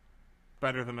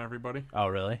 Better than everybody. Oh,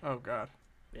 really? Oh God.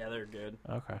 Yeah, they're good.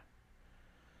 Okay.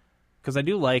 Because I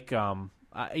do like,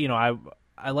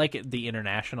 I like the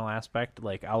international aspect.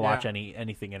 Like, I'll watch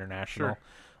anything international. Sure.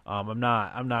 I'm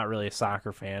not really a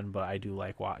soccer fan, but I do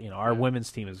like our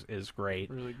women's team is great.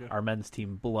 Really good. Our men's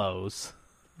team blows.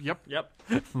 Yep.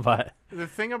 But The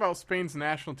thing about Spain's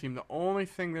national team, the only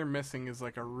thing they're missing is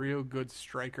like a real good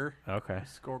striker, okay,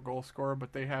 goal scorer.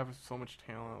 But they have so much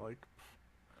talent. Like,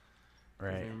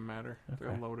 right. doesn't even matter. They're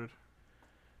Okay. loaded.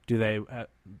 Do they?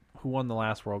 Who won the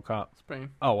last World Cup? Spain.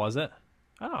 Oh, was it?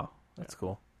 Oh, that's Yeah.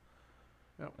 cool.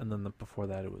 Yep. And then before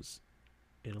that, it was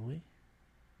Italy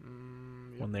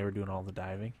Yep. when they were doing all the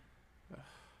diving.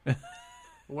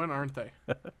 When aren't they?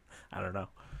 I don't know.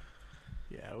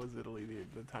 Yeah, it was Italy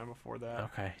the time before that.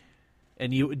 Okay.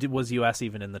 And was U.S.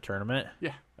 even in the tournament?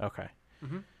 Yeah. Okay.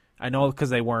 Mhm. I know because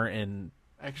they weren't in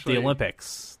Actually, the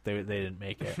Olympics. They didn't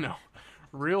make it. No,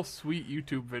 real sweet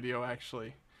YouTube video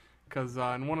actually, because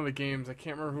in one of the games I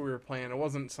can't remember who we were playing. It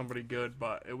wasn't somebody good,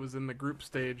 but it was in the group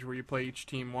stage where you play each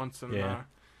team once, and Yeah.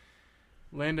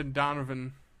 Landon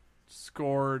Donovan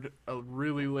scored a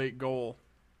really late goal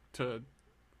to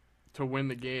win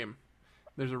the game.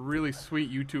 There's a really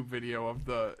sweet YouTube video of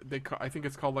I think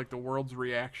it's called like the world's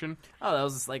reaction. Oh, that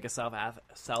was like a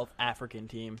South African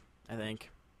team, I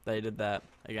think. They did that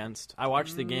against. I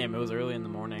watched the game. It was early in the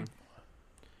morning.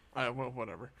 Well,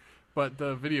 whatever. But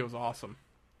the video's awesome.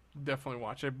 Definitely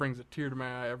watch it. It brings a tear to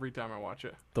my eye every time I watch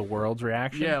it. The world's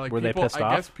reaction? Yeah, like were people, they pissed I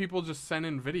off? guess people just send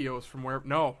in videos from where.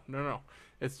 No.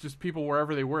 It's just people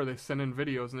wherever they were. They send in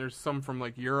videos, and there's some from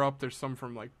like Europe. There's some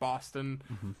from like Boston.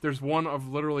 Mm-hmm. There's one of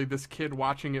literally this kid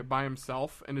watching it by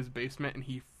himself in his basement, and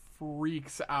he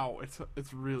freaks out.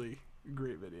 It's really a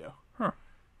great video. Huh.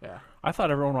 Yeah. I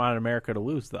thought everyone wanted America to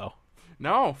lose, though.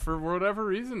 No, for whatever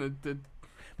reason, it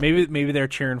Maybe they're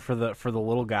cheering for the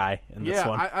little guy in this yeah,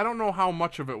 one. I don't know how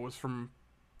much of it was from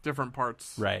different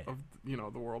parts Right. of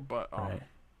the world, but Right.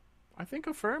 I think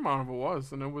a fair amount of it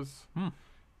was, and it was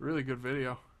really good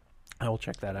video. I will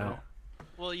check that out.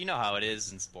 Well, you know how it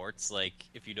is in sports. Like,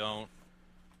 if you don't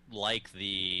like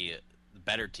the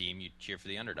better team, you cheer for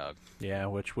the underdog. Yeah,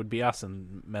 which would be us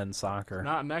in men's soccer.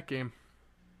 Not in that game.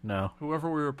 No. Whoever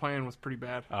we were playing was pretty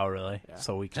bad. Oh, really? Yeah.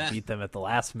 So we can beat them at the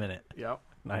last minute. Yep.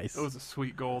 Nice. It was a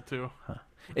sweet goal too.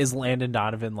 Is Landon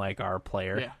Donovan like our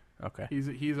player? Yeah. Okay.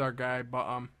 He's our guy,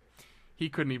 but he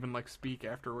couldn't even like speak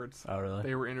afterwards. Oh, really?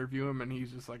 They were interviewing him, and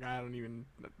he's just like, I don't even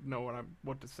know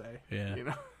what to say. Yeah. You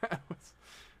know,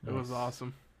 it was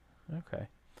awesome. Okay.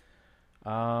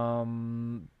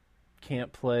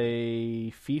 Can't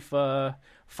play FIFA.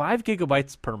 5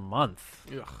 gigabytes per month.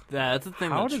 Ugh. That's the thing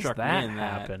How that does struck that me in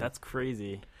that. happen? That's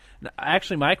crazy.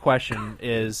 Actually, my question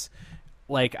is,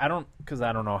 like, I don't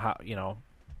know how,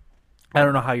 I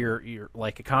don't know how your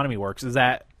like economy works. Is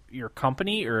that your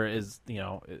company, or is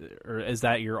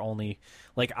that your only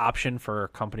like option for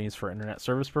companies for internet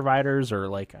service providers, or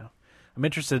like, I'm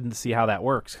interested in to see how that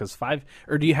works, because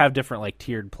do you have different like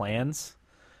tiered plans?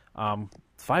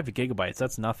 5 gigabytes,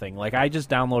 that's nothing. Like, I just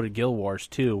downloaded Guild Wars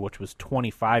 2, which was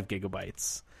 25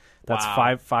 gigabytes. That's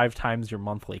Wow. five times your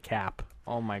monthly cap.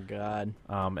 Oh my god.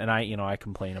 And I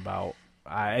complain about.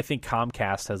 I think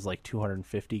Comcast has like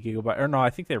 250 gigabytes. Or no,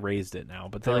 I think they raised it now,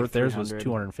 but They're like theirs was 300.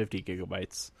 250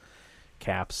 gigabytes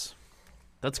caps.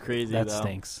 That's crazy, That though.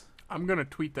 stinks. I'm gonna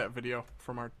tweet that video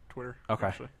from our Twitter. Okay.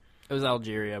 Actually. It was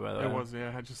Algeria, by the way. It was.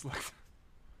 Yeah, I just looked.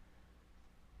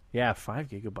 Yeah, 5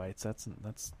 gigabytes. That's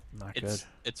not good.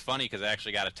 It's funny because I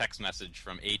actually got a text message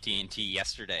from AT&T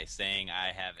yesterday saying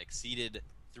I have exceeded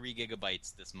 3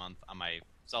 gigabytes this month on my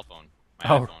cell phone, my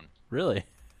iPhone. Really?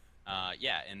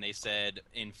 Yeah, and they said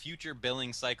in future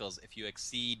billing cycles, if you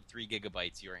exceed 3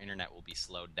 gigabytes, your internet will be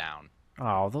slowed down.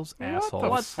 Oh, those assholes. the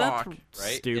What? fuck? That's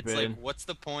Right? stupid. It's like, what's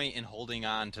the point in holding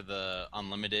on to the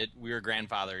unlimited? We were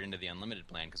grandfathered into the unlimited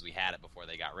plan because we had it before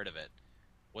they got rid of it.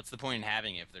 What's the point in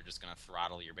having it if they're just going to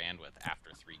throttle your bandwidth after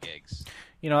 3 gigs?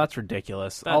 That's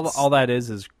ridiculous. That's- All that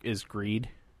is greed.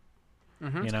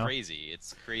 Mm-hmm. You know? Crazy.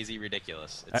 It's crazy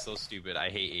ridiculous. It's so stupid. I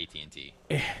hate AT&T.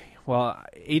 Well,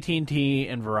 AT&T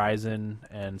and Verizon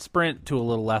and Sprint, to a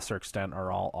little lesser extent,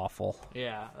 are all awful.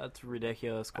 Yeah, that's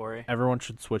ridiculous, Corey. Everyone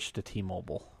should switch to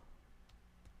T-Mobile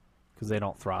because they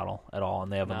don't throttle at all,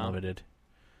 and they have No. unlimited.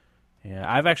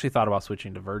 Yeah, I've actually thought about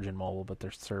switching to Virgin Mobile, but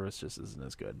their service just isn't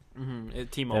as good. Mm-hmm.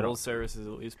 T-Mobile's service is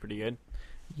at least pretty good.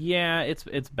 Yeah,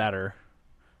 it's better.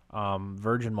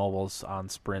 Virgin Mobile's on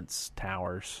Sprint's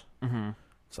towers, Mm-hmm.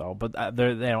 so but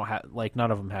they don't have, like, none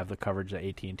of them have the coverage that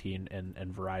AT&T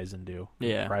and Verizon do.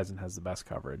 Yeah. Verizon has the best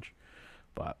coverage,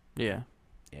 But Yeah.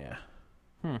 yeah,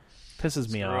 pisses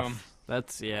me Screw off. 'em.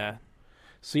 That's yeah.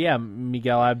 So yeah,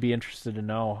 Miguel, I'd be interested to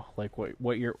know like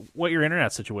what your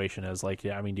internet situation is like.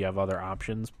 Yeah, I mean, do you have other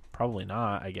options? Probably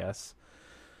not, I guess.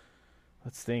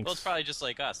 That stinks. Well, it's probably just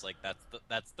like us. Like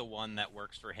that's the one that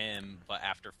works for him, but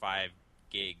after 5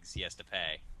 gigs, he has to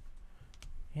pay.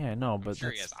 Yeah, no, I'm but sure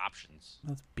he that's, has options.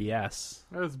 that's BS.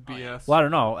 That was BS. Well, I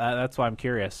don't know. That's why I'm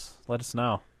curious. Let us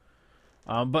know.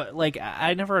 But like,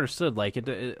 I never understood. Like,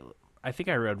 I think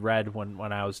I read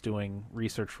when I was doing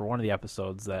research for one of the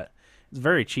episodes that it's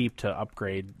very cheap to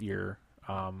upgrade your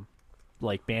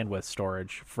like bandwidth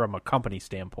storage from a company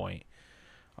standpoint.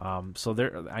 So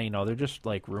they're just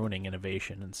like ruining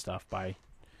innovation and stuff by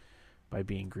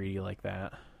being greedy like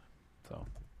that. So,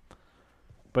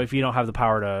 but if you don't have the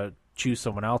power to choose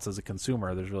someone else as a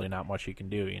consumer, there's really not much you can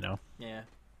do, you know? Yeah.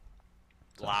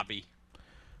 Lobby.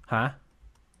 Huh?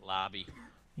 Lobby.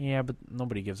 Yeah, but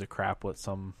nobody gives a crap what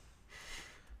some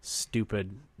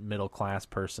stupid middle class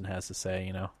person has to say,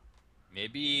 you know?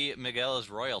 Maybe Miguel is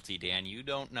royalty, Dan. You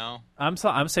don't know. I'm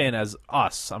saying as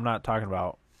us. I'm not talking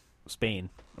about Spain.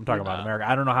 I'm talking about Uh, America.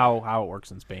 I don't know how it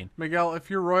works in Spain. Miguel, if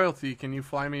you're royalty, can you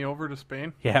fly me over to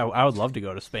Spain? Yeah, I would love to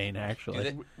go to Spain,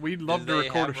 actually. Do We'd love Do to they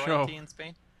record a have show. royalty in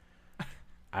Spain?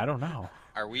 I don't know.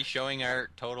 Are we showing our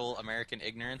total American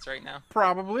ignorance right now?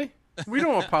 Probably. We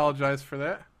don't apologize for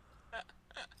that.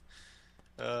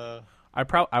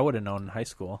 I would have known in high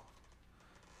school.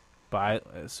 But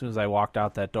as soon as I walked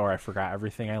out that door, I forgot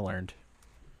everything I learned.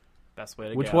 Best way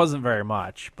to Which go. wasn't very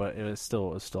much, but it was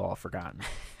still all forgotten.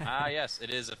 Ah, yes, it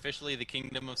is officially the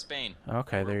Kingdom of Spain.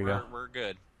 Okay, there you go. We're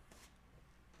good.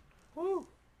 All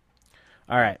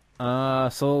right.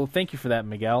 So thank you for that,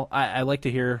 Miguel. I like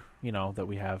to hear, that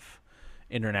we have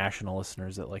international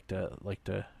listeners that like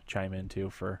to chime in too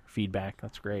for feedback.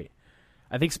 That's great.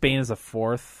 I think Spain is the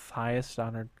 4th highest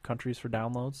honored countries for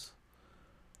downloads.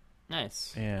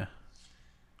 Nice. Yeah.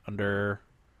 Under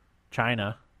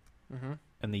China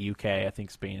and the UK, I think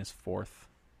Spain is 4th.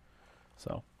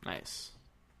 So Nice.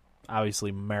 obviously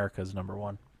America's number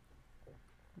 1.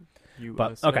 USA.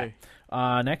 But okay.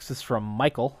 Next is from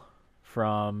Michael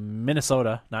from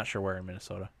Minnesota. Not sure where in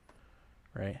Minnesota.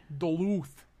 Right?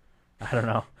 Duluth. I don't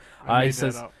know. I He made that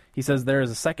says up. there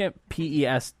is a second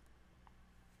PES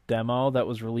demo that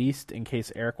was released in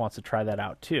case Eric wants to try that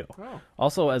out too. Oh.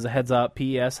 Also, as a heads up,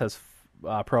 PES has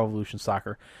Pro Evolution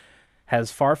Soccer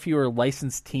has far fewer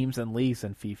licensed teams and leagues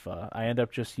than FIFA. I end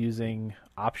up just using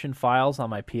option files on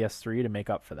my PS3 to make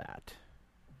up for that.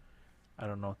 I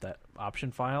don't know what that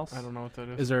option files. I don't know what that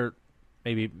is. Is there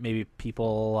maybe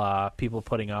people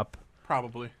putting up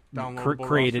Probably. Downloadable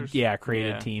created rosters.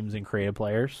 created Yeah. teams and created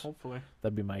players? Hopefully.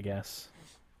 That'd be my guess.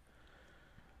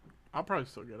 I'll probably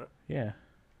still get it. Yeah.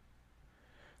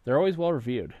 They're always well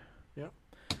reviewed. Yep.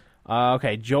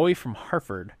 Okay, Joey from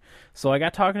Hartford. So I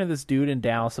got talking to this dude in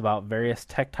Dallas about various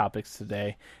tech topics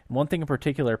today. And one thing in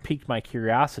particular piqued my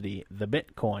curiosity, the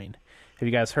Bitcoin. Have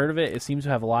you guys heard of it? It seems to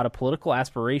have a lot of political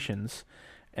aspirations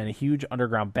and a huge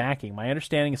underground backing. My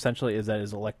understanding essentially is that it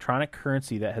is electronic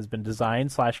currency that has been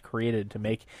designed/created to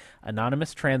make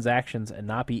anonymous transactions and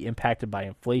not be impacted by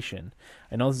inflation.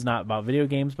 I know this is not about video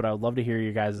games, but I would love to hear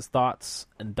your guys' thoughts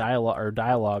and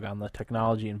dialogue on the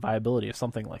technology and viability of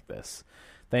something like this.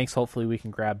 Thanks. Hopefully we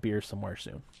can grab beer somewhere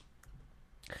soon.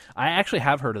 I actually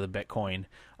have heard of the Bitcoin.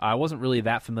 I wasn't really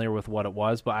that familiar with what it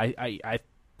was, but I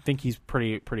think he's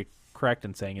pretty correct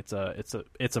in saying it's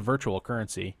a virtual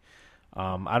currency.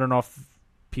 I don't know if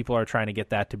people are trying to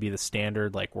get that to be the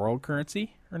standard like world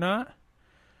currency or not.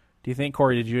 Do you think,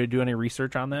 Corey? Did you do any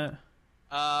research on that?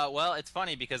 Well, it's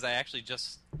funny because I actually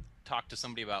just talked to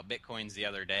somebody about Bitcoins the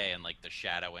other day and like the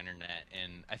shadow internet,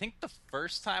 and I think the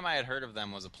first time I had heard of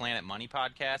them was a Planet Money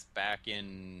podcast back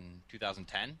in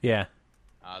 2010. Yeah.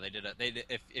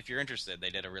 If you're interested,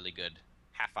 they did a really good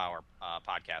half-hour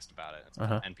podcast about it. It's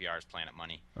Uh-huh. NPR's Planet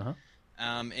Money. Uh-huh.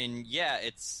 And yeah,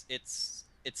 it's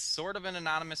sort of an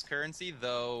anonymous currency,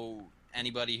 though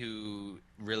anybody who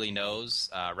really knows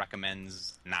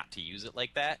recommends not to use it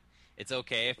like that. It's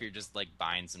okay if you're just like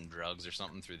buying some drugs or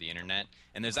something through the internet.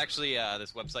 And there's actually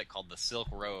this website called the Silk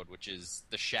Road, which is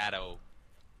the shadow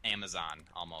Amazon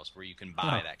almost, where you can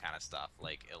buy that kind of stuff,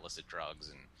 like illicit drugs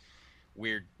and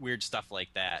weird stuff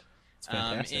like that. It's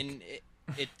fantastic. And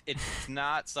it's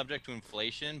not subject to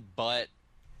inflation, but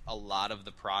a lot of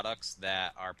the products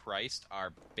that are priced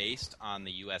are based on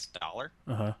the U.S. dollar.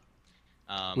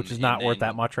 Uh-huh. Which is and not worth then-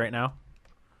 that much right now.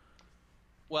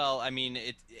 Well, I mean,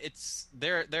 it's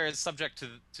there is subject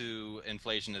to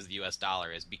inflation as the U.S.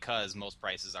 dollar is, because most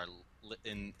prices are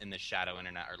in the shadow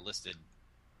internet are listed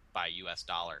by U.S.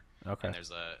 dollar. Okay. And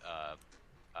there's a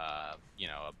a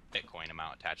Bitcoin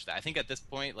amount attached to that. I think at this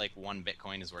point, like, one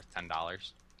Bitcoin is worth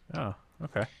 $10. Oh,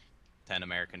 okay. 10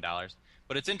 American dollars.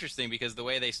 But it's interesting because the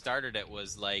way they started it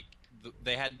was like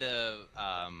they had to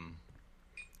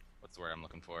what's the word I'm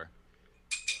looking for?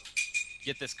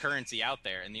 Get this currency out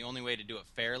there, and the only way to do it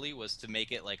fairly was to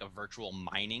make it like a virtual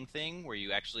mining thing where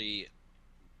you actually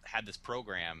had this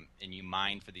program and you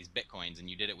mined for these Bitcoins, and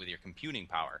you did it with your computing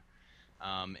power.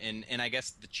 And I guess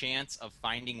the chance of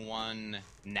finding one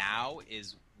now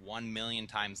is 1 million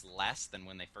times less than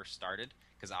when they first started,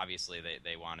 because obviously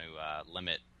they want to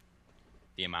limit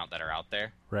the amount that are out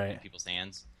there Right. in people's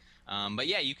hands. But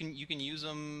yeah, you can use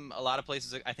them a lot of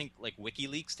places. I think like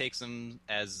WikiLeaks takes them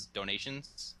as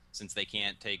donations since they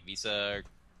can't take Visa,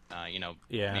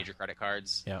 Yeah. major credit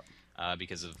cards, Yep.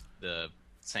 because of the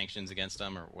sanctions against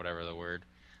them or whatever the word.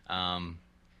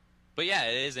 But yeah,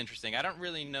 it is interesting. I don't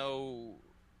really know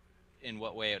in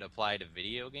what way it would apply to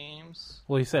video games.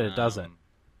 Well, he said it doesn't.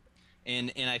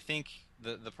 And I think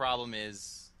the problem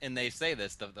is, and they say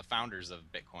this, the founders of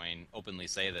Bitcoin openly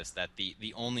say this, that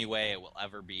the only way it will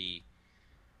ever be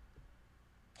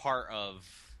part of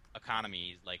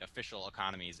economies, like official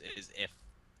economies, is if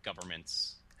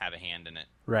governments have a hand in it.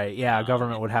 Right. Yeah, a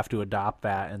government would have to adopt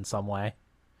that in some way.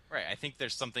 Right. I think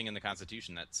there's something in the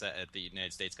Constitution at the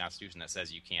United States Constitution that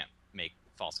says you can't make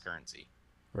false currency.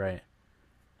 Right.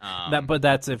 But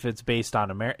that's if it's based on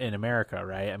in America,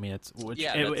 right? I mean, that's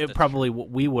probably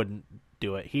we wouldn't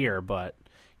do it here, but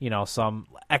some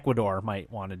Ecuador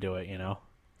might want to do it.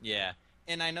 Yeah,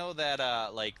 and I know that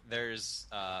there's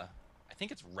I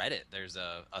think it's Reddit. There's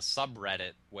a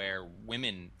subreddit where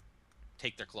women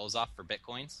take their clothes off for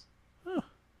Bitcoins. Huh.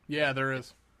 Yeah, there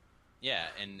is. Yeah,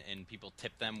 and people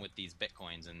tip them with these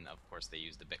Bitcoins, and of course they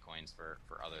use the Bitcoins for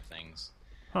other things.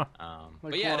 Huh.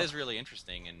 But yeah, it is really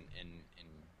interesting and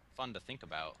fun to think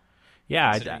about.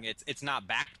 Yeah, considering it's not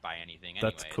backed by anything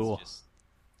anyway. That's cool.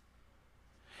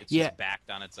 It's just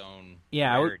backed on its own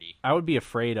Yeah, rarity. I would be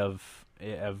afraid of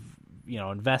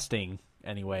investing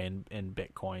anyway in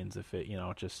Bitcoins if it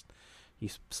just you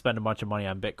spend a bunch of money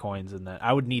on Bitcoins and then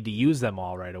I would need to use them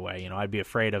all right away. I'd be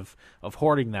afraid of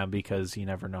hoarding them because you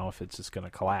never know if it's just going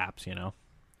to collapse.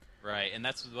 Right, and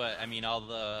that's what I mean. All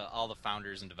the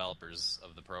founders and developers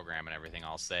of the program and everything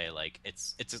all say, like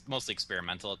it's mostly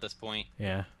experimental at this point.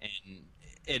 Yeah, and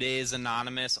it is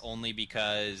anonymous only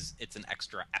because it's an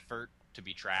extra effort to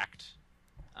be tracked.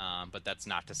 But that's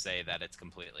not to say that it's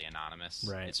completely anonymous.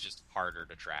 Right, it's just harder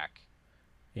to track.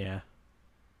 Yeah.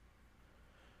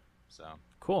 So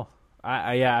cool.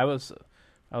 I was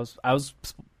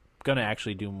gonna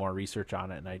actually do more research on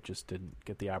it, and I just didn't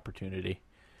get the opportunity.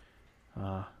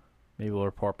 Maybe we'll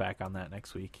report back on that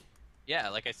next week. Yeah,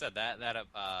 like I said, that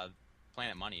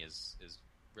Planet Money is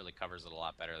really covers it a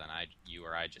lot better than you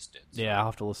or I just did. So. Yeah, I'll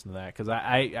have to listen to that because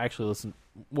I actually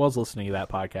was listening to that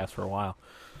podcast for a while.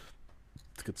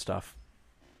 It's good stuff.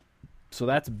 So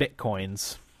that's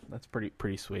Bitcoins. That's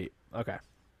pretty sweet. Okay.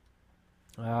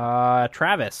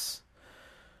 Travis.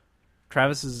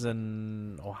 Travis is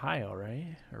in Ohio,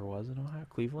 right? Or was in Ohio?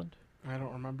 Cleveland? I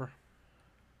don't remember.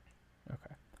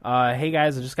 Okay. Hey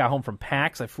guys, I just got home from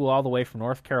PAX. I flew all the way from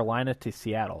North Carolina to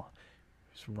Seattle.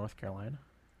 He's from North Carolina?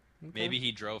 Okay. Maybe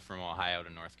he drove from Ohio to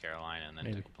North Carolina and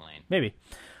then took a plane. Maybe.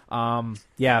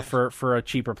 Yeah, for a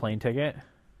cheaper plane ticket.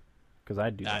 Because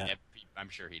I'd do that. I'm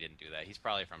sure he didn't do that. He's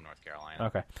probably from North Carolina.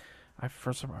 Okay. I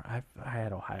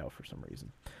had Ohio for some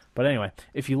reason. But anyway,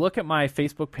 if you look at my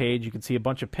Facebook page, you can see a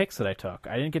bunch of pics that I took.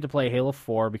 I didn't get to play Halo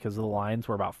 4 because the lines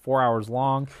were about 4 hours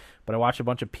long, but I watched a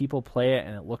bunch of people play it,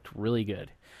 and it looked really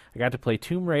good. I got to play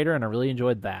Tomb Raider, and I really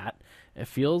enjoyed that. It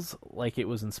feels like it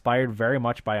was inspired very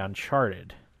much by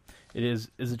Uncharted. Is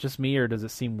it just me, or does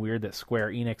it seem weird that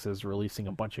Square Enix is releasing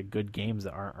a bunch of good games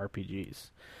that aren't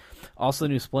RPGs? Also, the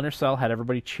new Splinter Cell had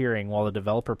everybody cheering while the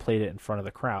developer played it in front of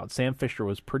the crowd. Sam Fisher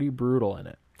was pretty brutal in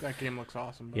it. That game looks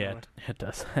awesome. Yeah, it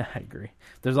does. I agree.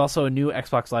 There's also a new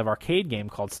Xbox Live Arcade game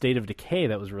called State of Decay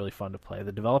that was really fun to play.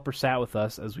 The developer sat with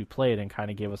us as we played and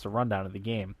kind of gave us a rundown of the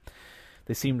game.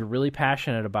 They seemed really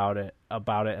passionate about it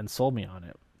and sold me on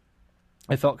it.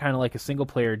 I felt kind of like a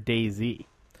single-player DayZ.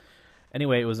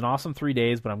 Anyway, it was an awesome 3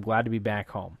 days, but I'm glad to be back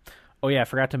home. Oh yeah, I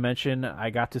forgot to mention, I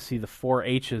got to see the 4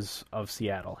 H's of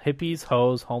Seattle. Hippies,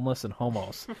 hoes, homeless, and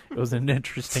homos. It was an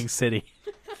interesting city.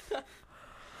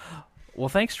 Well,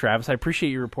 thanks, Travis. I appreciate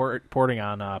you reporting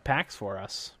on PAX for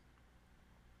us.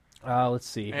 Let's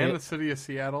see. And the city of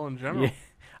Seattle in general. Yeah,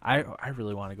 I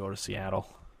really want to go to Seattle.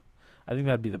 I think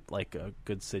that'd be a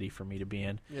good city for me to be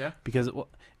in. Yeah. Because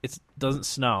it doesn't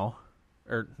snow,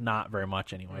 or not very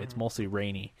much anyway. Mm-hmm. It's mostly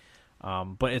rainy.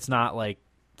 But it's not like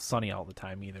sunny all the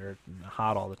time either, and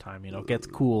hot all the time. You know, it gets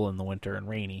cool in the winter and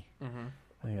rainy. Mm-hmm.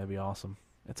 I think that'd be awesome.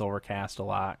 It's overcast a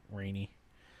lot, rainy,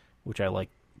 which I like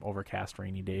overcast,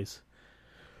 rainy days.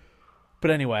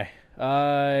 But anyway,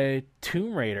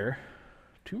 Tomb Raider.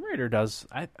 Tomb Raider does.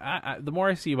 I the more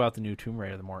I see about the new Tomb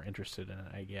Raider, the more interested in it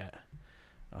I get.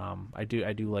 I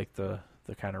do like the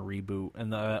kind of reboot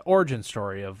and the origin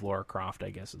story of Lara Croft,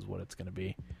 I guess, is what it's going to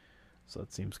be. So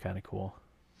it seems kind of cool.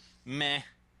 Meh.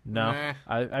 No, Meh.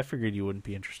 I figured you wouldn't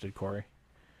be interested, Corey.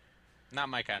 Not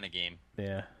my kind of game.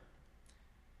 Yeah.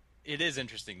 It is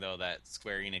interesting though that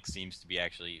Square Enix seems to be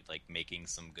actually like making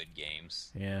some good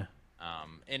games. Yeah.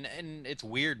 And it's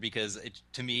weird because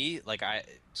to me, like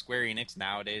Square Enix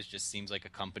nowadays just seems like a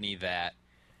company that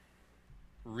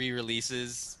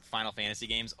re-releases Final Fantasy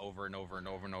games over and over and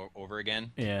over and over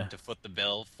again Yeah. to foot the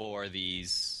bill for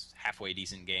these halfway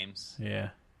decent games. Yeah.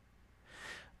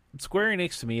 Square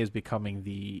Enix to me is becoming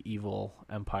the evil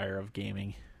empire of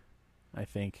gaming, I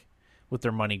think, with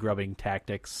their money grubbing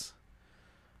tactics.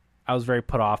 I was very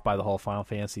put off by the whole Final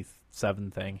Fantasy VII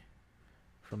thing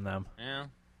from them. Yeah.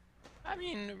 I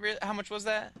mean, how much was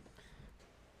that?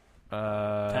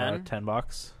 $10?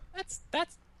 $10.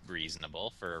 That's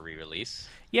reasonable for a re-release.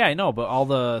 Yeah, I know, but all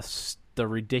the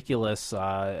ridiculous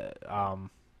DRM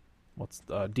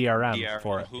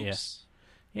for it. Hoops.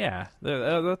 Yeah,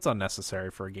 that's unnecessary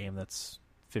for a game that's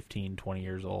 15, 20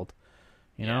 years old.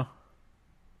 You know?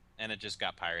 And it just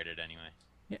got pirated anyway.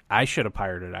 Yeah, I should have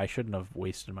pirated it. I shouldn't have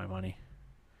wasted my money.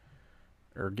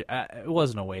 Or it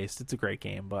wasn't a waste. It's a great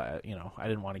game, but I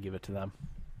didn't want to give it to them.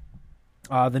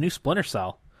 The new Splinter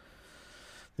Cell.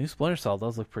 The new Splinter Cell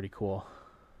does look pretty cool.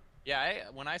 Yeah,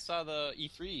 when I saw the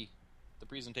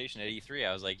presentation at E3,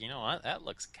 I was like, you know what? That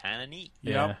looks kind of neat.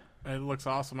 Yep. It looks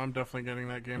awesome. I'm definitely getting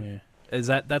that game.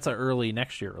 Yeah. That's an early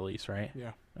next year release, right?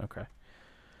 Yeah. Okay.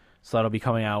 So that'll be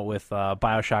coming out with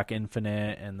BioShock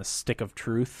Infinite and the Stick of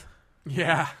Truth.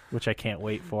 Yeah. Which I can't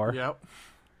wait for. Yep.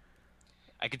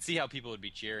 I could see how people would be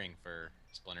cheering for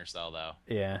Splinter Cell, though.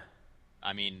 Yeah.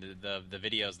 I mean, the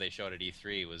videos they showed at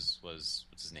E3 was what's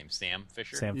his name, Sam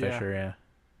Fisher. Sam Fisher,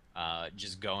 yeah.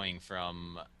 Just going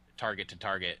from target to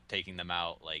target, taking them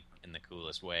out like in the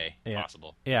coolest way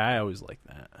possible. Yeah, I always like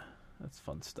that. That's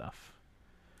fun stuff.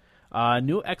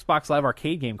 New Xbox Live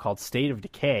Arcade game called State of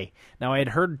Decay. Now, I had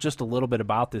heard just a little bit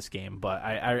about this game, but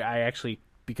I actually,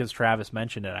 because Travis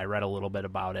mentioned it, I read a little bit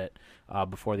about it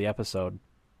before the episode.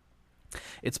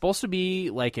 It's supposed to be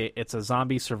like it's a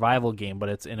zombie survival game, but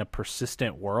it's in a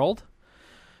persistent world,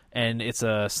 and it's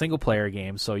a single player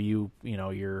game. So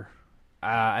you're.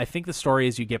 I think the story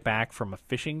is you get back from a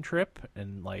fishing trip,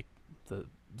 and like the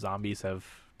zombies have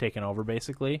taken over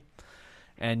basically,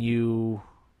 and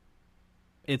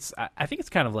I think it's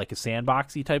kind of like a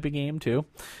sandboxy type of game too.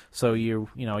 So you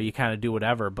kind of do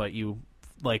whatever, but you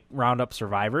like round up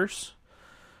survivors,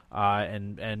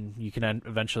 and you can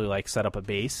eventually like set up a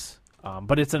base.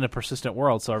 But it's in a persistent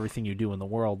world, so everything you do in the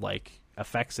world like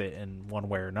affects it in one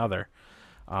way or another.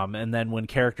 And then when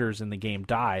characters in the game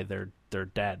die, they're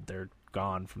dead. They're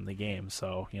gone from the game.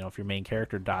 So if your main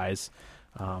character dies,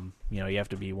 you have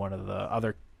to be one of the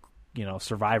other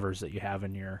survivors that you have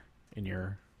in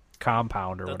your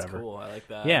compound or That's whatever. Cool. I like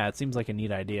that. Yeah, it seems like a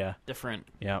neat idea. Different.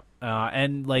 Yeah,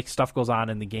 and like stuff goes on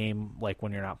in the game like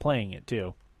when you're not playing it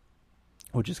too,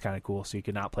 which is kind of cool. So you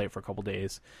can not play it for a couple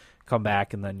days, come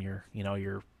back, and then your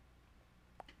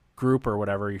group or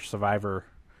whatever, your survivor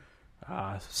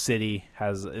city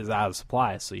is out of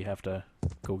supplies, so you have to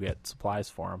go get supplies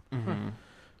for them,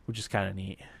 which is kind of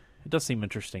neat. It does seem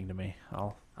interesting to me.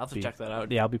 I'll have to check that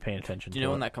out. Yeah, I'll be paying attention. Do you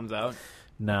know when that comes out?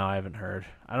 No, I haven't heard.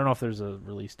 I don't know if there's a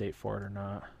release date for it or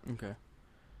not. Okay,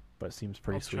 but it seems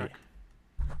pretty sweet. Check.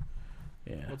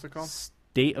 Yeah. What's it called?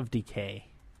 State of Decay.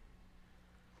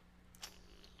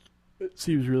 It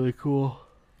seems really cool.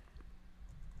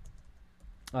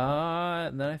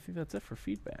 And then I think that's it for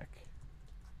feedback.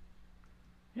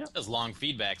 Yeah. That was a long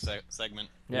feedback segment.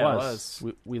 Yeah, it was.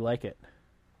 We like it.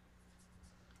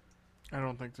 I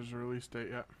don't think there's a release date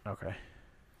yet. Okay. It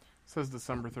says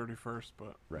December 31st,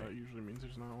 but Right. that usually means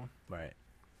there's not one. Right.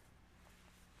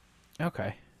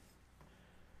 Okay.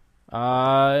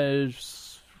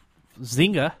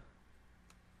 Zynga.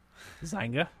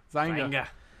 Zynga,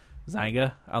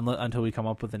 until we come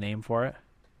up with a name for it.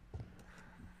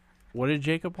 What did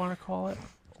Jacob want to call it?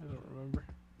 I don't remember.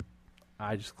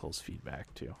 I just closed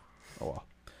feedback too. Oh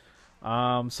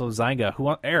well. So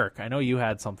Zynga, Eric? I know you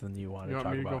had something you wanted to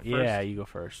talk me to about. go first? Yeah, you go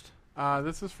first.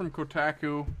 This is from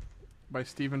Kotaku by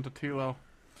Steven Totilo.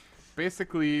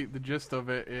 Basically, the gist of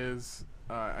it is,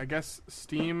 I guess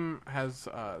Steam has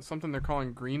something they're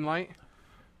calling Greenlight,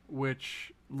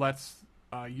 which lets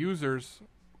users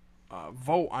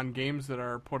vote on games that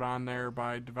are put on there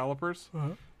by developers,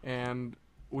 and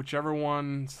whichever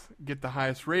ones get the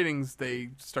highest ratings, they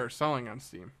start selling on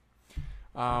Steam.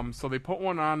 So they put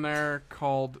one on there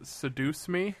called Seduce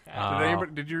Me.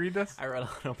 Did you read this? I read a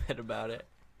little bit about it.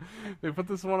 They put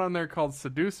this one on there called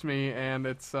Seduce Me, and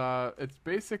it's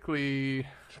basically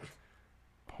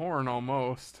porn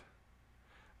almost.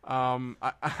 I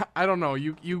don't know.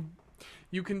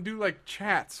 You can do like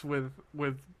chats with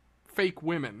fake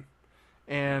women,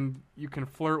 and you can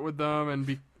flirt with them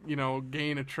and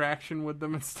gain attraction with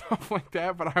them and stuff like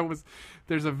that. But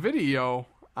there's a video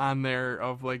on there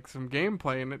of like some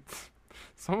gameplay, and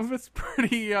some of it's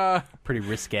pretty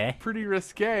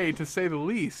risque to say the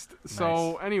least.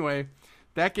 So anyway,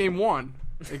 that game won.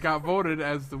 It got voted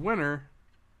as the winner,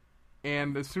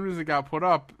 and as soon as it got put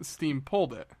up, Steam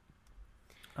pulled it.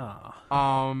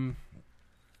 And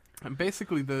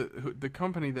basically the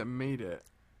company that made it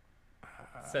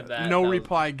said that No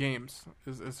Reply Games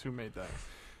is who made that.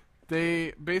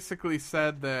 They basically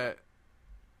said that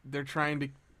they're trying to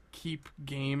keep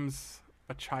games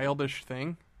a childish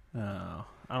thing. Oh,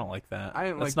 I don't like that. I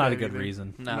didn't That's like not that a good either.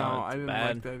 reason. No, I didn't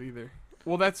bad. like that either.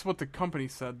 Well, that's what the company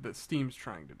said that Steam's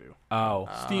trying to do. Oh.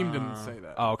 Steam didn't say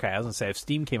that. Oh, okay. I was gonna say if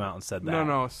Steam came out and said that.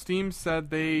 No. Steam said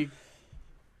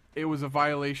it was a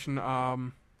violation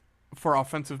for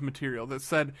offensive material. That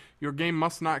said, your game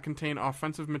must not contain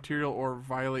offensive material or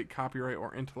violate copyright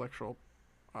or intellectual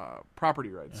property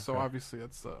rights. So obviously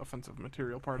that's the offensive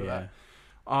material part of that.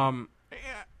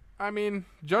 I mean,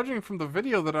 judging from the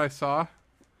video that I saw,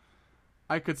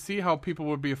 I could see how people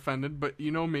would be offended, but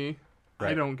you know me,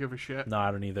 I don't give a shit. No,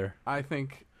 I don't either. I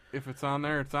think if it's on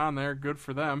there, it's on there. Good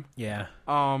for them. Yeah.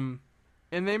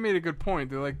 And they made a good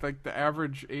point. They're like the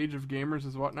average age of gamers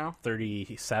is what now?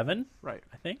 37, Right.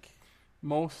 I think.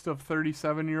 Most of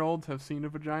 37-year-olds have seen a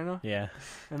vagina Yeah.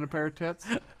 and a pair of tits.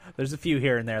 There's a few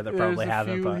here and there that probably There's a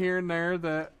haven't. few But here and there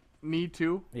that need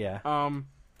to. yeah.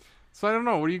 So I don't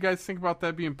know. What do you guys think about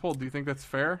that being pulled? Do you think that's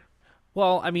fair?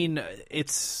 Well, I mean,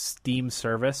 it's Steam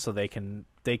service, so they can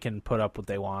put up what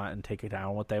they want and take it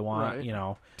down what they want. Right. You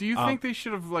know. Do you think they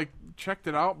should have checked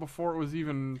it out before it was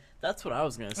even? That's what I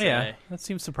was gonna say. Yeah, that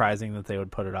seems surprising that they would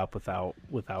put it up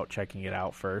without checking it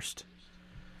out first.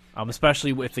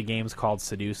 Especially if the game's called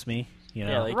Seduce Me. You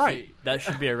know. Yeah, Right. That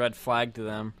should be a red flag to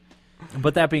them.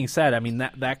 But that being said, I mean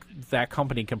that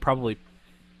company can probably.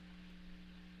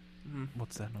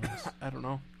 What's that noise? I don't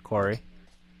know. Corey,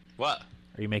 What?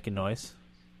 are you making noise?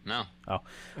 No. Oh,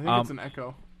 I think it's an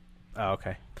echo. oh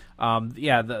okay.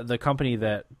 Yeah, the company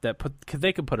that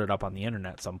they could put it up on the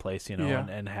internet someplace, you know, Yeah.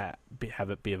 and have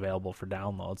it be available for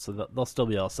download, so they'll still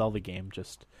be able to sell the game.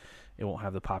 Just it won't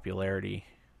have the popularity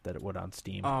that it would on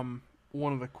Steam.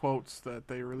 One of the quotes that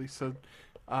they released said,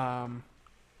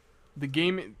 the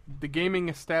gaming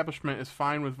establishment is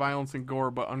fine with violence and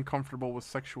gore, but uncomfortable with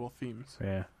sexual themes.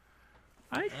 Yeah,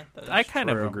 That I is kind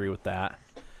of true. agree with that.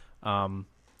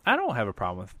 I don't have a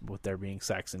problem with there being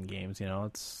sex in games. You know,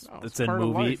 it's in part of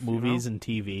life, you movies know? and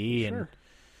TV, and Sure.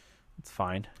 it's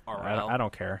fine. RL. I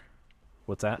don't care.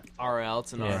 What's that? RL,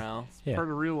 it's an Yeah. RL. Yeah. Part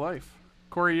of real life.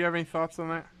 Corey, you have any thoughts on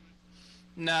that?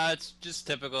 No, it's just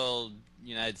typical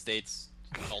United States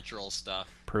cultural stuff.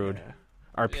 Prude. Yeah.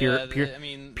 Our I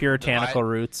mean, puritanical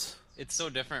roots. It's so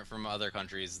different from other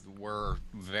countries. We're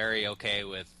very okay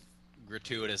with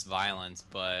gratuitous violence,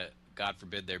 but God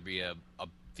forbid there be a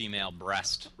female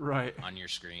breast Right. on your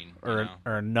screen. Or you know?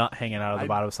 or a nut hanging out of the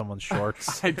bottom of someone's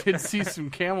shorts. I did see some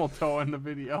camel toe in the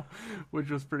video, which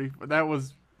was pretty. That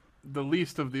was the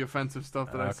least of the offensive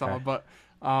stuff that I saw. Okay. But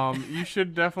you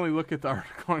should definitely look at the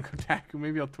article on Kotaku.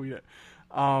 Maybe I'll tweet it.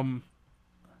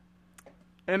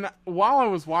 And while I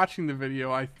was watching the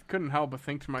video, I couldn't help but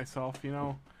think to myself, you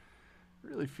know, I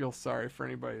really feel sorry for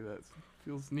anybody that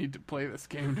feels need to play this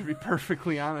game. To be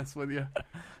perfectly honest with you,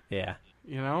 Yeah.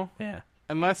 you know, Yeah.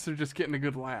 unless they're just getting a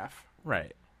good laugh.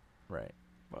 Right. Right.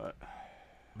 But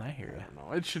I hear I you. don't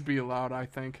know. It should be allowed, I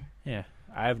think. Yeah.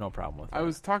 I have no problem with it. I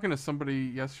was talking to somebody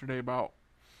yesterday about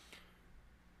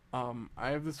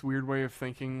I have this weird way of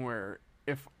thinking where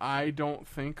if I don't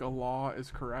think a law is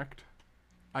correct,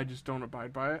 I just don't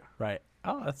abide by it, Right.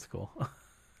 Oh, that's cool.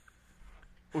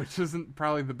 which isn't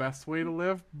probably the best way to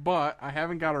live, but I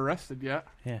haven't got arrested yet.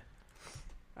 Yeah.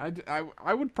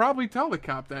 I would probably tell the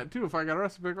cop that, too, if I got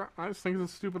arrested. But I just think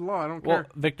it's a stupid law. I don't Well,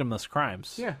 care. victimless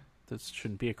crimes. Yeah, This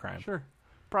shouldn't be a crime. sure.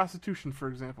 Prostitution, for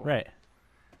example. Right.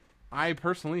 I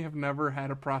personally have never had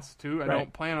a prostitute. I Right.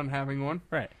 don't plan on having one.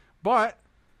 Right. But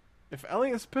if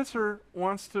Elias Pisser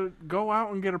wants to go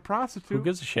out and get a prostitute, Who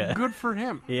gives a shit? good for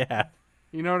him. Yeah.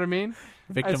 You know what I mean?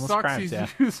 It Victimless sucks crimes, he's yeah.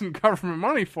 using government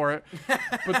money for it,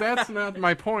 but that's not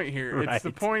my point here. It's the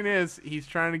Right. point is he's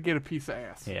trying to get a piece of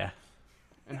ass. Yeah.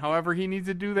 And however he needs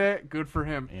to do that, good for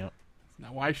him. Yep.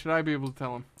 Now, why should I be able to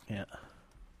tell him? Yeah.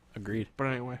 Agreed. But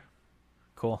anyway.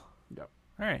 Cool. Yep.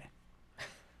 All right.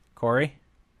 Corey,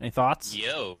 any thoughts?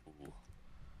 Yo.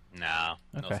 No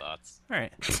Okay. thoughts. All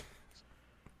right.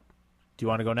 Do you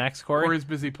want to go next, Corey? Corey's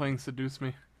busy playing Seduce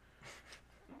Me.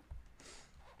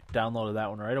 Downloaded that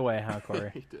one right away, huh,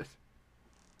 Corey? He did.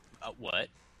 What?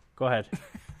 Go ahead.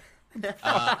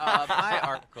 My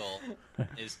article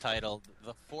is titled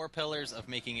 "The 4 Pillars of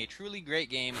Making a Truly Great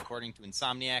Game According to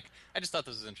Insomniac." I just thought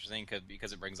this was interesting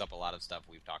because it brings up a lot of stuff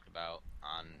we've talked about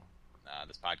on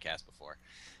this podcast before.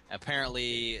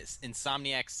 Apparently,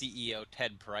 Insomniac CEO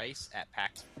Ted Price at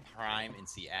PAX Prime in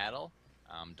Seattle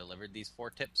delivered these 4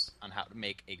 tips on how to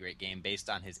make a great game based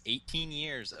on his 18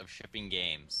 years of shipping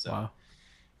games. So, Wow.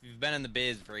 if you've been in the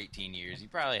biz for 18 years, you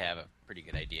probably have a pretty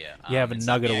good idea. You have a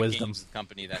nugget of Insomniac wisdom. Games is the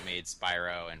company that made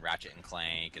Spyro and Ratchet and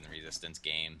Clank and the Resistance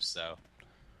games, so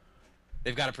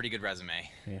they've got a pretty good resume.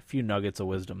 Yeah, a few nuggets of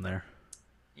wisdom there.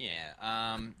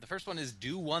 Yeah. The first one is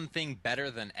do one thing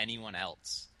better than anyone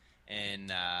else.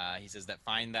 And he says that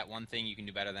find that one thing you can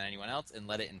do better than anyone else and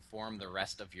let it inform the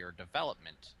rest of your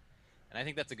development. And I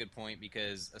think that's a good point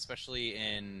because especially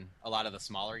in a lot of the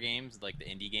smaller games, like the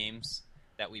indie games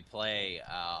that we play,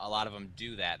 a lot of them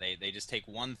do that. They just take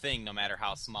one thing, no matter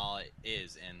how small it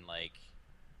is, and like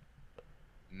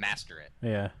master it.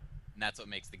 Yeah. And that's what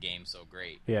makes the game so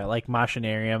great. Yeah, like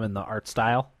Machinarium and the art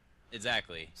style.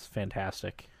 Exactly. It's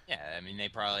fantastic. Yeah, I mean,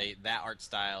 that art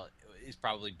style is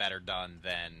probably better done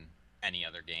than any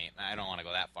other game. I don't want to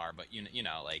go that far, but you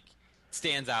know, like,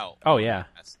 stands out. Oh, yeah.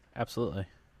 Absolutely.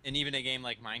 And even a game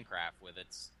like Minecraft with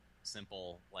its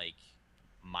simple, like,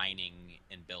 mining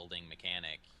and building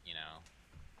mechanic, you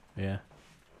know. Yeah.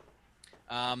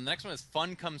 The next one is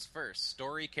fun comes first.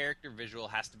 Story, character, visual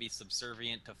has to be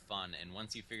subservient to fun. And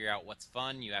once you figure out what's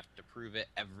fun, you have to prove it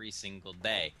every single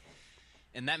day.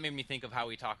 And that made me think of how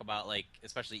we talk about, like,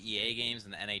 especially EA games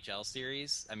and the NHL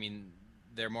series. I mean,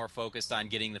 they're more focused on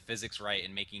getting the physics right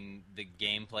and making the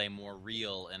gameplay more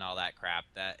real and all that crap,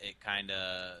 that it kind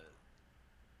of,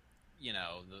 you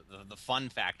know, the fun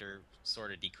factor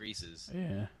sort of decreases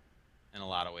Yeah. in a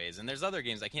lot of ways. And there's other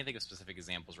games, I can't think of specific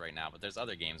examples right now, but there's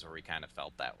other games where we kind of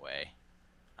felt that way.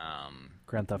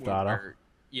 Grand Theft Auto. Where,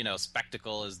 you know,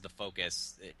 spectacle is the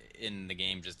focus in the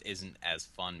game, just isn't as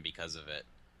fun because of it.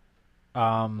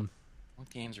 What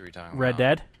games are we talking about? Red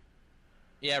Dead.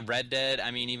 Yeah, Red Dead. I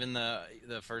mean, even the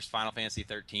first Final Fantasy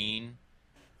 13,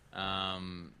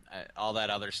 all that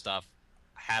other stuff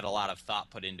had a lot of thought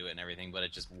put into it and everything, but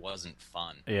it just wasn't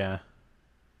fun. Yeah.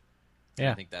 And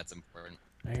Yeah. I think that's important.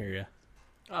 I hear you.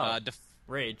 Oh,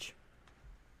 Rage.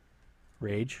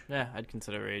 Rage. Yeah, I'd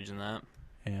consider Rage in that.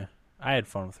 Yeah. I had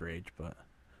fun with Rage, but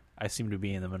I seem to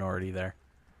be in the minority there.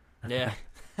 Yeah.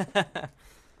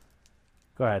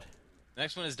 Go ahead. The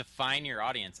next one is define your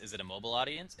audience. Is it a mobile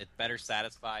audience? It better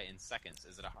satisfy in seconds.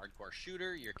 Is it a hardcore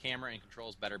shooter? Your camera and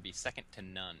controls better be second to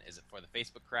none. Is it for the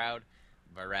Facebook crowd?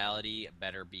 Virality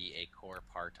better be a core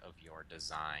part of your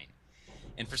design.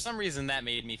 And for some reason, that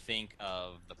made me think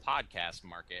of the podcast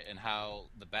market and how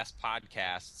the best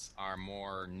podcasts are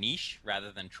more niche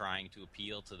rather than trying to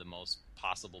appeal to the most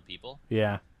possible people.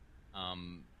 Yeah.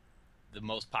 The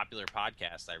most popular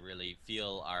podcasts, I really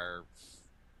feel, are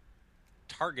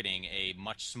targeting a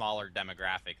much smaller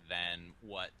demographic than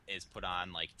what is put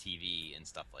on like TV and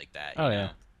stuff like that. Oh, you yeah.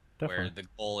 know? Definitely. Where the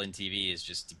goal in TV is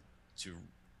just to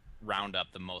round up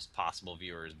the most possible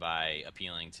viewers by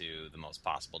appealing to the most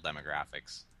possible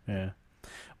demographics. Yeah.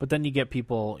 But then you get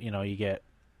people, you get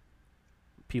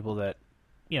people that,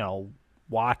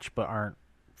 watch but aren't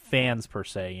fans per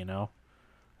se,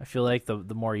 I feel like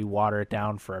the more you water it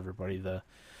down for everybody, the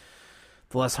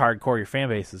less hardcore your fan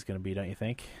base is going to be, don't you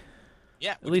think?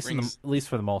 Yeah, At least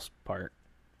for the most part.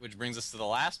 Which brings us to the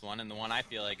last one, and the one I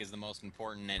feel like is the most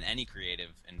important in any creative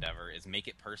endeavor, is make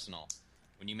it personal.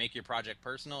 When you make your project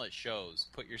personal, it shows.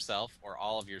 Put yourself or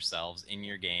all of yourselves in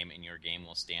your game, and your game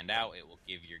will stand out. It will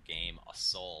give your game a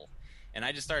soul. And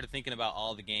I just started thinking about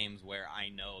all the games where I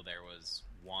know there was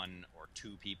 1 or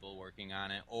 2 people working on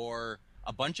it, or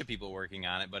a bunch of people working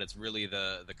on it, but it's really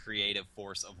the creative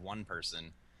force of one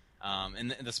person.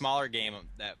 And the smaller game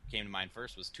that came to mind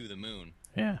first was To the Moon.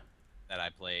 Yeah. That I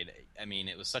played. I mean,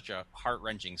 it was such a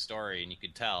heart-wrenching story, and you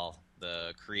could tell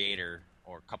the creator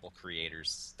or a couple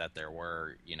creators that there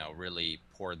were, really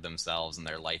poured themselves and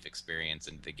their life experience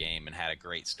into the game and had a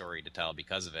great story to tell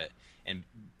because of it. And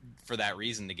for that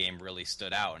reason, the game really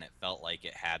stood out, and it felt like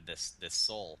it had this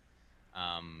soul.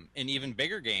 In even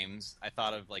bigger games, I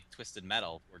thought of like Twisted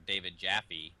Metal, where David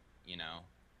Jaffe, you know,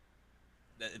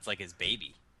 it's like his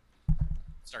baby,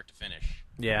 start to finish.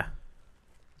 Yeah.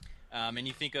 And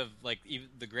you think of like even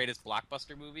the greatest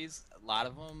blockbuster movies, a lot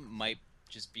of them might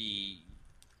just be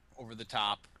over the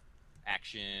top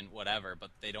action, whatever, but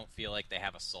they don't feel like they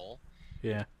have a soul.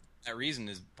 Yeah.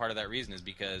 Part of that reason is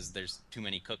because there's too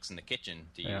many cooks in the kitchen,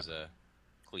 to use a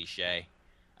cliche.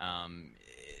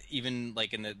 Even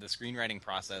like in the screenwriting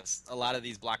process, a lot of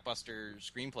these blockbuster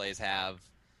screenplays have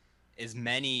as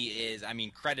many as, I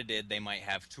mean, credited, they might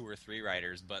have 2 or 3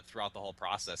 writers, but throughout the whole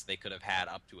process, they could have had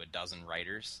up to a dozen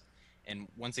writers. And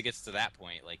once it gets to that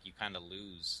point, like, you kind of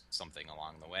lose something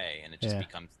along the way, and it just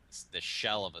becomes the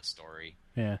shell of a story.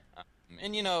 Yeah.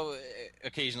 And, you know,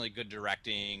 occasionally good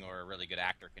directing or a really good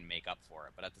actor can make up for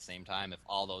it. But at the same time, if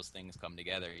all those things come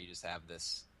together, you just have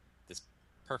this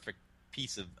perfect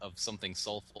piece of something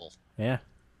soulful. Yeah.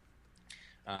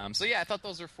 So, yeah, I thought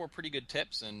those are 4 pretty good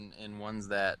tips and ones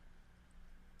that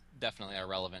definitely are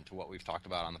relevant to what we've talked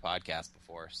about on the podcast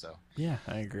before. So Yeah,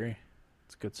 I agree.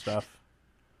 It's good stuff.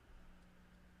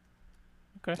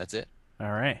 Okay. that's it.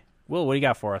 All right. Will, what do you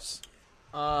got for us?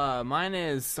 Mine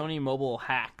is Sony Mobile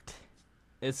Hacked.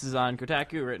 This is on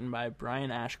Kotaku, written by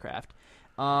Brian Ashcraft.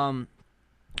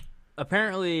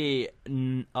 Apparently,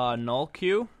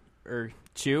 NullQ, or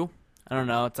Chew, I don't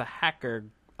know, it's a hacker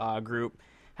group,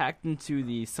 hacked into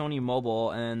the Sony Mobile,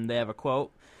 and they have a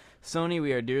quote. Sony,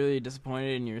 we are dearly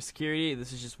disappointed in your security.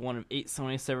 This is just one of 8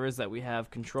 Sony servers that we have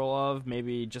control of.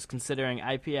 Maybe just considering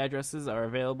IP addresses are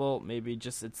available. Maybe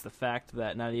just it's the fact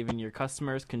that not even your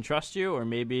customers can trust you, or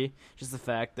maybe just the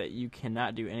fact that you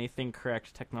cannot do anything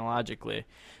correct technologically.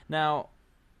 Now,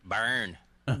 Burn.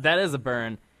 that is a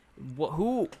burn.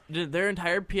 Who did their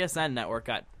entire PSN network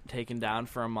got taken down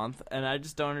for a month, and I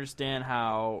just don't understand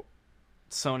how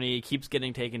Sony keeps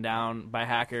getting taken down by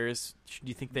hackers. Do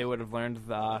you think they would have learned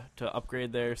to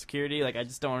upgrade their security? Like, I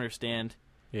just don't understand.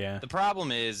 Yeah. The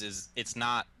problem is it's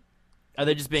not. Are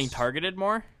they just being targeted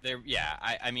more? Yeah,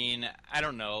 I mean, I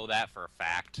don't know that for a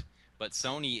fact, but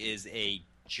Sony is a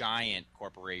giant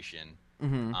corporation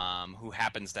who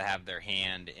happens to have their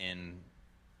hand in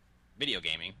video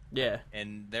gaming. Yeah.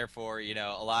 And therefore, you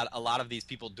know, a lot of these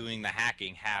people doing the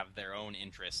hacking have their own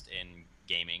interest in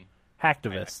gaming.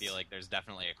 Hacktivists. I feel like there's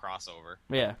definitely a crossover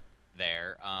Yeah.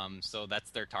 there. So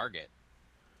that's their target.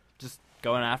 Just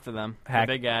going after them. Hack-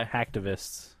 The big guy.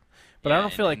 Hacktivists. But I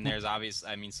don't feel like and there's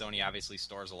Sony obviously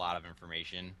stores a lot of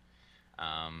information.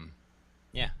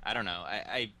 Yeah, I don't know.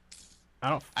 I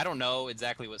don't know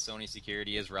exactly what Sony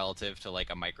security is relative to like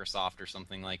a Microsoft or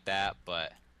something like that,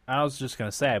 but I was just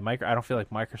gonna say, I don't feel like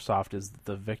Microsoft is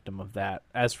the victim of that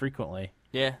as frequently.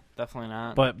 Yeah, definitely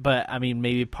not. But I mean,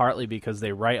 maybe partly because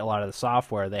they write a lot of the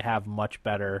software, they have much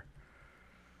better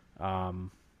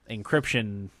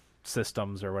encryption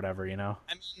systems or whatever, you know.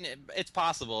 I mean, it's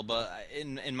possible, but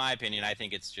in my opinion, I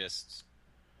think it's just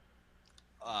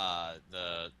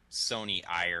the Sony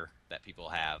ire that people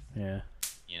have. Yeah.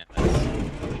 You know, what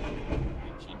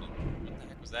the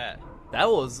heck was that?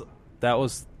 That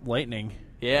was lightning.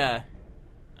 yeah.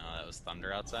 Oh, that was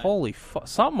thunder outside. Holy fuck!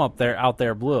 Something out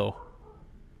there blew.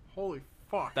 Holy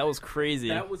fuck. That was crazy.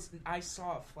 That was. I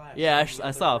saw a flash. yeah, on the I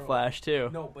other saw a road. flash too.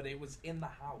 No, but it was in the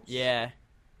house. Yeah.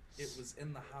 It was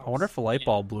in the house. I wonder if a light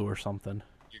bulb blew or something.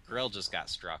 Your grill just got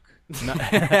struck. No,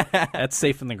 that's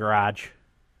safe in the garage.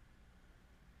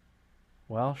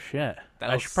 Well, shit.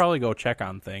 I should probably go check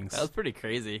on things. That was pretty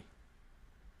crazy.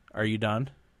 Are you done?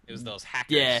 It was those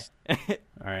hackers. Yeah. All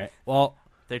right. Well,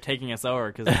 They're taking us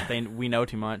over because we know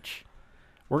too much.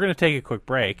 we're going to take a quick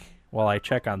break while I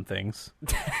check on things.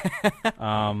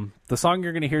 The song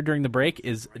you're going to hear during the break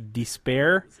is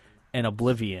Despair and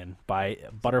Oblivion by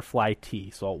Butterfly Tea.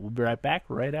 So we'll be right back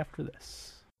right after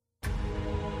this.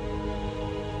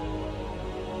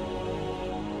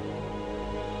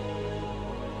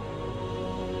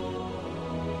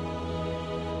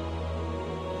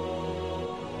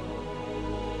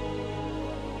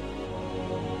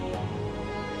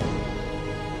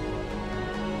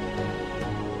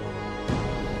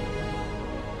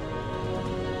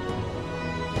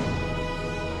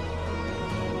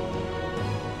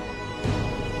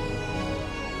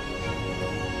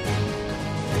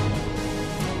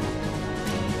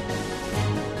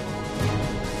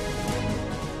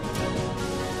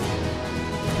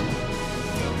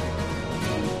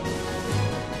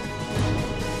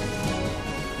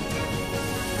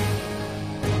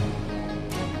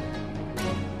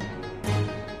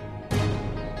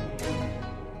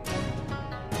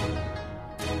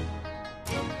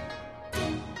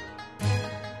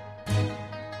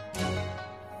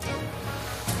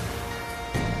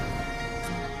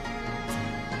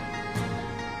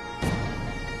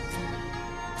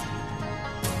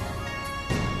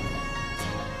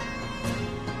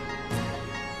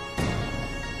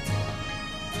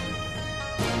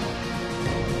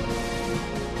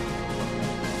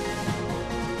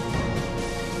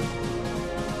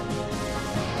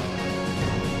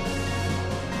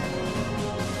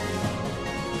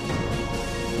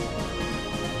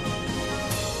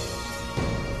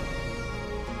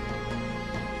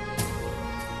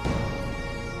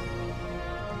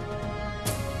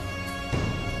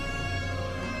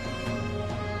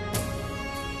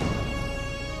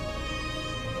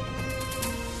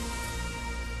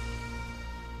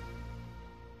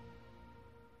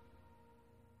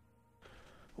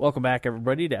 Welcome back,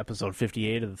 everybody, to episode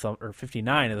 58 of or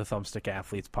 59 of the Thumbstick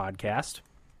Athletes podcast.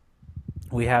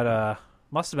 We had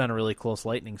must have been a really close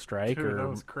lightning strike, Dude, or that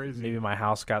was crazy. maybe my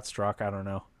house got struck. I don't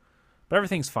know, but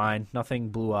everything's fine. Nothing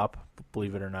blew up,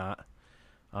 believe it or not.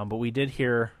 But we did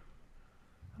hear,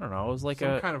 I don't know, it was like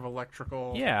Some kind of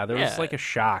electrical. yeah, there was Yeah. like a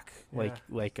shock,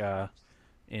 Yeah.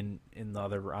 in the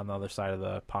other on the other side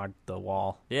of the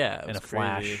wall. Yeah, it and was a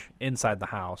flash crazy. inside the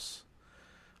house.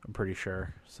 I'm pretty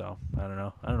sure. So I don't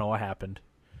know what happened,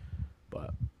 but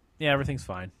yeah, everything's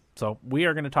fine. So we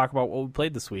are going to talk about what we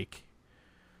played this week.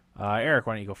 Eric,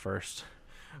 why don't you go first?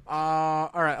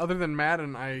 All right. Other than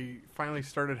Madden, I finally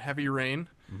started Heavy Rain,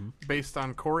 based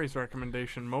on Corey's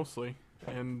recommendation mostly,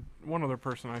 and one other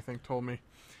person I think told me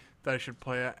that I should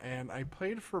play it. And I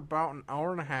played for about an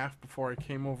hour and a half before I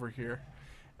came over here,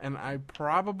 and I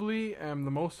probably am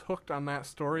the most hooked on that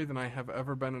story than I have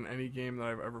ever been in any game that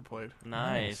I've ever played.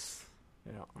 Nice.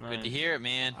 Yeah. Good to hear it,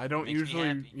 man. I don't Makes me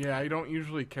happy. I don't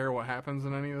usually care what happens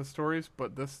in any of the stories,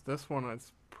 but this one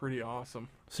is pretty awesome.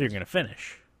 So you're going to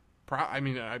finish.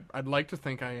 I'd like to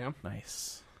think I am.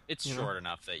 Nice. It's You know. short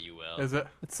enough that you will. Is it?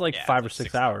 It's like Yeah, 5 or it's 6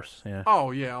 like 6 hours. Yeah.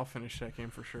 Oh yeah, I'll finish that game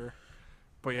for sure.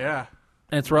 But yeah,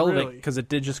 And it's relevant really? because it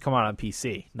did just come out on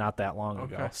PC not that long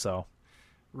ago. Okay. So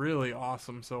really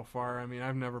awesome so far. I mean,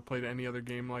 I've never played any other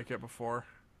game like it before.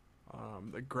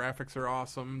 The graphics are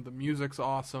awesome. The music's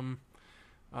awesome.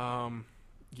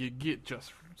 You get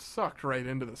just sucked right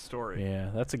into the story. yeah,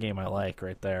 that's a game I like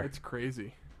right there. It's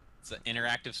crazy. It's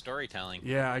interactive storytelling.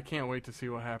 Yeah, I can't wait to see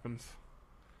what happens.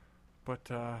 But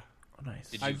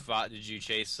Nice. Did you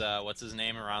chase what's his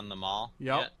name around the mall?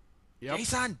 Yep. yet? Yep.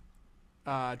 Jason.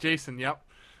 Jason, yep.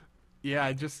 Yeah,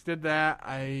 I just did that.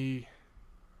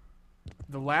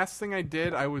 The last thing I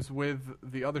did, I was with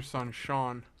the other son,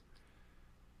 Sean,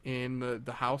 in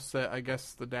the house that I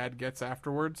guess the dad gets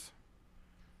afterwards.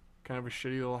 Kind of a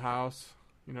shitty little house.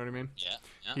 You know what I mean?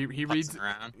 Yeah. He Putzing reads.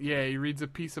 around. Yeah, he reads a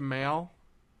piece of mail.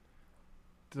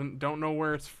 Don't know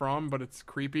where it's from, but it's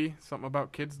creepy. Something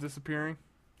about kids disappearing.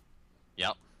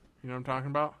 Yep. You know what I'm talking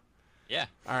about? Yeah.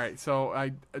 All right, so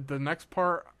the next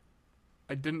part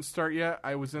I didn't start yet.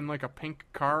 I was in like a pink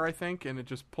car, I think, and it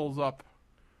just pulls up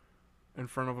in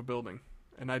front of a building,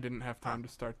 and I didn't have time to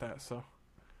start that. So,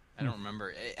 I don't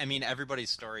remember. I mean, everybody's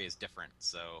story is different,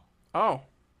 so oh,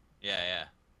 yeah.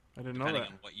 I didn't know Depending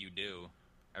that. on what you do,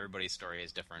 everybody's story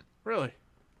is different. Really?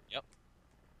 Yep.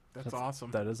 That's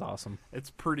awesome. That is awesome. It's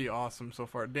pretty awesome so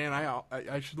far. Dan,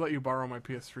 I should let you borrow my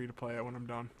PS3 to play it when I'm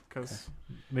done, because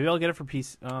Maybe I'll get it for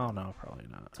PC. Oh no, probably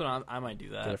not. That's what I might do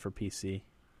Get that. it for PC.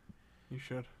 you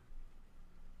should.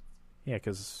 Yeah,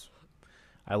 because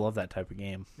I love that type of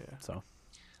game. Yeah. So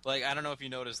Like, I don't know if you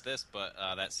noticed this, but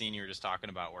that scene you were just talking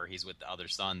about where he's with the other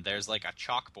son, there's like a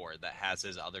chalkboard that has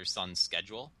his other son's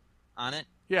schedule on it.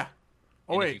 Yeah.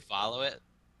 Oh and if you wait, follow it,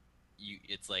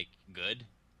 it's like good.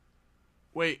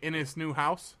 wait, in his new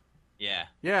house? Yeah.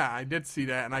 Yeah, I did see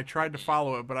that, and I tried to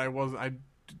follow it, but I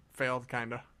failed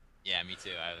kinda. Yeah, me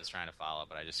too. I was trying to follow,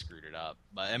 but I just screwed it up.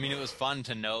 But I mean, it was fun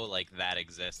to know like that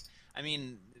exists. I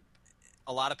mean,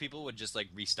 a lot of people would just like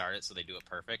restart it so they do it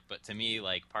perfect. But to me,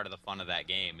 like part of the fun of that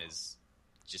game is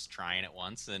just trying it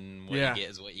once, and what Yeah. you get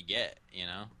is what you get. You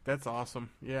know? That's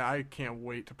awesome. Yeah, I can't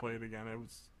wait to play it again. It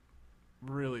was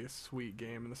really a sweet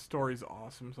game, and the story's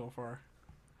awesome so far.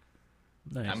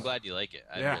 nice. I'm glad you like it.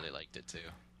 I Yeah. really liked it too.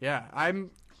 Yeah,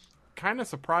 I'm kind of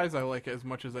surprised I like it as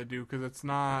much as I do, because it's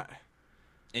not...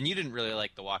 And you didn't really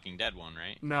like the Walking Dead one,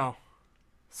 right? No.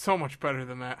 So much better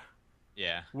than that.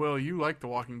 Yeah. Will, you like The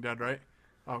Walking Dead, right?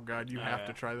 Oh, God, you have yeah.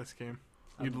 to try this game.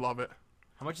 You'd love it.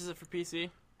 How much is it for PC?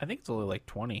 I think it's only like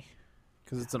 20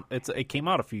 because it came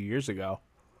out a few years ago.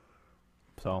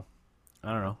 So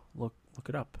I don't know. Look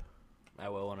it up. I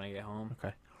will when I get home.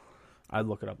 Okay. I'd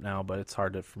look it up now, but it's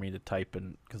hard for me to type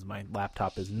in because my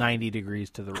laptop is 90 degrees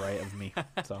to the right of me.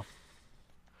 So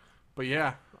But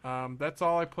yeah, that's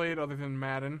all I played other than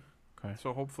Madden. okay.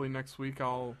 So hopefully next week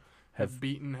I'll Have have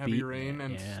beaten Heavy beat- Rain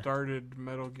and yeah. started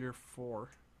Metal Gear 4.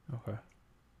 Okay.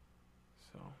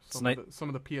 So It's some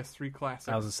of the PS3 classics.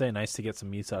 I was gonna say nice to get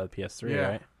some use out of the PS3, yeah,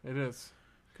 right? it is.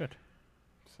 Good.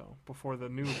 So before the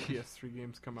new PS3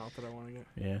 games come out that I want to get.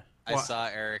 Yeah. I What? saw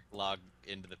Eric log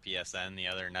into the PSN the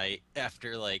other night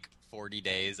after like 40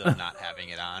 days of not having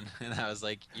it on, and I was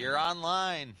like, "You're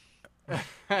online."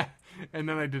 And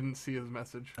then I didn't see his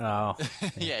message. Oh,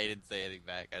 Yeah, he didn't say anything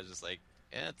back. I was just like,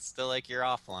 "Yeah, it's still like you're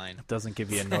offline." it doesn't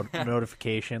give you a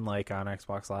notification like on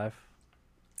Xbox Live.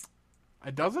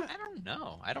 It doesn't? I don't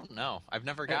know. I've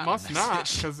never It gotten. must a not,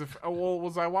 message. because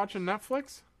was I watching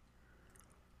Netflix?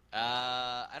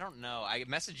 I don't know. I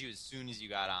messaged you as soon as you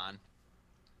got on.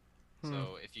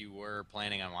 So if you were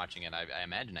planning on watching it, I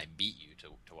imagine I beat you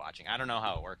to watching. I don't know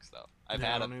how it works though. I've Yeah,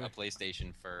 I had don't a either.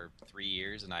 PlayStation for 3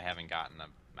 years and I haven't gotten a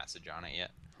message on it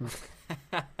yet.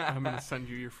 I'm gonna send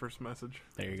you your first message.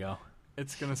 There you go.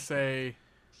 It's gonna say,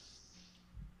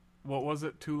 what was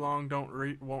it? Too long,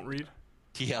 won't read.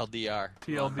 TLDR.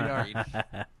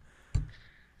 TLDR.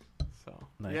 So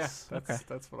Nice. yeah, Okay.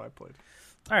 that's what I played.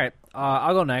 All right,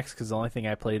 I'll go next because the only thing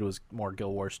I played was more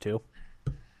Guild Wars 2.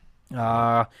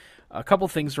 A couple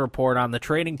things to report on. The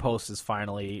trading post is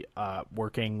finally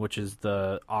working, which is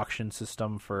the auction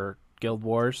system for Guild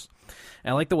Wars.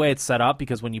 And I like the way it's set up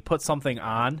because when you put something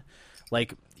on,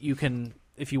 like you can,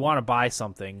 if you want to buy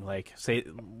something, like say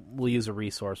we'll use a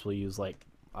resource, we'll use like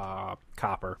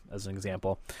copper as an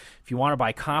example. If you want to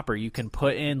buy copper, you can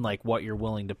put in like what you're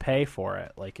willing to pay for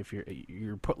it. Like if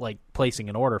you're placing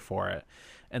an order for it,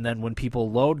 and then when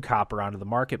people load copper onto the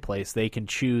marketplace, they can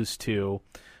choose to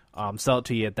sell it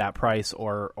to you at that price,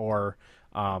 or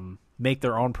make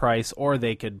their own price, or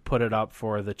they could put it up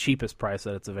for the cheapest price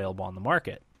that it's available on the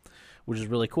market, which is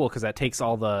really cool because that takes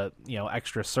all the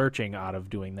extra searching out of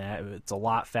doing that. It's a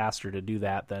lot faster to do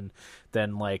that than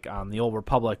like on the Old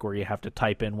Republic where you have to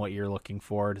type in what you're looking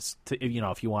for to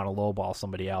if you want to lowball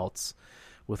somebody else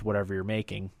with whatever you're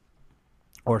making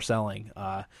or selling.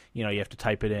 You have to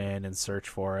type it in and search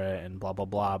for it and blah blah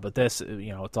blah. But this,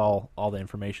 it's all the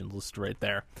information listed right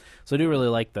there. So I do really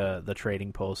like the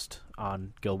trading post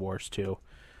on Guild Wars 2.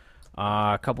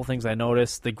 A couple things I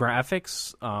noticed. The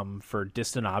graphics for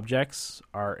distant objects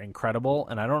are incredible,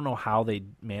 and I don't know how they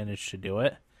managed to do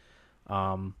it.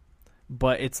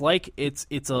 But it's like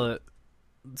it's a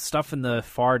stuff in the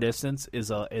far distance is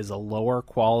a lower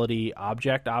quality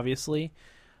object, obviously.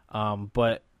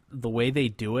 But the way they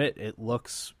do it, it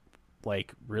looks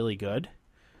like really good.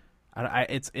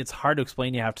 It's hard to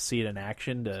explain. You have to see it in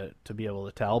action to be able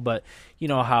to tell. But you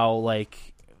know how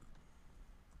like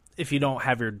if you don't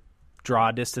have your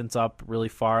draw distance up really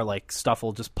far, like stuff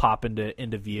will just pop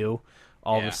into view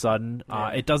all of a sudden.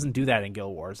 It doesn't do that in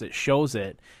Guild Wars. It shows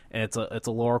it, and it's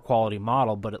a lower quality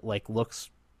model, but it like looks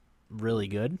really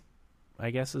good,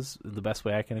 I guess is the best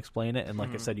way I can explain it. And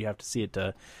like I said, you have to see it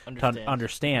to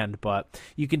understand, but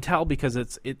you can tell because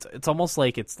it's almost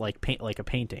like it's like a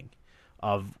painting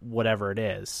of whatever it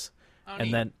is.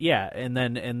 And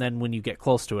then when you get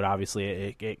close to it,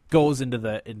 obviously it goes into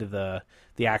the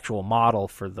actual model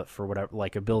for whatever,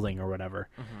 like a building or whatever.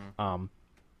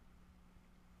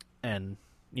 And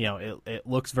it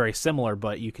looks very similar,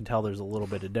 but you can tell there's a little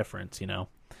bit of difference.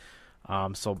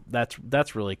 So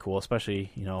that's really cool.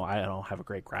 Especially I don't have a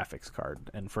great graphics card,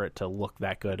 and for it to look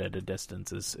that good at a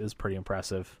distance is pretty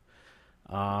impressive.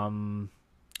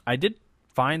 I did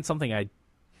find something I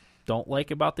don't like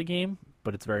about the game,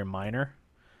 but it's very minor.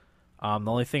 The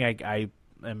only thing I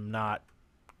am not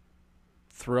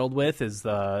thrilled with is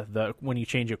the when you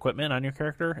change equipment on your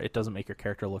character, it doesn't make your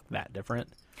character look that different.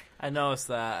 I noticed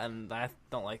that, and I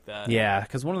don't like that. Yeah,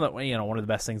 because one of the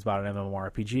best things about an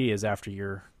MMORPG is after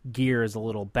your gear is a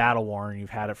little battle worn,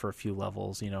 you've had it for a few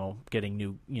levels, getting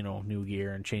new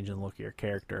gear and changing the look of your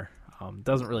character.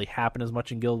 Doesn't really happen as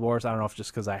much in Guild Wars. I don't know if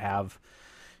just because I have.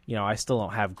 I still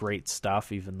don't have great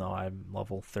stuff, even though I'm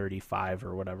level 35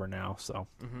 or whatever now. So,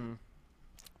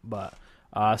 but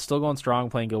still going strong,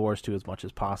 playing Guild Wars 2 as much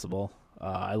as possible.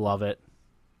 I love it.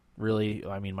 Really,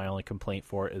 my only complaint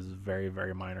for it is a very,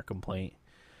 very minor complaint.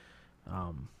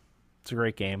 It's a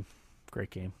great game. Great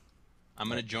game. I'm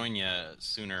going to join you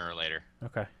sooner or later.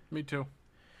 Okay. Me too.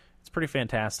 It's pretty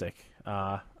fantastic.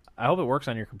 I hope it works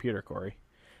on your computer, Corey.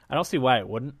 I don't see why it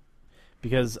wouldn't.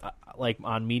 Because, like,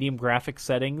 on medium graphics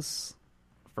settings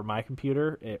for my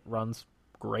computer, it runs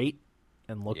great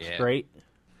and looks great.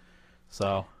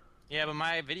 So. Yeah, but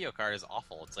my video card is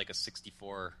awful. It's like a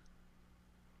 64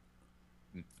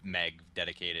 meg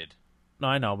dedicated. No,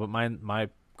 I know, but my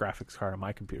graphics card on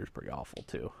my computer is pretty awful,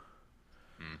 too.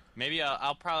 Maybe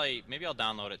I'll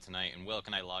download it tonight. And Will,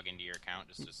 can I log into your account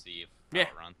just to see how it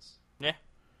runs? Yeah.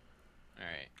 All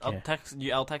right.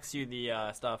 I'll text you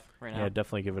the stuff right now. Yeah,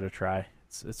 definitely give it a try.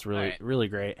 It's really right. really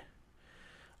great.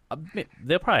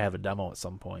 They'll probably have a demo at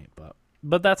some point, but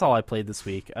that's all I played this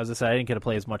week. As I said, I didn't get to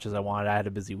play as much as I wanted. I had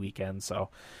a busy weekend, so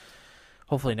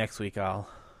hopefully next week I'll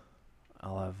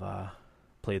have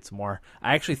played some more.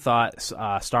 I actually thought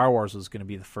Star Wars was going to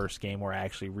be the first game where I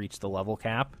actually reached the level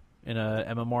cap in a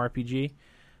MMORPG.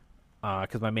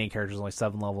 Because my main character is only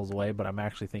 7 levels away, but I'm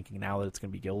actually thinking now that it's going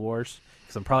to be Guild Wars.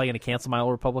 Because I'm probably going to cancel my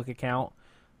Old Republic account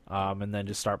and then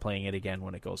just start playing it again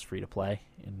when it goes free to play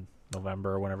in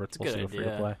November or whenever it's supposed to go free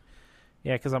to play.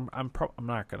 Yeah, because I'm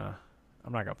not going to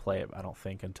I'm not gonna play it. I don't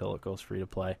think until it goes free to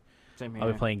play. Same I'll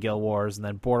here. be playing Guild Wars, and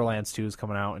then Borderlands 2 is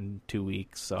coming out in 2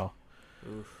 weeks. So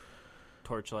Oof.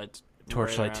 Torchlight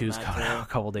Torchlight 2 is coming out a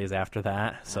couple days after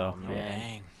that. So Oh, man.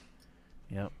 Dang.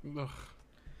 yep, Ugh.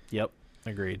 yep,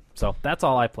 agreed. So that's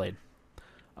all I played.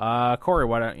 Corey,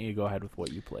 why don't you go ahead with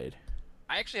what you played?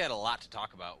 I actually had a lot to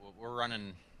talk about. We're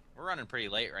running pretty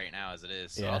late right now as it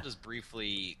is. So Yeah. I'll just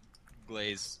briefly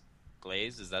glaze.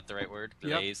 Is that the right word?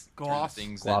 Yep. Glaze through Gloss. the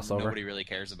things Gloss that over. nobody really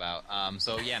cares about.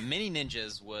 So yeah, Mini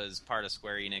Ninjas was part of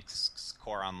Square Enix's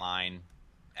Core Online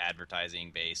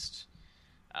advertising-based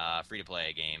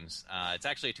free-to-play games. It's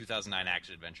actually a 2009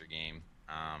 action-adventure game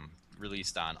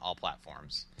released on all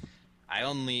platforms.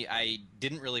 I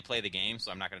didn't really play the game,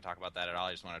 so I'm not going to talk about that at all.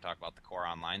 I just want to talk about the Core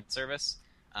Online service.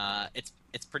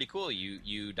 It's pretty cool.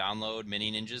 You download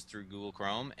Mini Ninjas through Google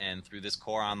Chrome, and through this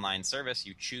Core Online service,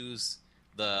 you choose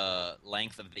the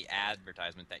length of the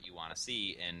advertisement that you want to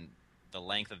see, and the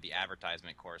length of the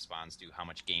advertisement corresponds to how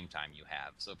much game time you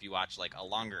have. So if you watch like a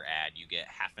longer ad, you get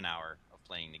half an hour of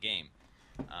playing the game.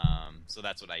 So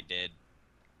that's what I did,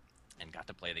 and got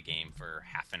to play the game for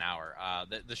half an hour.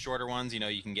 The shorter ones,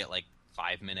 you can get like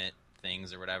 5-minute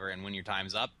things or whatever, and when your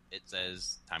time's up, it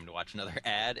says time to watch another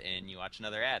ad, and you watch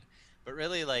another ad. But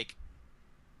really, like,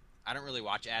 I don't really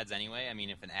watch ads anyway. I mean,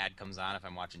 if an ad comes on, if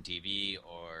I'm watching TV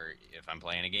or if I'm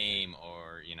playing a game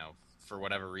or, for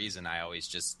whatever reason, I always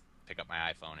just pick up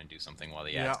my iPhone and do something while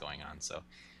the ad's going on. So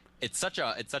it's such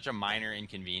a minor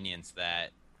inconvenience that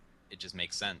it just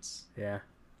makes sense. Yeah.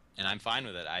 And I'm fine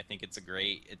with it. I think it's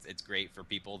great for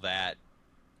people that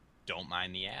don't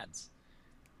mind the ads.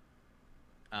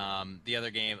 The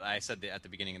other game, I said at the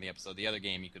beginning of the episode, the other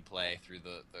game you could play through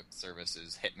the service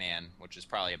is Hitman, which is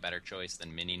probably a better choice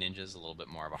than Mini Ninjas, a little bit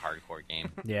more of a hardcore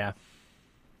game. Yeah.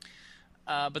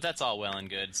 But that's all well and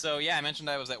good. So yeah, I mentioned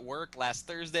I was at work last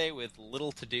Thursday with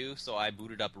little to do, so I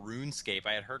booted up RuneScape.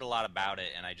 I had heard a lot about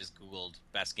it, and I just Googled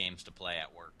best games to play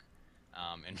at work.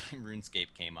 And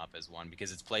RuneScape came up as one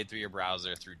because it's played through your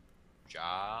browser through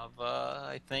Java,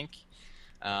 I think.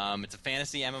 It's a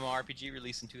fantasy MMORPG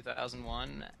released in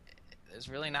 2001. There's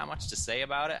really not much to say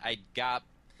about it.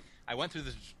 I went through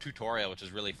the tutorial, which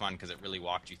was really fun because it really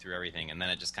walked you through everything, and then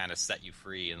it just kind of set you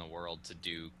free in the world to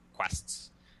do quests.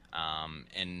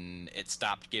 And it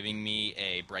stopped giving me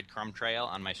a breadcrumb trail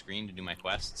on my screen to do my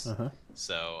quests.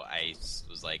 So I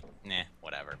was like, nah,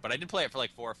 whatever. But I did play it for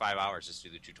like 4 or 5 hours just to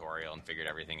do the tutorial and figured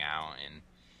everything out. And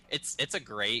it's a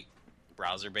great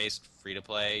browser-based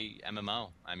free-to-play MMO.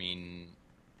 I mean,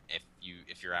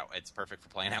 if you're out, it's perfect for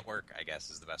playing at work, I guess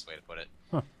is the best way to put it.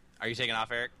 Are you taking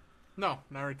off, Eric? No,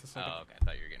 not right this second. Oh, okay. I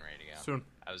thought you were getting ready to go. Soon.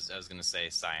 I was going to say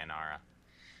sayonara.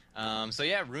 So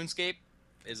yeah, RuneScape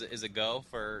is a go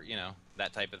for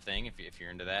that type of thing if you're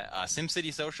into that.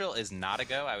 SimCity Social is not a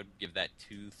go. I would give that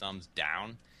 2 thumbs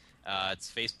down.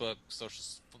 It's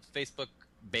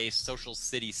Facebook-based social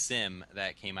city sim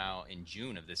that came out in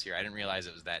June of this year. I didn't realize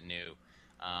it was that new.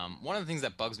 One of the things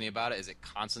that bugs me about it is it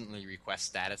constantly requests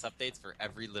status updates for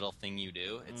every little thing you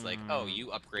do. It's like, oh, you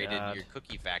upgraded your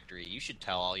cookie factory. You should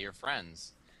tell all your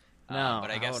friends. No, but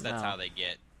I guess that's no. how they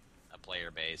get a player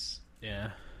base.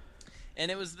 Yeah. And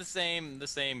it was the same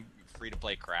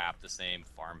free-to-play crap, the same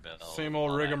farm bill. Same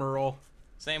old all that. rigmarole.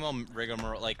 Same old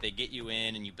rigmarole. Like, they get you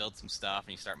in and you build some stuff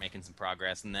and you start making some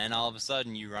progress, and then all of a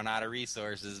sudden you run out of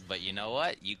resources, but you know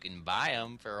what? You can buy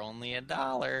them for only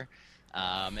 $1.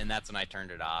 And that's when I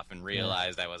turned it off and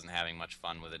realized I wasn't having much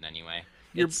fun with it anyway.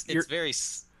 It's very...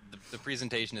 The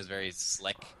presentation is very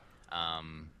slick,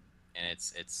 and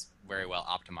it's very well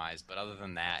optimized, but other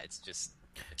than that, it's just...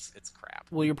 It's crap.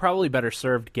 Well, you're probably better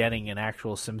served getting an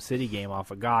actual SimCity game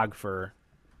off of GOG for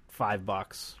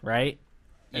 $5, right?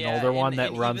 An older one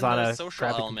that runs even on the a social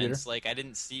crappy elements, computer. like I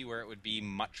didn't see where it would be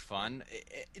much fun.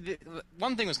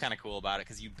 One thing was kind of cool about it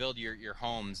because you build your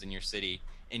homes in your city,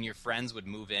 and your friends would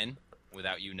move in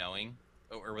without you knowing,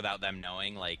 or without them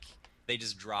knowing. Like they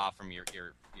just draw from your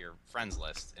friends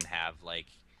list and have like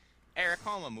Eric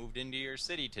Homa moved into your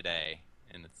city today,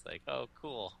 and it's like, oh,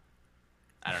 cool.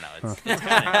 I don't know. It's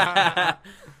kinda,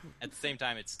 at the same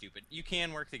time, it's stupid. You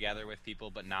can work together with people,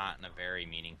 but not in a very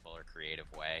meaningful or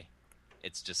creative way.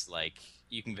 It's just like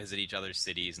you can visit each other's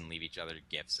cities and leave each other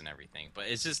gifts and everything. But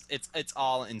it's just it's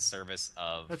all in service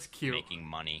of That's cute. making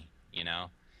money.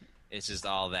 It's just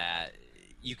all that.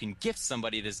 You can gift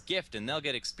somebody this gift and they'll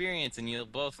get experience and you'll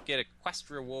both get a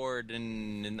quest reward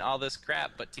and all this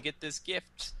crap. But to get this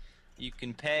gift, you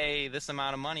can pay this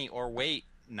amount of money or wait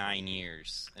 9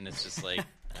 years, and it's just like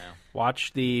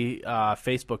Watch the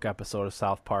Facebook episode of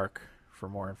South Park for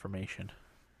more information.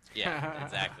 yeah,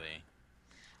 exactly.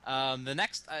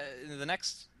 The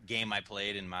next game I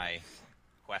played in my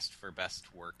quest for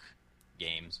best work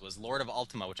games was Lord of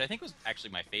Ultima, which I think was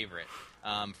actually my favorite.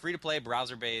 Free-to-play,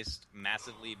 browser-based,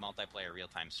 massively multiplayer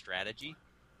real-time strategy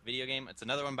video game. It's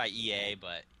another one by EA,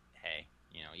 but hey,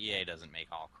 EA doesn't make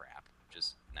all crap,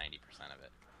 just 90% of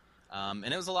it.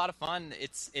 And it was a lot of fun.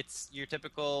 It's your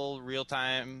typical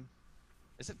real-time...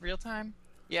 Is it real-time?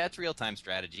 Yeah, it's real-time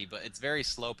strategy, but it's very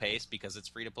slow-paced because it's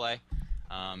free-to-play.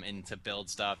 And to build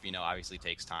stuff, obviously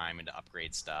takes time, and to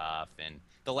upgrade stuff, and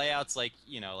the layout's like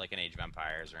an Age of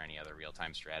Empires or any other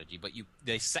real-time strategy. But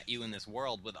they set you in this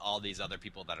world with all these other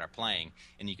people that are playing,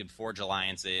 and you can forge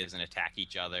alliances and attack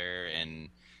each other, and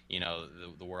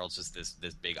the world's just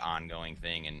this big ongoing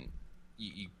thing, and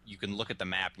you can look at the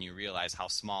map and you realize how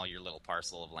small your little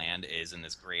parcel of land is in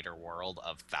this greater world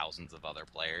of thousands of other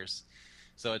players.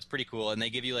 So it's pretty cool, and they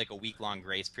give you like a week-long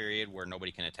grace period where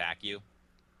nobody can attack you.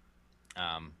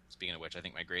 Speaking of which, I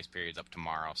think my grace period's up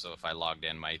tomorrow, so if I logged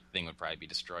in, my thing would probably be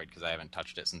destroyed because I haven't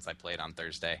touched it since I played on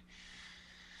Thursday.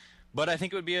 But I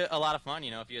think it would be a lot of fun,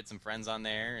 if you had some friends on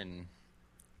there, and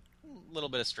a little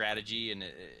bit of strategy, and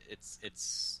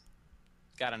it's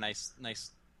got a nice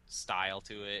style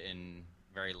to it and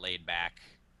very laid-back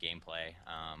gameplay.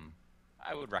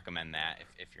 I would recommend that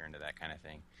if you're into that kind of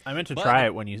thing. I meant to try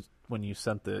it when you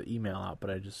sent the email out,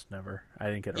 but I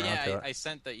didn't get around to it. I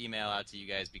sent the email out to you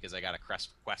guys because I got a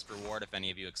quest reward if any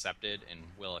of you accepted, and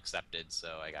Will accepted,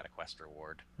 so I got a quest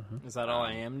reward. Is that all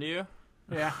I am to you?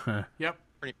 Yeah. Yep.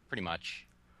 Pretty much.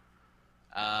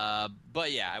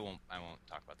 But yeah, I won't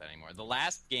talk about that anymore. The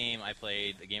last game I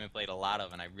played, the game I played a lot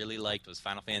of and I really liked, was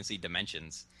Final Fantasy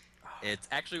Dimensions. It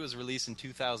actually was released in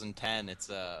 2010. It's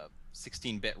a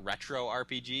 16-bit retro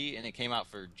RPG, and it came out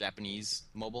for Japanese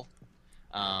mobile.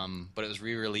 But it was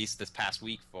re-released this past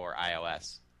week for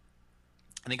iOS.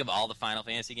 I think of all the Final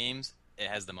Fantasy games, it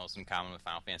has the most in common with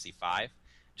Final Fantasy V,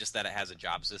 just that it has a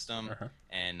job system,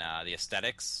 and the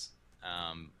aesthetics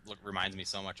reminds me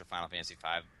so much of Final Fantasy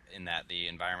V in that the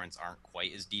environments aren't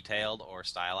quite as detailed or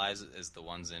stylized as the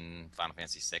ones in Final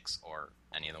Fantasy VI or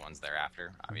any of the ones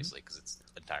thereafter, obviously, because it's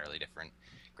entirely different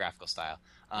graphical style.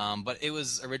 But it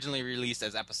was originally released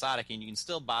as episodic, and you can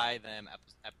still buy them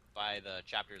buy the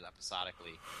chapters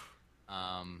episodically.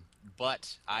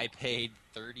 But I paid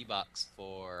 $30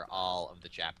 for all of the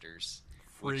chapters,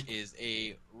 which is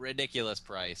a ridiculous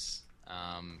price.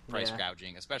 Price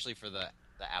gouging, especially for the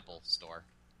Apple Store.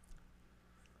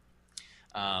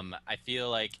 I feel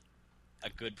like a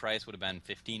good price would have been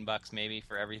 $15 maybe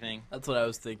for everything. That's what I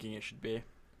was thinking it should be.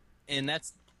 And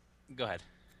that's... Go ahead.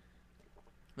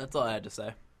 That's all I had to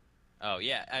say. Oh,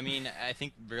 yeah. I mean, I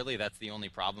think really that's the only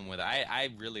problem with it. I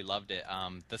really loved it.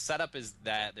 The setup is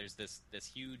that there's this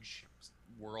huge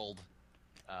world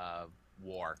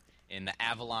war, and the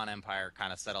Avalon Empire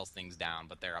kind of settles things down,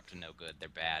 but they're up to no good. They're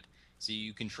bad. So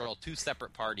you control two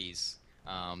separate parties,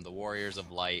 the Warriors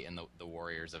of Light and the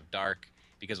Warriors of Dark,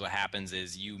 because what happens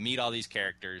is you meet all these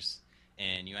characters,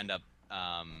 and you end up...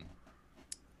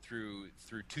 Through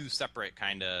two separate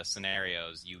kind of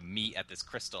scenarios, you meet at this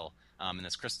crystal, and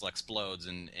this crystal explodes,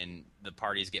 and the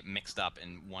parties get mixed up,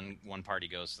 and one party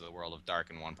goes to the world of dark,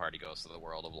 and one party goes to the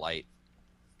world of light.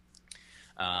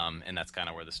 And that's kind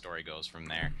of where the story goes from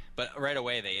there. But right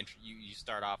away, you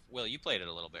start off... Will, you played it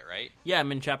a little bit, right? Yeah,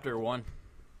 I'm in chapter 1.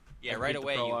 Yeah, right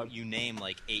away you name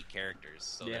like 8 characters,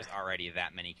 so there's already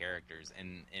that many characters,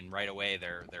 and right away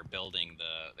they're building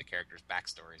the characters'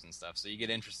 backstories and stuff, so you get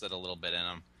interested a little bit in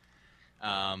them.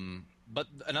 But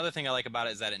another thing I like about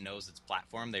it is that it knows its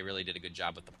platform. They really did a good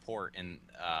job with the port and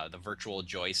the virtual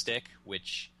joystick,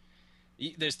 which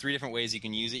there's 3 different ways you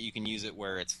can use it. You can use it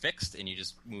where it's fixed and you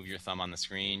just move your thumb on the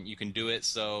screen. You can do it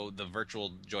so the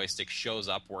virtual joystick shows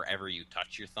up wherever you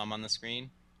touch your thumb on the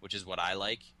screen, which is what I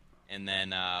like. And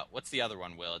then what's the other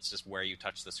one, Will? It's just where you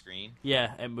touch the screen?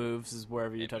 Yeah, it moves is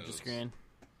wherever you touch the screen.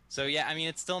 So yeah, I mean,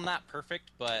 it's still not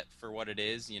perfect, but for what it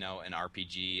is, an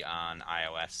RPG on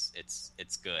iOS,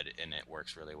 it's good and it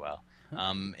works really well.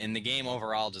 And the game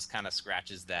overall just kind of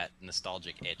scratches that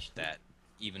nostalgic itch that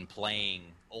even playing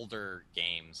older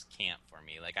games can't for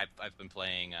me. Like I've been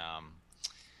playing,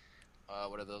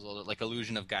 what are those older, like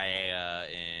Illusion of Gaia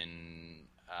and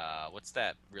what's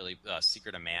that really,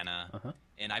 Secret of Mana,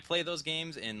 and I play those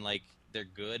games and like they're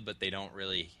good, but they don't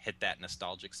really hit that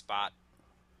nostalgic spot.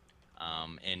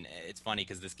 And it's funny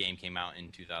because this game came out in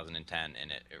 2010,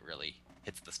 and it really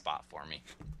hits the spot for me.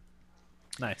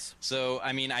 Nice. So,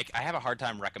 I mean, I have a hard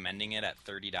time recommending it at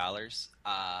 $30.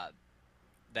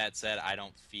 That said, I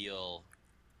don't feel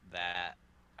that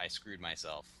I screwed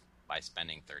myself by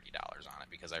spending $30 on it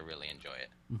because I really enjoy it.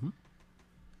 Mm-hmm.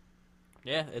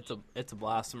 Yeah, it's a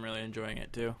blast. I'm really enjoying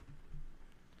it, too.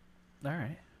 All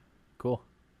right. Cool.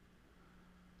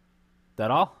 That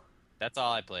all? That's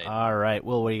all I played. All right.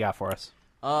 Will, what do you got for us?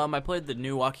 I played the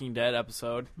new Walking Dead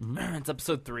episode. It's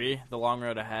episode 3, The Long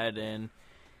Road Ahead, and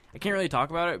I can't really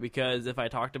talk about it because if I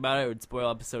talked about it, it would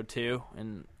spoil episode 2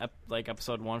 and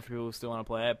episode 1 for people who still want to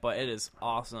play it. But it is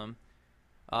awesome.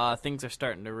 Things are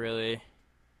starting to really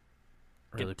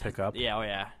pick up? Yeah, oh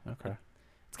yeah. Okay.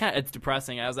 It's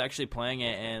depressing. I was actually playing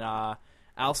it, and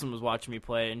Allison was watching me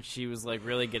play, and she was like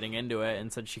really getting into it,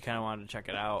 and said she kind of wanted to check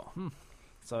it out.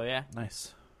 So yeah,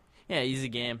 Nice. yeah, easy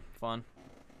game, fun.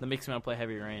 That makes me want to play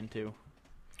Heavy Rain too.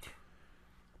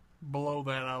 Blow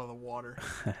that out of the water.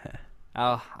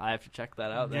 I have to check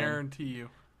that out. Then Guarantee you.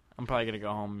 I'm probably gonna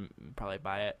go home and probably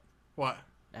buy it. What?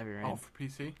 Heavy Rain. Oh, for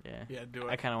PC? Yeah. Yeah, do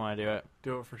I it. kind of want to do it.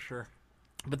 Do it for sure.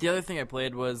 But the other thing I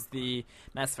played was the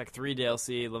Mass Effect 3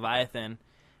 DLC, Leviathan.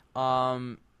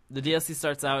 The DLC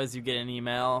starts out as you get an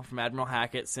email from Admiral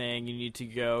Hackett saying you need to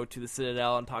go to the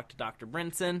Citadel and talk to Dr.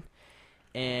 Brinson,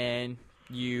 and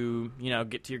you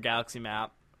get to your galaxy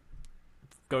map,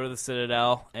 go to the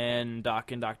Citadel, and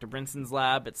dock in Dr. Brinson's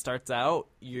lab. It starts out,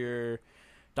 Dr.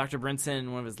 Brinson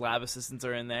and one of his lab assistants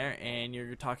are in there, and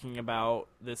you're talking about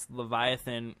this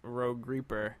Leviathan Rogue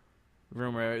Reaper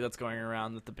rumor that's going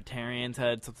around that the Batarians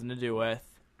had something to do with.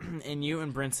 And you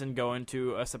and Brinson go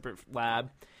into a separate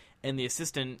lab, and the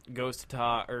assistant goes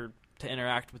to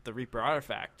interact with the Reaper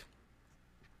artifact.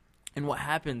 And what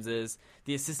happens is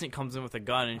the assistant comes in with a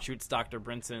gun and shoots Dr.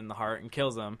 Brinson in the heart and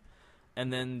kills him.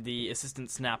 And then the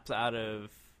assistant snaps out of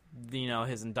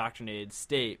his indoctrinated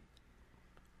state.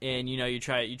 And you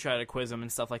try to quiz him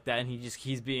and stuff like that, and he's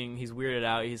weirded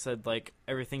out. He said like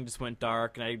everything just went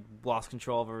dark and I lost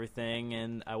control of everything,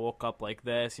 and I woke up like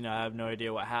this. I have no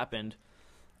idea what happened.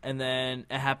 And then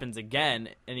it happens again,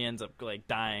 and he ends up like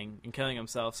dying and killing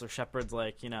himself. So Shepard's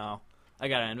like, I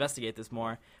gotta investigate this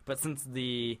more. But since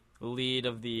the lead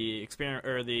of the experiment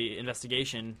or the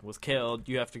investigation was killed,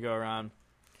 you have to go around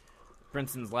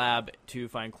Brinson's lab to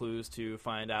find clues to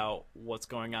find out what's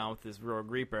going on with this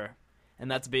Rogue Reaper. And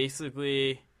that's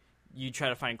basically, you try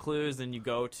to find clues, and you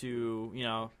go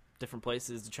to, different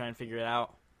places to try and figure it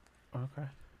out. Okay.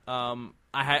 I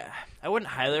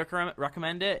wouldn't highly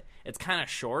recommend it. It's kind of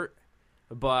short,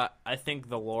 but I think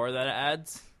the lore that it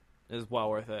adds is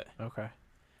well worth it. Okay.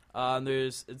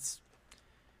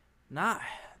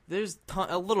 There's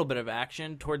a little bit of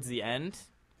action towards the end.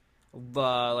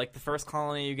 The first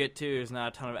colony you get to, there's not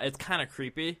a ton of. It's kind of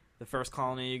creepy. The first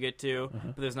colony you get to,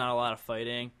 but there's not a lot of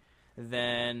fighting.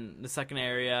 Then the second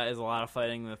area is a lot of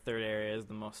fighting. The third area is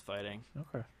the most fighting.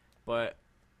 Okay. But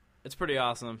it's pretty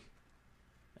awesome,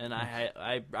 and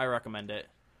I recommend it.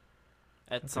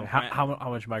 At some point, How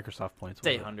much Microsoft points? It's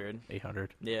 800.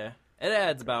 800. Yeah, it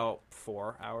adds about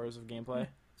 4 hours of gameplay.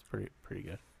 It's pretty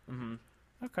good. Mm-hmm.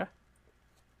 Okay.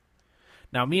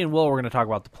 Now, me and Will, we're going to talk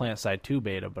about the PlanetSide 2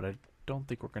 beta, but I don't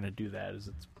think we're going to do that as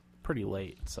it's pretty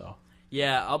late. So.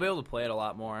 Yeah, I'll be able to play it a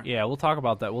lot more. Yeah, we'll talk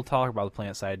about that. We'll talk about the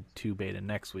PlanetSide 2 beta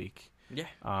next week. Yeah.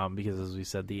 Because as we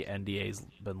said, the NDA's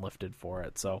been lifted for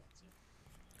it, so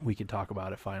we can talk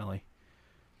about it finally.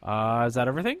 Is that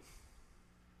everything?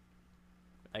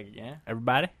 Yeah.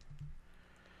 Everybody?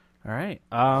 All right.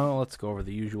 Let's go over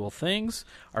the usual things.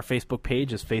 Our Facebook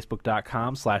page is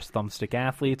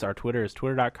facebook.com/thumbstickathletes. Our Twitter is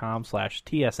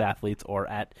twitter.com/TSathletes or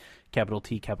at capital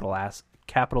T, capital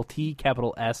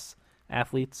S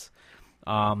athletes.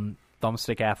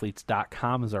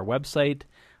 Thumbstickathletes.com is our website.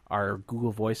 Our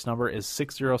Google Voice number is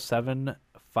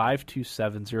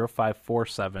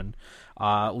 607-527-0547.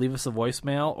 Leave us a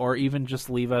voicemail, or even just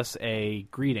leave us a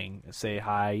greeting. Say,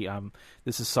 hi,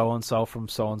 this is so-and-so from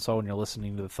so-and-so, and you're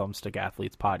listening to the Thumbstick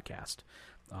Athletes podcast.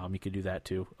 You could do that,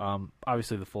 too.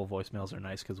 Obviously, the full voicemails are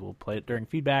nice because we'll play it during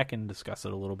feedback and discuss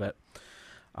it a little bit.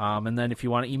 And then if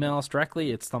you want to email us directly,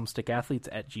 it's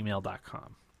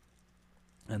thumbstickathletes@gmail.com.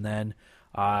 And then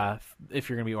if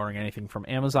you're going to be ordering anything from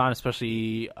Amazon,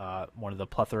 especially one of the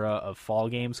plethora of fall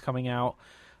games coming out,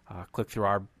 click through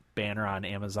our banner on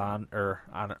Amazon, or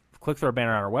click through our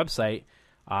banner on our website,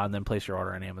 and then place your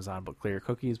order on Amazon. But clear your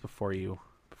cookies before you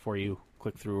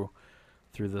click through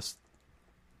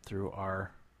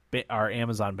our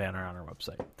Amazon banner on our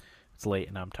website. It's late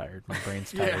and I'm tired. My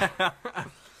brain's tired.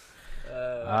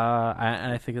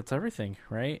 I think that's everything,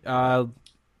 right?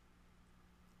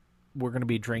 We're going to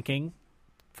be drinking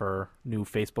for new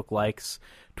Facebook likes,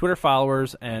 Twitter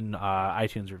followers, and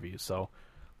iTunes reviews. So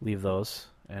leave those,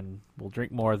 and we'll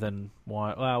drink more than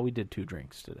one. Well, we did 2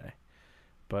 drinks today.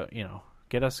 But,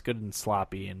 get us good and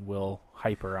sloppy, and we'll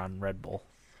hyper on Red Bull.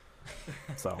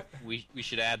 So We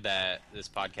should add that this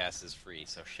podcast is free,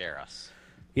 so share us.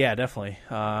 yeah, definitely.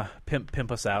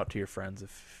 Pimp us out to your friends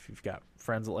if you've got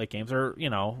friends that like games, or,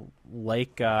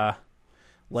 like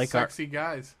like our Sexy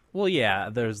guys. well, yeah,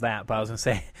 there's that. But I was gonna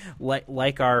say,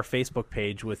 like our Facebook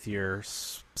page with your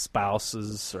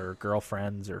spouses or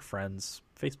girlfriends or friends'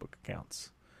 Facebook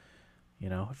accounts. You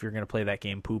know, if you're gonna play that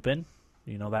game, Poopin',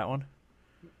 you know that one.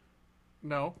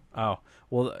 No. Oh,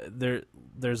 well, there's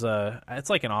it's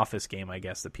like an office game, I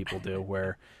guess, that people do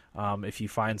where if you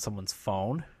find someone's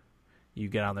phone, you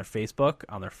get on their Facebook,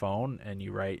 on their phone, and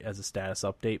you write as a status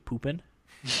update, poopin'.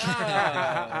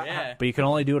 Yeah. But you can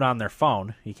only do it on their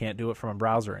phone. You can't do it from a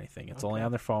browser or anything. It's only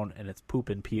on their phone, and it's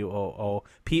poopin',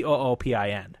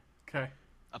 Poopin. Okay.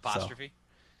 Apostrophe.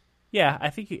 Yeah, I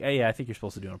think you're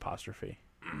supposed to do an apostrophe.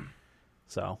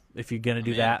 So if you're gonna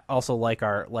do in. that, also like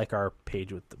our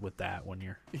page with that when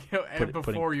you're And putting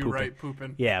before you poopin'. write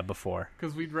poopin'. yeah before.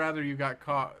 Because we'd rather you got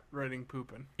caught writing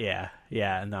poopin'. Yeah,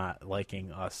 and not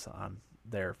liking us on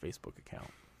their Facebook account.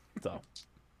 So,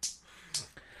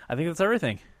 I think that's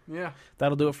everything. Yeah.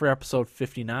 That'll do it for episode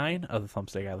 59 of the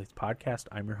Thumbstick Athletes podcast.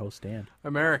 I'm your host, Dan.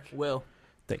 I'm Eric. Will.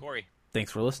 Corey.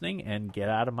 Thanks for listening, and get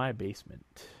out of my basement.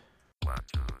 1,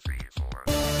 2, 3,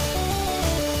 4.